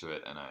layers to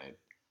it, and I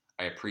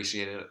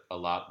appreciate it a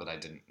lot, but I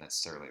didn't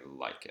necessarily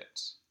like it.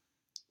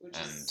 Which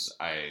And is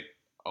I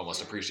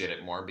almost yeah. appreciate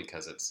it more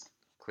because it's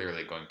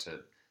clearly going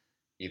to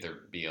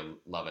either be a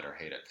love it or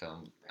hate it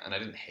film. And I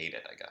didn't hate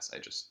it, I guess.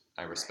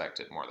 I respect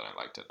it more than I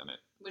liked it, and it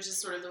which is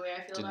sort of the way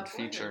I feel didn't about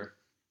Boyhood. feature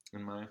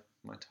in my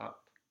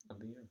top of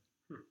the year.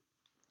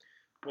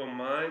 Well,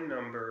 my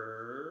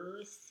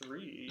number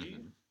 3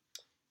 Mhm.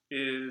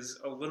 is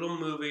a little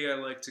movie I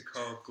like to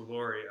call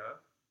Gloria,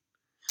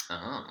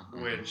 Oh.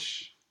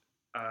 which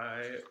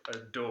I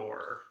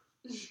adore.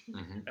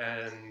 Mhm.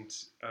 And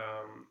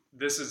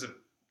this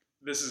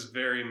is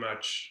very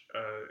much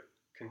a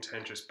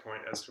contentious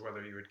point as to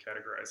whether you would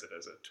categorize it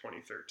as a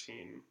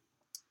 2013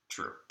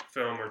 True.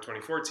 film or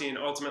 2014.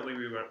 Ultimately,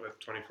 we went with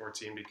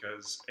 2014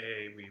 because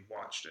we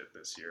watched it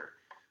this year,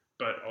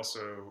 but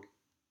also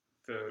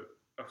the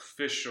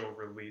official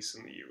release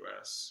in the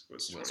U.S.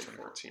 was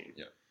 2014.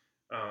 Yeah.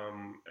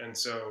 And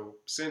so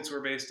since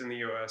we're based in the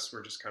U.S.,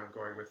 we're just kind of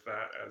going with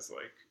that as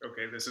like,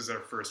 okay, this is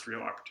our first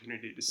real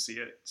opportunity to see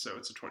it, so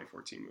it's a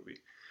 2014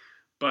 movie.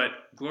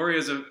 But Gloria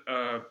is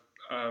a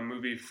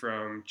movie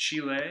from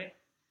Chile,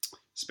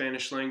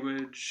 Spanish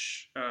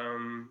language,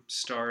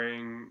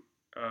 starring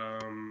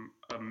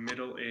a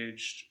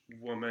middle-aged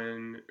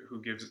woman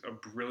who gives a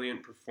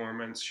brilliant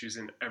performance. She's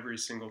in every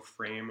single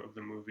frame of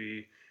the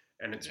movie,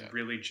 and it's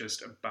really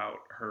just about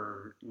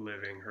her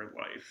living her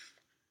life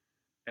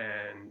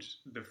and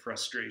the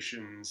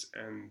frustrations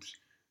and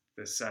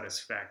the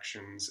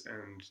satisfactions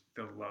and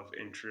the love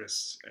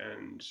interests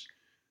and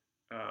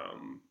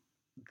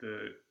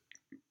the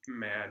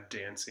mad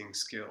dancing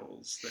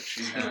skills that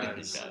she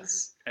has.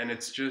 Yes. And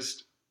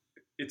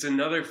it's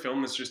another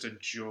film that's just a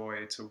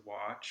joy to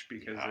watch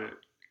because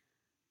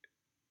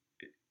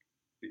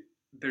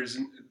there's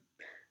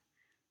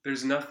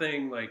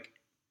nothing like,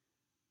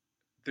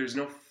 there's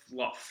no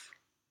fluff.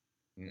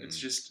 Mm-mm. It's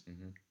just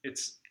Mhm.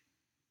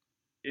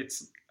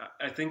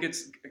 I think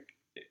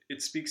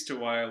it speaks to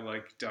why I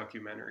like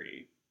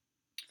documentary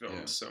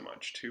films so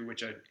much too,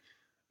 which I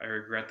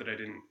regret that I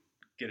didn't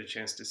get a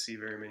chance to see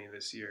very many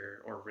this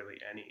year, or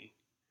really any,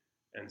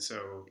 and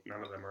so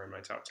none of them are in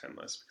my top 10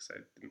 list because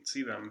I didn't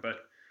see them.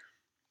 But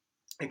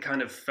it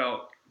kind of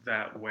felt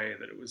that way,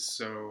 that it was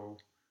so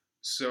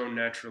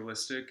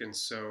naturalistic and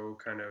so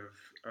kind of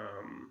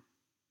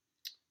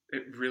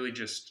it really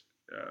just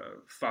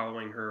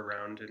following her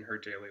around in her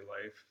daily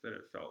life, that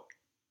it felt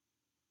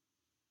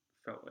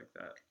like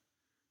that.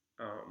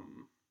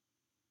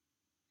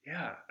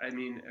 Yeah, I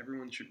mean,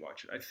 everyone should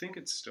watch it. I think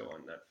it's still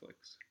on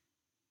Netflix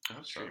I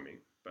hope so.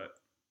 streaming, but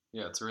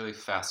Yeah, it's a really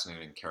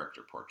fascinating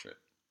character portrait.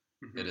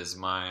 mhm. It is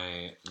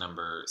my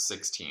number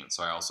 16,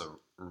 so I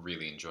also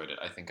really enjoyed it.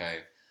 I think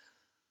I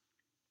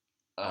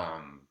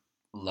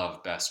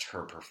love best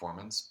her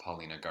performance,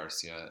 Paulina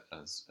Garcia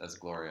as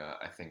Gloria.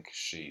 I think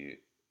she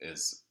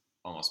is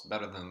almost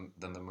better than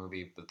the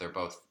movie, but they're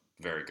both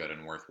very good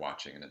and worth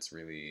watching, and it's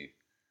really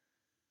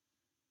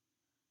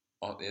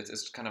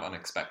it's kind of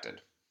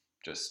unexpected.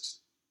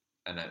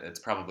 And it's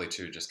probably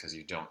too just because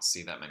you don't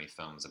see that many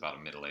films about a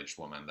middle-aged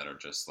woman that are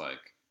just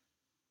like,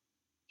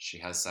 she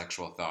has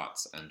sexual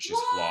thoughts and she's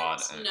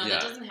flawed. And No,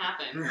 that doesn't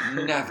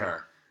happen.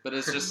 Never. But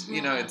it's just,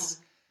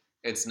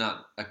 it's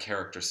not a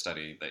character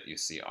study that you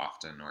see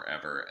often or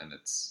ever, and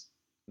it's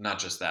not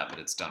just that, but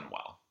it's done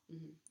well.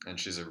 Mm-hmm. And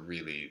she's a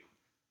really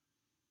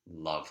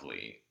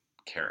lovely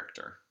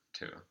character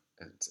too.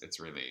 It's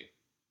really.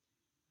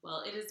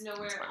 Well, it is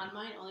nowhere Inspiring. on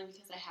mine, only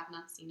because I have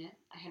not seen it.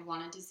 I had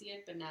wanted to see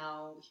it, but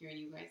now hearing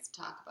you guys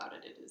talk about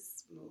it, it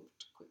has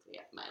moved quickly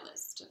up my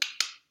list of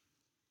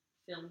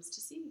films to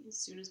see as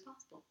soon as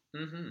possible.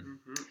 Mm-hmm.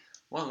 Mhm.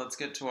 Well, let's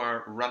get to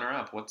our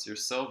runner-up. What's your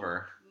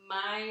silver?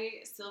 My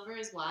silver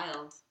is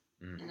Wild,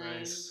 and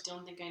Nice. I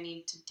don't think I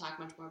need to talk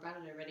much more about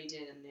it. I already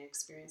did in the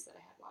experience that I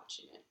had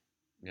watching it.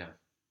 Yeah.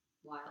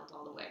 Wild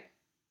all the way.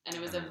 And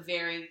it was a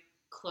very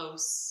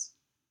close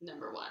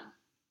number one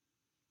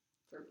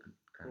for me.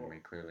 And Cool. we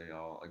clearly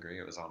all agree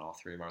it was on all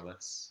three of our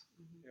lists.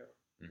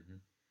 Mm-hmm.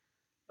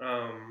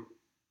 Mm-hmm.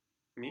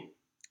 Me?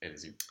 It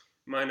is you.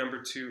 My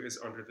number 2 is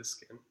Under the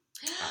Skin,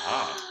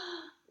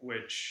 Ah.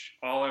 which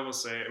all I will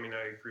say, I mean,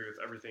 I agree with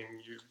everything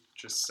you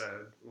just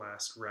said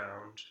last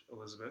round,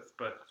 Elizabeth,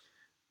 but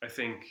I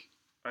think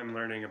I'm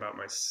learning about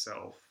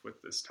myself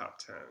with this top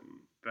 10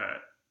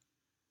 that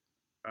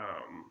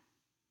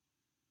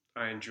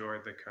I enjoy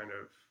the kind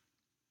of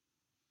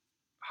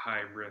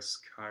high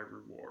risk, high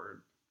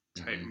reward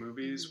type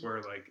movies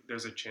where like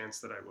there's a chance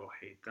that I will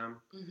hate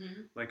them,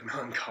 like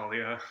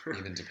Melancholia.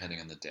 Even depending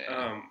on the day.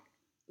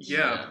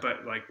 Yeah,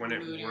 but like when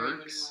it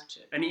works,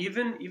 and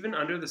even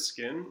Under the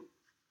Skin,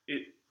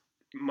 it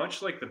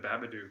much like The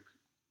Babadook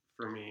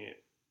for me,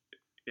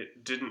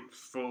 it didn't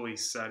fully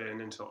set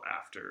in until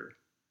after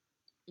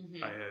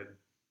I had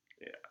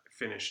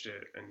finished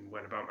it and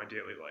went about my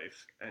daily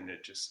life, and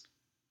it just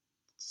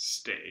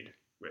stayed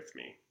with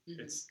me.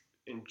 It's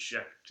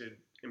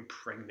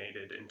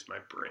impregnated into my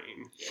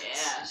brain.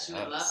 Yeah, she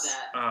would love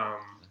that.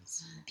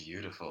 It's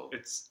beautiful.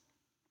 It's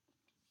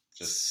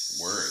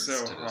just words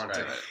so to haunting.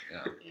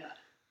 describe it. Yeah.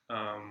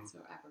 So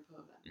apropos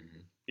of that.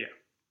 Yeah.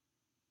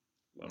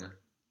 Love it.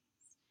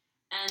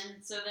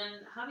 And so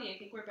then, Javi, I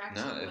think we're back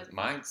to it's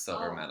my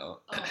silver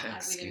medal.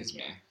 Excuse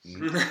me.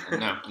 We didn't care.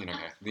 No, you don't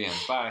care. The end.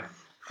 Bye.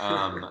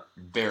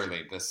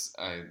 Barely.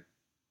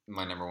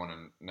 My number one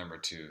and number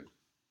two,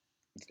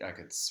 I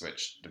could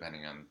switch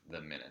depending on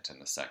the minute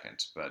and the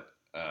second, but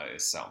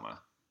is Selma.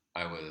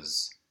 I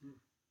was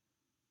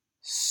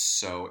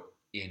so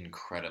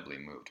incredibly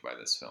moved by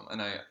this film,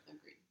 and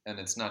and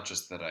it's not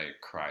just that I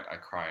cried. I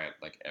cry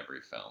at like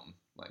every film,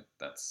 like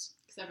that's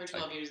except for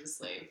 12 Years a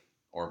Slave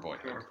or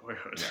Boyhood.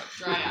 Yeah.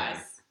 Dry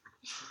eyes.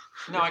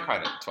 No, I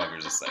cried at 12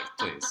 Years a Slave,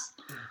 please.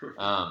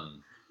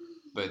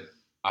 But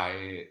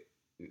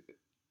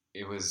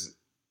it was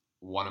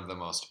one of the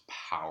most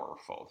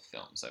powerful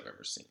films I've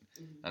ever seen.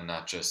 And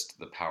not just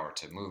the power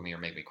to move me or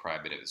make me cry,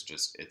 but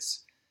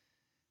it's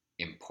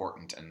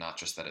important, and not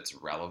just that it's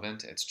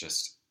relevant, it's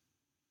just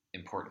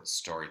important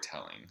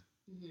storytelling.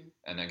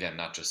 And again,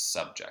 not just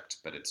subject,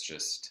 but it's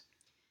just,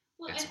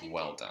 it's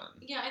well done.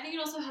 Yeah, I think it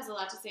also has a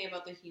lot to say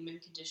about the human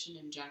condition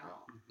in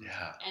general.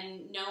 Yeah.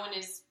 And no one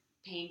is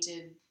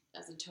painted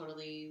as a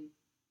totally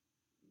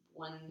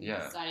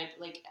one-sided,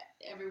 like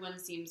everyone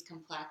seems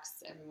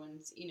complex,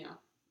 everyone's, you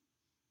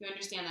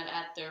understand that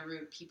at their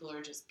root, people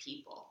are just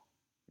people.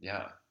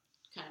 Yeah.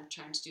 Kind of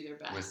trying to do their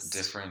best. With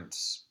different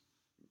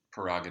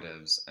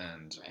prerogatives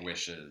and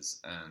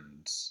wishes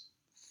and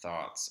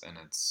thoughts, and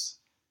it's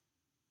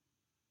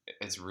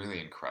really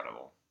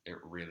incredible. It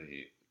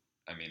really,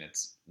 I mean,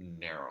 it's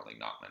narrowly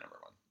not my number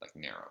one. Like,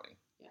 narrowly.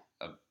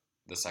 Yeah.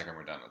 The second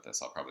we're done with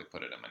this, I'll probably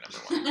put it in my number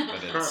one.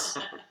 But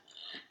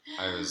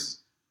I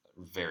was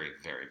very,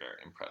 very,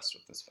 very impressed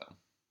with this film.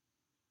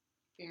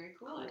 Very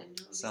cool. I didn't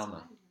know it was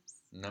Selma,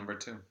 number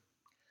two.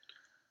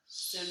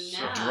 So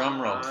now,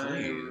 drum roll,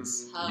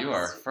 please. You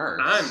are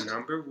first. I'm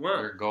number one.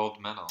 Your gold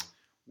medal.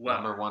 Wow.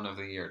 Number one of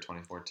the year,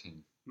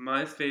 2014.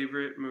 My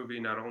favorite movie,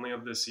 not only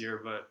of this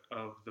year, but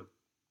of the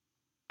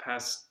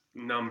past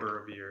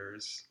number of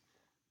years.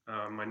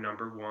 My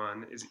number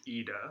one is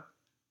Ida.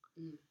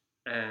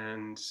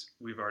 And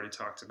we've already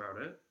talked about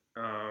it.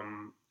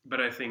 But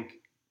I think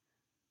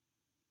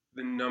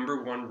the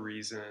number one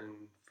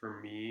reason for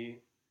me,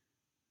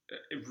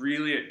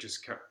 it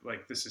just,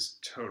 like, this is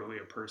totally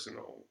a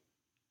personal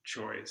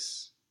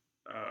choice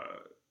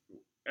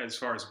as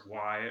far as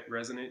why it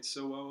resonates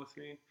so well with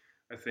me.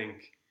 I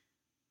think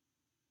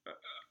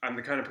I'm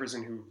the kind of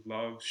person who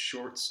loves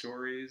short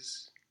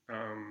stories,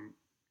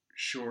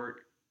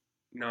 short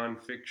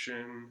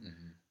nonfiction,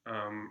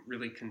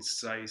 really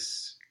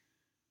concise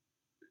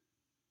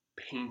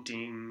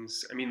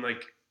paintings. I mean,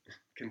 like,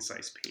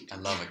 concise paintings.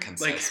 I love a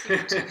concise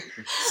painting.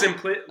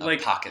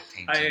 Like pocket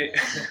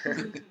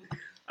painting.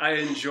 I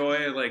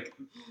enjoy, like,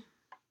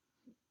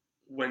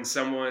 when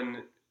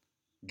someone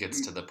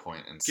gets to the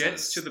point and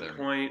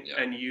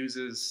and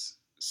uses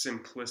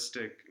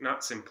not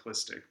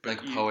simplistic, but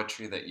like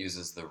poetry that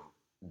uses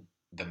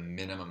the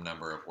minimum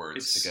number of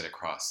words to get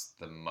across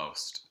the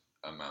most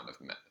amount of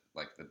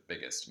like the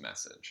biggest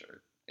message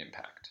or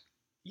impact.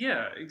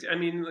 Yeah, I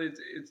mean,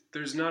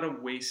 there's not a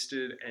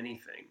wasted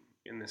anything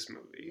in this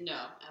movie.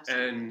 No,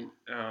 absolutely.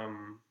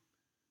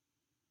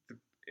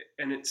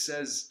 And it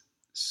says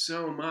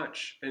so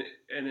much,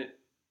 and it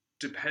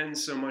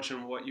depends so much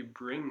on what you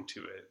bring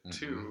to it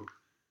too.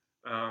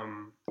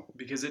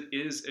 Because it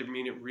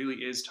really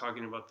is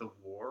talking about the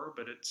war,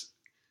 but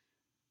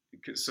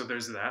so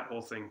there's that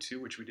whole thing too,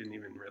 which we didn't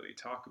even really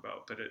talk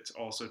about, but it's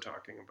also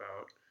talking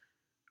about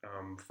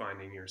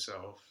finding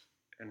yourself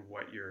and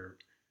what your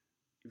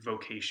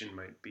vocation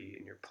might be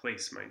and your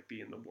place might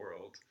be in the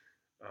world,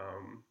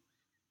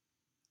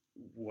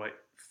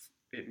 what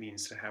it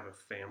means to have a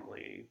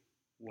family,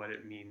 what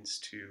it means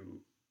to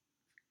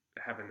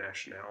have a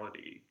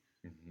nationality,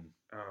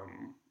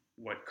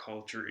 what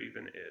culture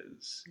even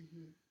is.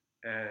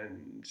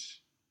 And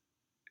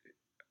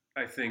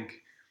I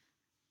think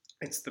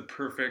it's the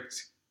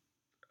perfect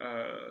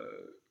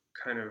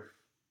kind of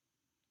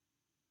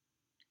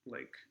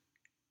like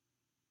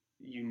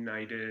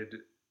united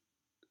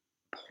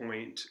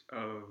point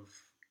of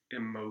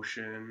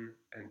emotion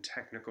and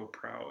technical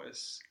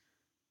prowess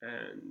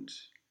and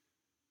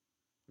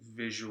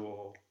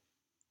visual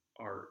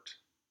art.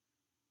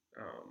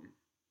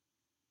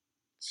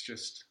 It's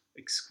just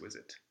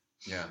exquisite.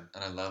 Yeah,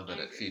 and I love that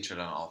it featured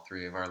on all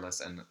three of our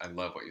lists, and I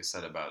love what you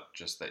said about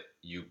just that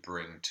you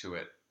bring to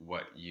it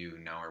what you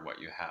know or what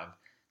you have,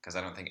 because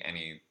I don't think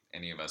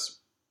any of us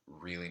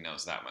really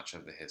knows that much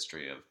of the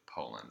history of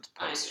Poland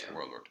post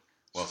World War II.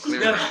 Well,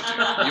 clearly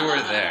you do. You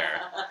were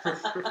there.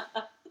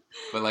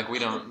 But, like, we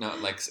don't know,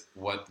 like,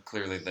 what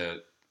clearly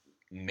the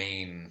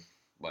main,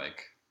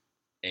 like,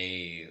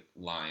 a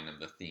line of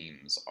the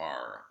themes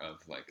are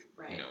of, like,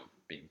 you know,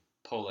 being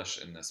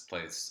Polish in this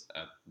place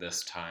at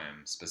this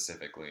time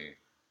specifically.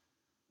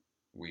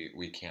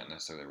 We can't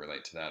necessarily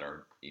relate to that,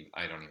 or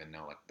I don't even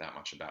know, like, that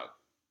much about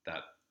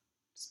that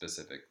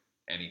specific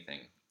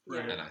anything.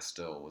 Right. And I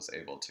still was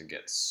able to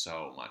get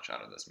so much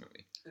out of this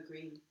movie.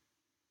 Agreed.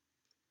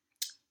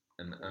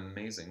 An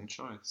amazing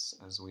choice,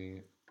 as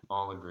we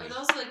all agree. I'd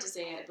also like to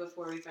say it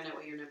before we find out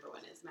what your number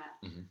one is,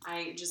 Matt. Mm-hmm.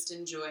 I just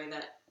enjoy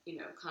that, you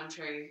know,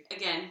 contrary,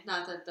 again,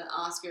 not that the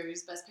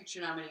Oscars Best Picture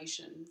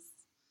nominations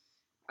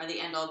are the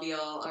end-all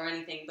be-all or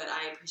anything, but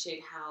I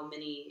appreciate how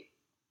many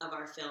of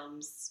our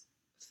films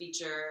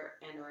feature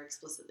and are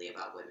explicitly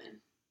about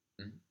women.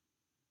 Mm-hmm.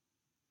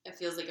 It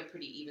feels like a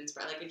pretty even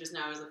spread. Like,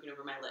 I was looking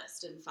over my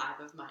list, and 5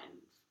 of mine,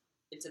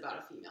 it's about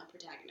a female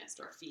protagonist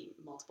or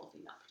multiple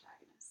female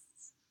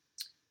protagonists,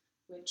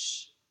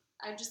 which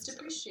I just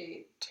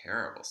appreciate.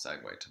 Terrible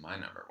segue to my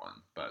number one,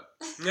 but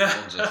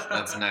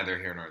that's neither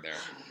here nor there.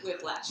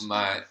 Whiplash.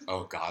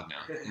 Oh God,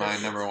 no. My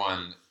number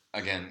one,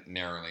 again,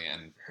 narrowly,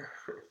 and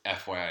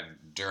FYI,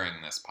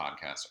 during this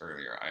podcast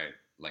earlier, I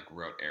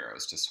wrote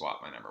arrows to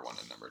swap my number one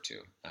and number two.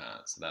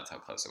 So that's how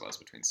close it was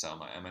between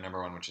Selma and my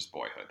number one, which is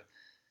Boyhood.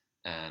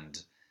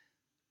 And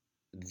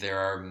there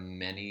are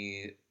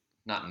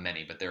not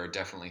many, but there are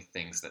definitely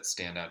things that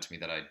stand out to me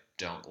that I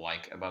don't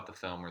like about the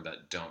film or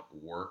that don't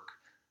work.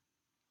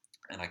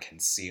 And I can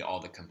see all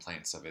the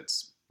complaints of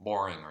it's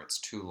boring or it's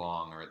too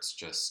long or it's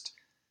just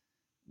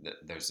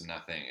there's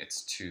nothing,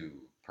 it's too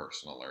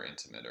personal or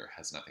intimate or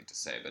has nothing to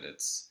say. But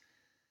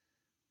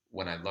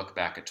when I look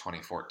back at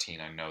 2014,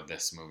 I know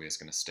this movie is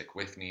going to stick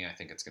with me. I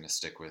think it's going to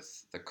stick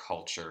with the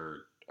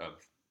culture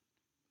of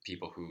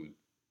people who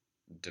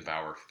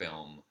devour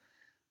film.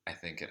 I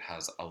think it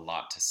has a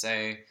lot to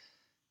say,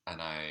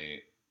 and I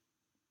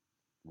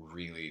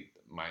really,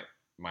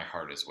 my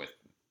heart is with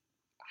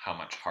how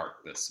much heart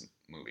this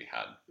movie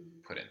had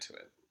put into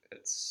it.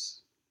 It's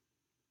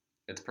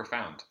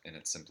profound in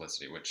its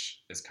simplicity,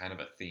 which is kind of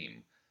a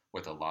theme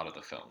with a lot of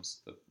the films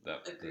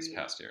that this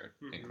past year,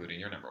 including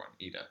your number one,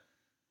 Ida.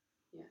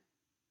 Yeah.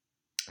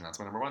 And that's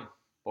my number one,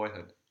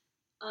 Boyhood.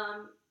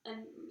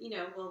 And, you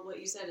know, well, what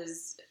you said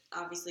is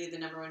obviously the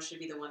number one should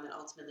be the one that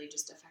ultimately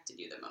just affected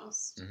you the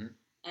most. Mm-hmm.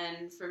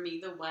 And for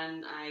me, the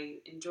one I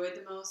enjoyed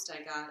the most,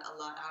 I got a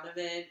lot out of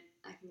it,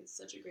 I think it's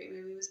such a great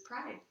movie, was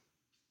Pride.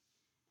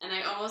 And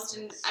I almost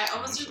didn't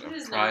put it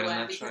as number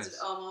one because it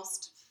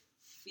almost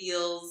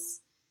feels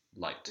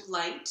light.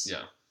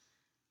 Yeah.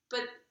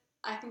 But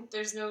I think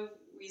there's no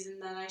reason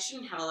that I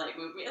shouldn't have a light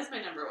movie as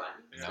my number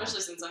one,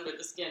 especially since Under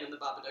the Skin and the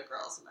Babadook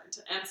Girls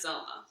and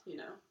Selma, you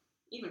know,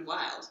 even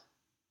Wild.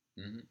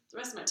 Mm-hmm. The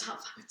rest of my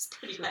top 5 is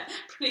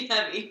pretty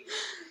heavy.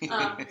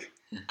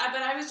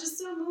 But I was just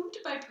so moved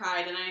by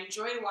Pride, and I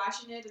enjoyed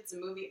watching it. It's a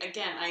movie,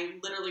 again, I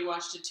literally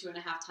watched it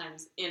 2.5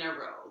 times in a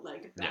row,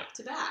 like back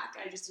to back.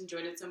 I just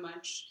enjoyed it so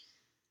much.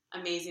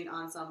 Amazing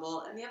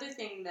ensemble. And the other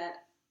thing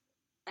that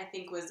I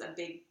think was a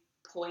big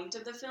point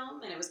of the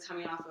film, and it was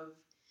coming off of,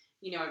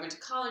 you know, I went to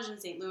college in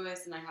St.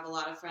 Louis, and I have a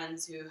lot of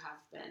friends who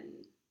have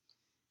been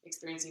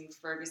experiencing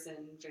Ferguson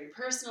very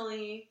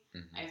personally.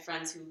 Mm-hmm. I have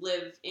friends who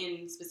live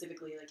in,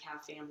 specifically, like,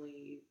 have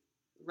family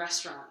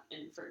restaurant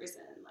in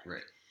Ferguson.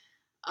 Right.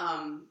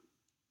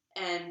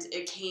 And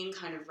it came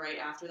kind of right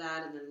after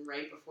that, and then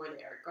right before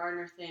the Eric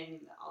Gardner thing,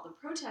 and all the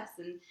protests.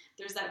 And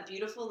there's that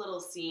beautiful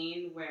little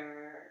scene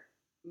where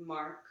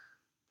Mark,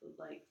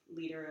 the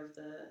leader of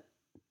the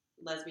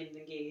lesbian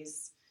and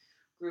gays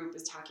group,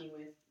 is talking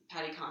with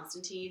Patty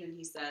Constantine, and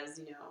he says,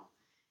 you know,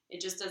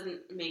 it just doesn't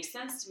make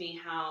sense to me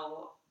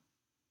how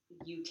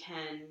you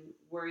can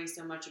worry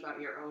so much about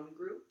your own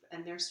group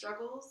and their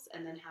struggles,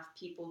 and then have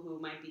people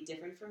who might be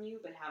different from you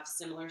but have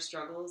similar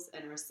struggles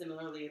and are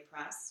similarly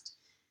oppressed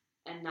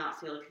and not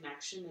feel a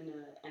connection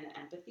and an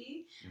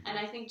empathy. Mm-hmm. And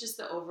I think just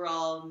the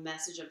overall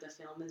message of the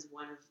film is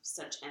one of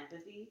such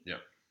empathy,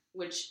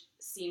 which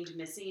seemed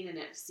missing, and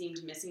it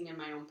seemed missing in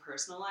my own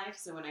personal life.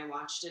 So when I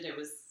watched it, it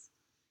was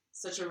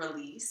such a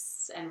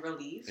release and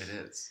relief. It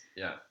is,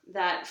 yeah.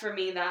 That for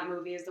me, that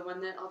movie is the one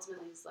that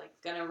ultimately is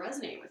gonna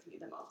resonate with me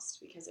the most,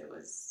 because it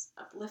was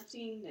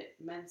uplifting. It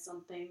meant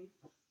something.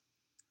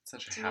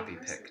 Such a happy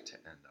pick to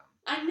end on.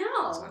 I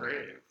know. So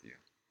great with you.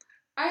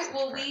 All right,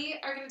 well, we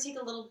are gonna take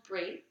a little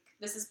break.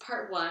 This is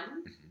part 1.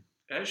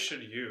 Mm-hmm. As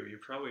should you. You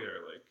probably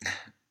are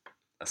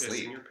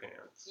asleep pissing your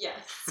pants.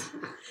 Yes.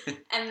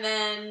 And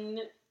then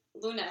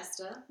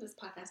Lunesta, this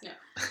podcast, no.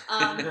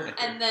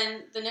 And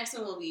then the next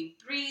one will be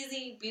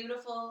breezy,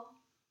 beautiful.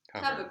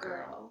 Cover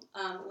Girl,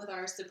 with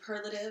our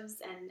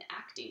superlatives and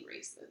acting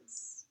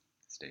races.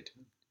 Stay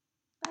tuned.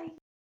 Bye.